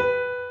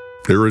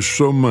 There is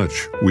so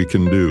much we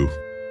can do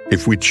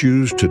if we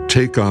choose to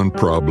take on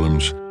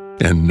problems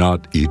and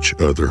not each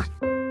other,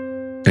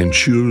 and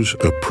choose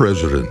a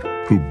president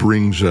who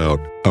brings out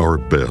our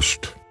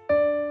best.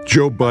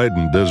 Joe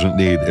Biden doesn't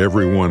need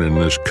everyone in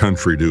this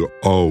country to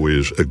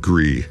always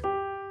agree.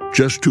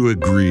 Just to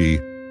agree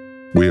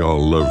we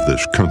all love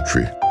this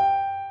country,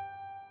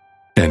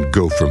 and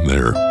go from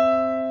there.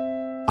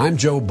 I'm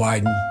Joe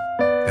Biden,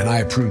 and I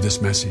approve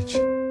this message.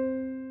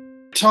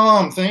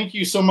 Tom, thank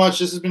you so much.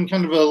 This has been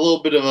kind of a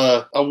little bit of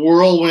a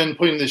whirlwind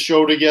putting the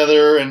show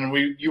together, and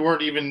you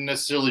weren't even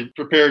necessarily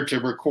prepared to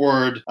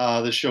record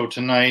the show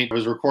tonight. I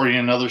was recording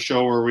another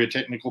show where we had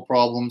technical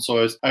problems,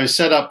 so I was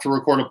set up to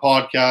record a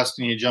podcast,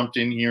 and you jumped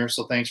in here,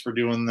 so thanks for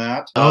doing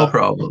that. No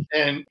problem.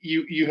 And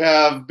you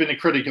have been a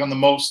critic on the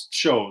most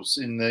shows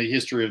in the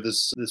history of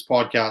this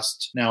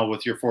podcast now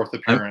with your fourth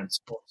appearance.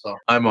 So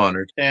I'm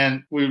honored.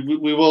 And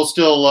we will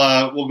still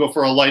we'll go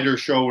for a lighter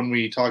show when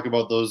we talk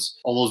about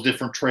all those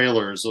different trailers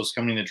spoilers, those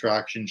coming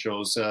attraction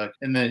shows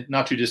in the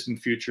not too distant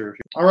future.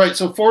 All right,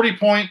 so 40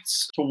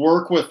 points to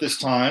work with this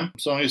time.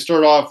 So I'm going to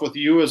start off with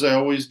you, as I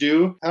always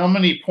do. How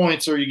many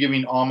points are you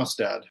giving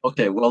Amistad?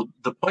 Okay, well,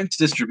 the points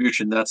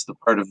distribution, that's the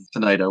part of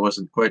tonight I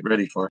wasn't quite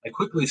ready for. I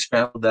quickly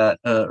found that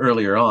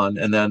earlier on,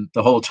 and then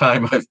the whole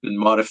time I've been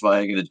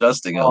modifying and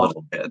adjusting a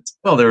little bit.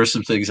 Well, there were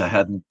some things I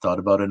hadn't thought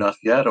about enough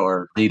yet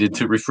or needed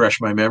to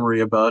refresh my memory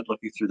about,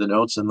 looking through the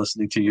notes and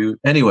listening to you.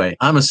 Anyway,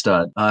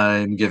 Amistad,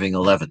 I'm giving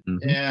 11.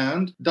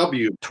 And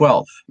W?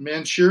 12.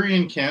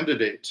 Manchurian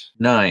Candidate?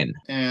 9.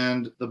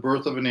 And The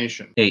Birth of a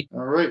Nation? 8. All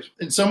right.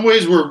 In some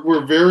ways,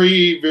 we're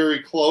very,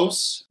 very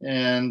close,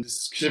 and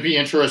it's going to be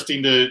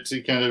interesting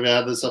to kind of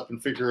add this up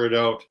and figure it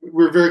out.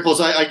 We're very close.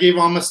 I gave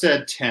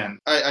Amistad 10.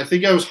 I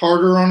think I was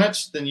harder on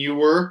it than you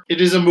were.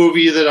 It is a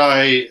movie that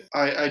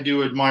I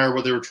do admire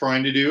what they were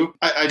trying to do.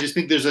 I just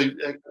think there's a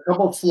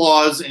couple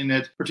flaws in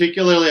it.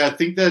 Particularly, I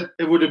think that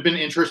it would have been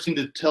interesting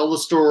to tell the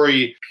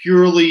story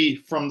purely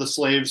from the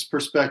slaves'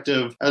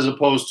 perspective as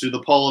opposed to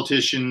the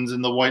politicians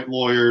and the white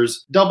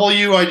lawyers.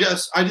 W, I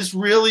just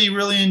really,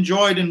 really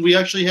enjoyed, and we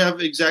actually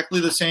have exactly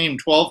the same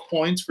 12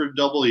 points for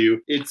W.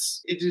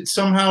 It's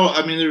somehow,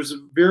 I mean, there's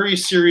very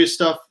serious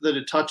stuff that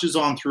it touches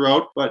on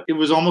throughout, but it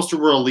was almost a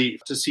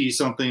relief to see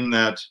something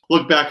that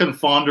looked back on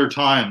fonder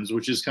times,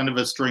 which is kind of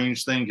a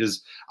strange thing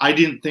because I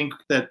didn't think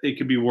that it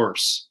could be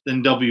worse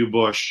than W.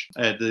 Bush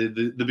at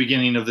the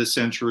beginning of this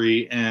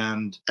century,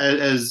 and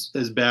as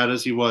bad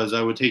as he was,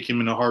 I would take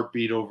him in a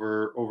heartbeat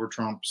over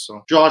Trump.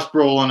 So Josh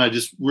Brolin, I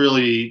just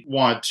really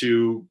want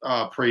to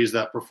praise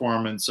that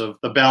performance of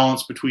the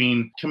balance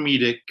between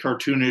comedic,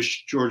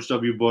 cartoonish George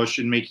W. Bush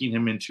and making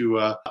him into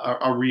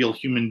a real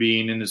human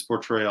being in his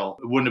portrayal.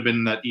 It wouldn't have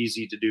been that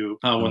easy to do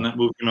when that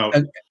movie came out.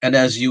 And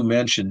as you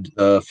mentioned,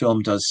 the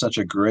film does such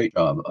a great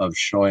job of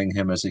showing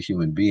him as a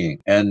human being.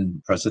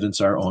 And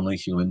presidents are only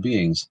human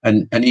beings.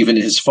 And even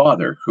his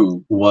father,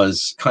 who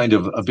was kind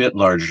of a bit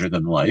larger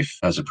than life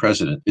as a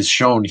president, is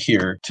shown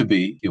here to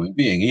be a human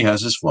being. He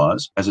has his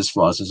flaws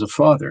as a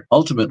father.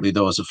 Ultimately,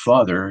 though, as a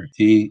father,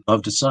 he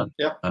loved his son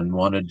and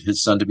wanted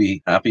his son to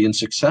be happy and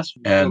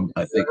successcesuccessful. And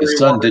I think his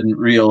son didn't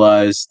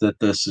realize that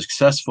the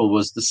successful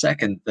was the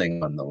second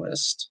thing on the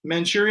list.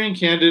 Manchurian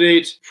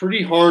Candidate,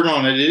 pretty hard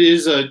on it. It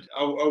is a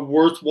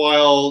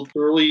worthwhile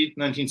early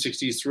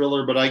 1960s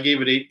thriller, but I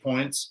gave it 8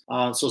 points.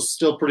 So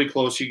still pretty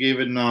close. You gave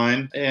it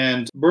 9.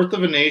 And Birth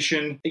of a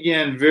Nation,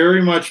 again,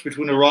 very much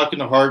between a rock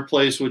and a hard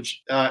place,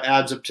 which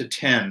adds up to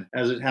 10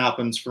 as it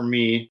happens for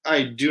me.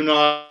 I do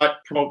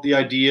not promote the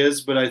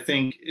ideas, but I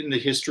think in the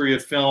history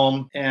of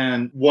film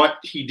and what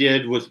he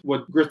did with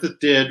what Griffith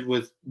did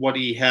with what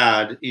he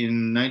had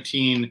in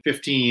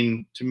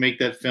 1915 to make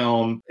that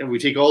film, and we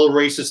take all the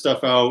racist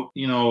stuff out,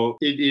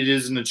 it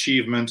is an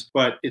achievement,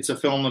 but it's a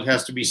film that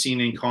has to be seen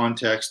in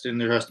context and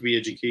there has to be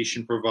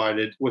education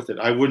provided with it.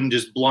 I wouldn't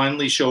just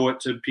blindly show it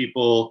to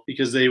people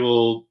because they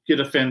will get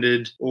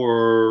offended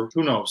or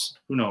who knows.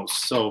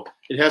 So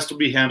it has to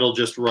be handled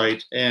just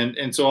right.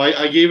 And so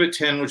I gave it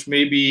 10, which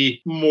may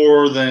be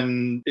more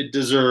than it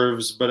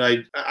deserves, but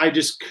I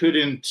just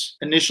couldn't.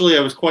 Initially,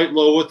 I was quite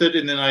low with it,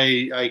 and then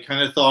I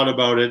kind of thought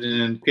about it,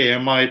 and okay,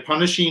 am I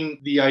punishing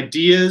the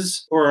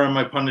ideas or am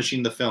I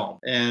punishing the film?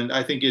 And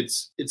I think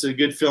it's a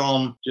good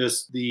film.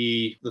 Just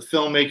the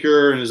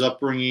filmmaker and his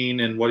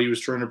upbringing and what he was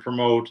trying to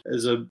promote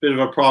as a bit of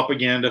a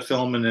propaganda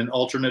film and an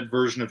alternate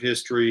version of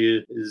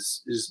history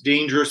is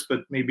dangerous,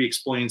 but maybe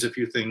explains a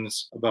few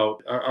things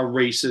about a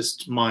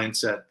racist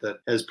mindset that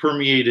has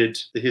permeated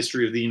the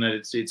history of the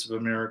United States of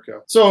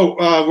America. So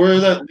where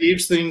that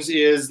leaves things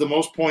is the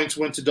most points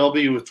went to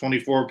W with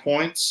 24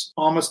 points.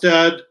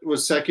 Amistad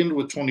was second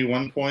with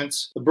 21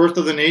 points. The Birth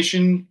of the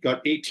Nation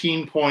got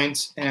 18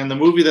 points. And the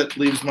movie that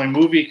leaves my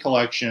movie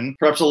collection,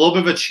 perhaps a little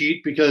bit of a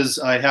cheat because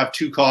I have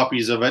 2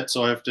 copies of it,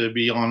 so I have to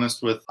be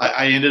honest with,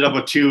 I ended up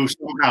with 2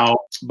 somehow,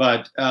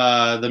 but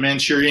The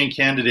Manchurian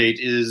Candidate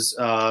is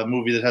a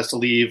movie that has to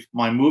leave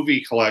my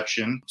movie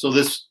collection. So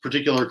this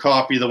particular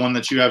copy, the one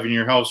that you have in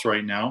your house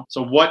right now.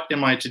 So what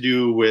am I to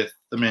do with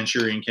The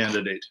Manchurian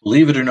Candidate?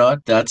 Believe it or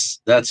not, that's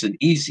an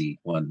easy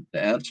one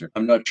to answer.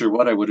 I'm not sure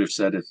what I would have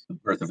said if The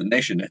Birth of a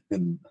Nation had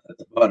been at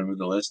the bottom of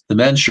the list. The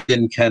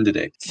Manchurian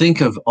Candidate.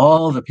 Think of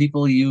all the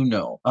people you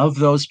know. Of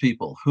those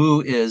people,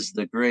 who is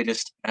the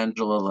greatest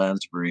Angela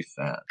Lansbury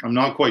fan? I'm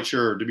not quite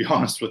sure, to be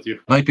honest with you.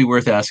 Might be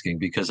worth asking,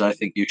 because I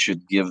think you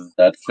should give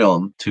that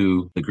film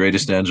to the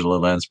greatest Angela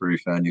Lansbury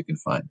fan you can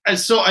find. And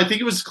so I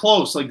think it was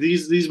close. Like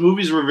these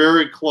movies were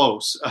very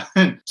close.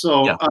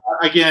 So yeah.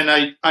 Again,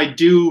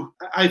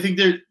 I think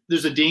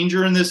there's a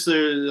danger in this.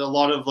 There's a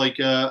lot of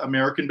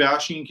American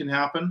bashing can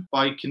happen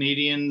by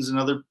Canadians and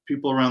other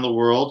people around the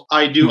world.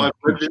 I've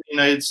lived in the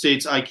United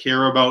States. I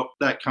care about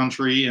that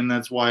country, and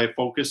that's why I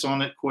focus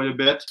on it quite a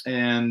bit.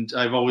 And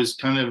I've always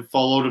kind of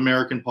followed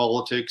American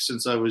politics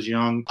since I was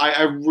young.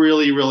 I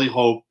really, really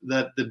hope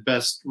that the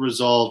best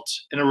result,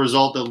 and a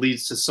result that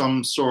leads to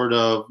some sort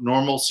of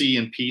normalcy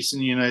and peace in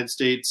the United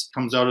States,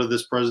 comes out of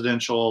this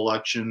presidential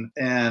election.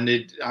 And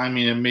it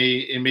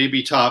may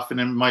be tough, and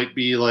it might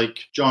be like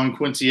John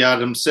Quincy Lindsay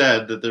Adams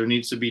said, that there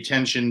needs to be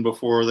tension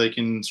before they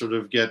can sort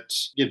of get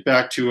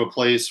back to a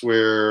place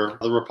where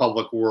the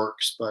republic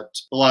works. But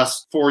the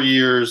last 4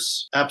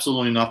 years,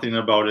 absolutely nothing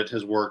about it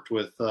has worked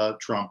with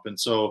Trump. And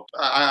so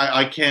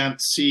I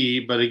can't see,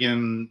 but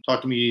again,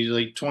 talk to me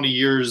like 20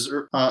 years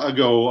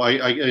ago,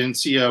 I didn't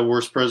see a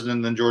worse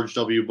president than George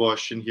W.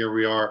 Bush. And here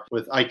we are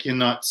with, I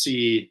cannot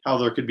see how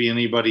there could be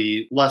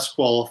anybody less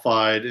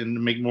qualified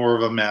and make more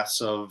of a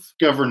mess of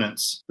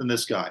governance than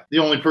this guy. The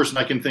only person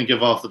I can think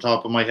of off the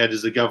top of my head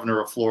is the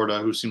governor of Florida,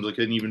 who seems like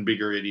an even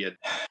bigger idiot.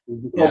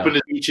 Open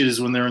his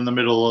beaches when they're in the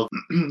middle of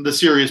the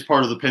serious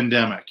part of the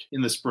pandemic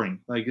in the spring.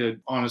 Like,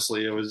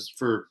 honestly, it was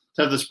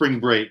to have the spring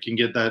break and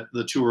get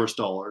the tourist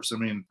dollars. I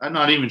mean, I'm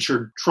not even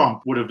sure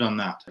Trump would have done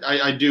that.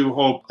 I do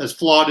hope, as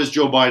flawed as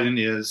Joe Biden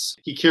is,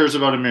 he cares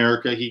about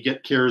America. He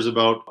cares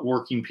about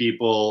working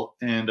people.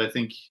 And I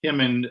think him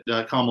and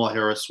Kamala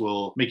Harris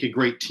will make a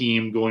great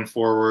team going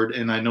forward.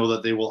 And I know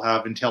that they will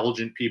have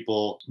intelligent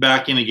people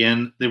back in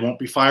again. They won't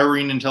be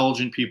firing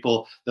intelligent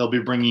people. They'll be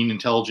bringing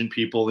intelligent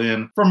people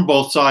in from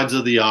both sides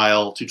of the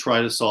aisle to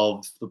try to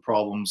solve the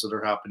problems that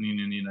are happening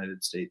in the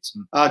United States.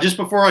 And, just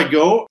before I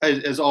go,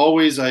 as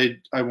always,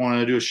 I want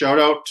to do a shout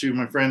out to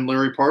my friend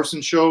Larry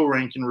Parsons' show,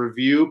 Rank and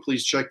Review.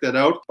 Please check that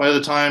out. By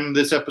the time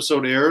this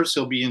episode airs,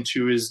 he'll be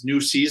into his new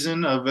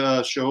season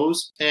of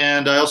shows.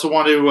 And I also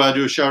want to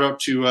do a shout out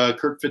to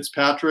Kurt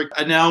Fitzpatrick,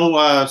 a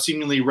now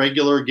seemingly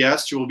regular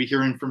guest. You will be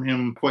hearing from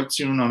him quite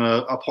soon on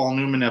a Paul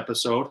Newman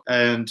episode.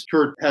 And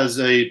Kurt has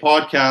a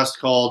podcast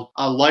called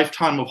A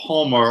Lifetime of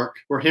Hallmark,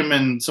 where him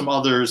and some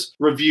others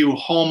review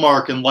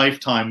Hallmark and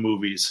Lifetime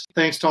movies.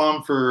 Thanks,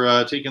 Tom,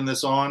 for taking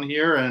this on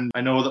here. And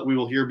I know that we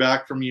will hear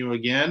back from you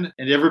again.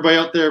 And everybody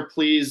out there,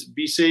 please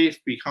be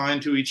safe, be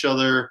kind to each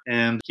other,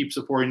 and keep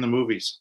supporting the movies.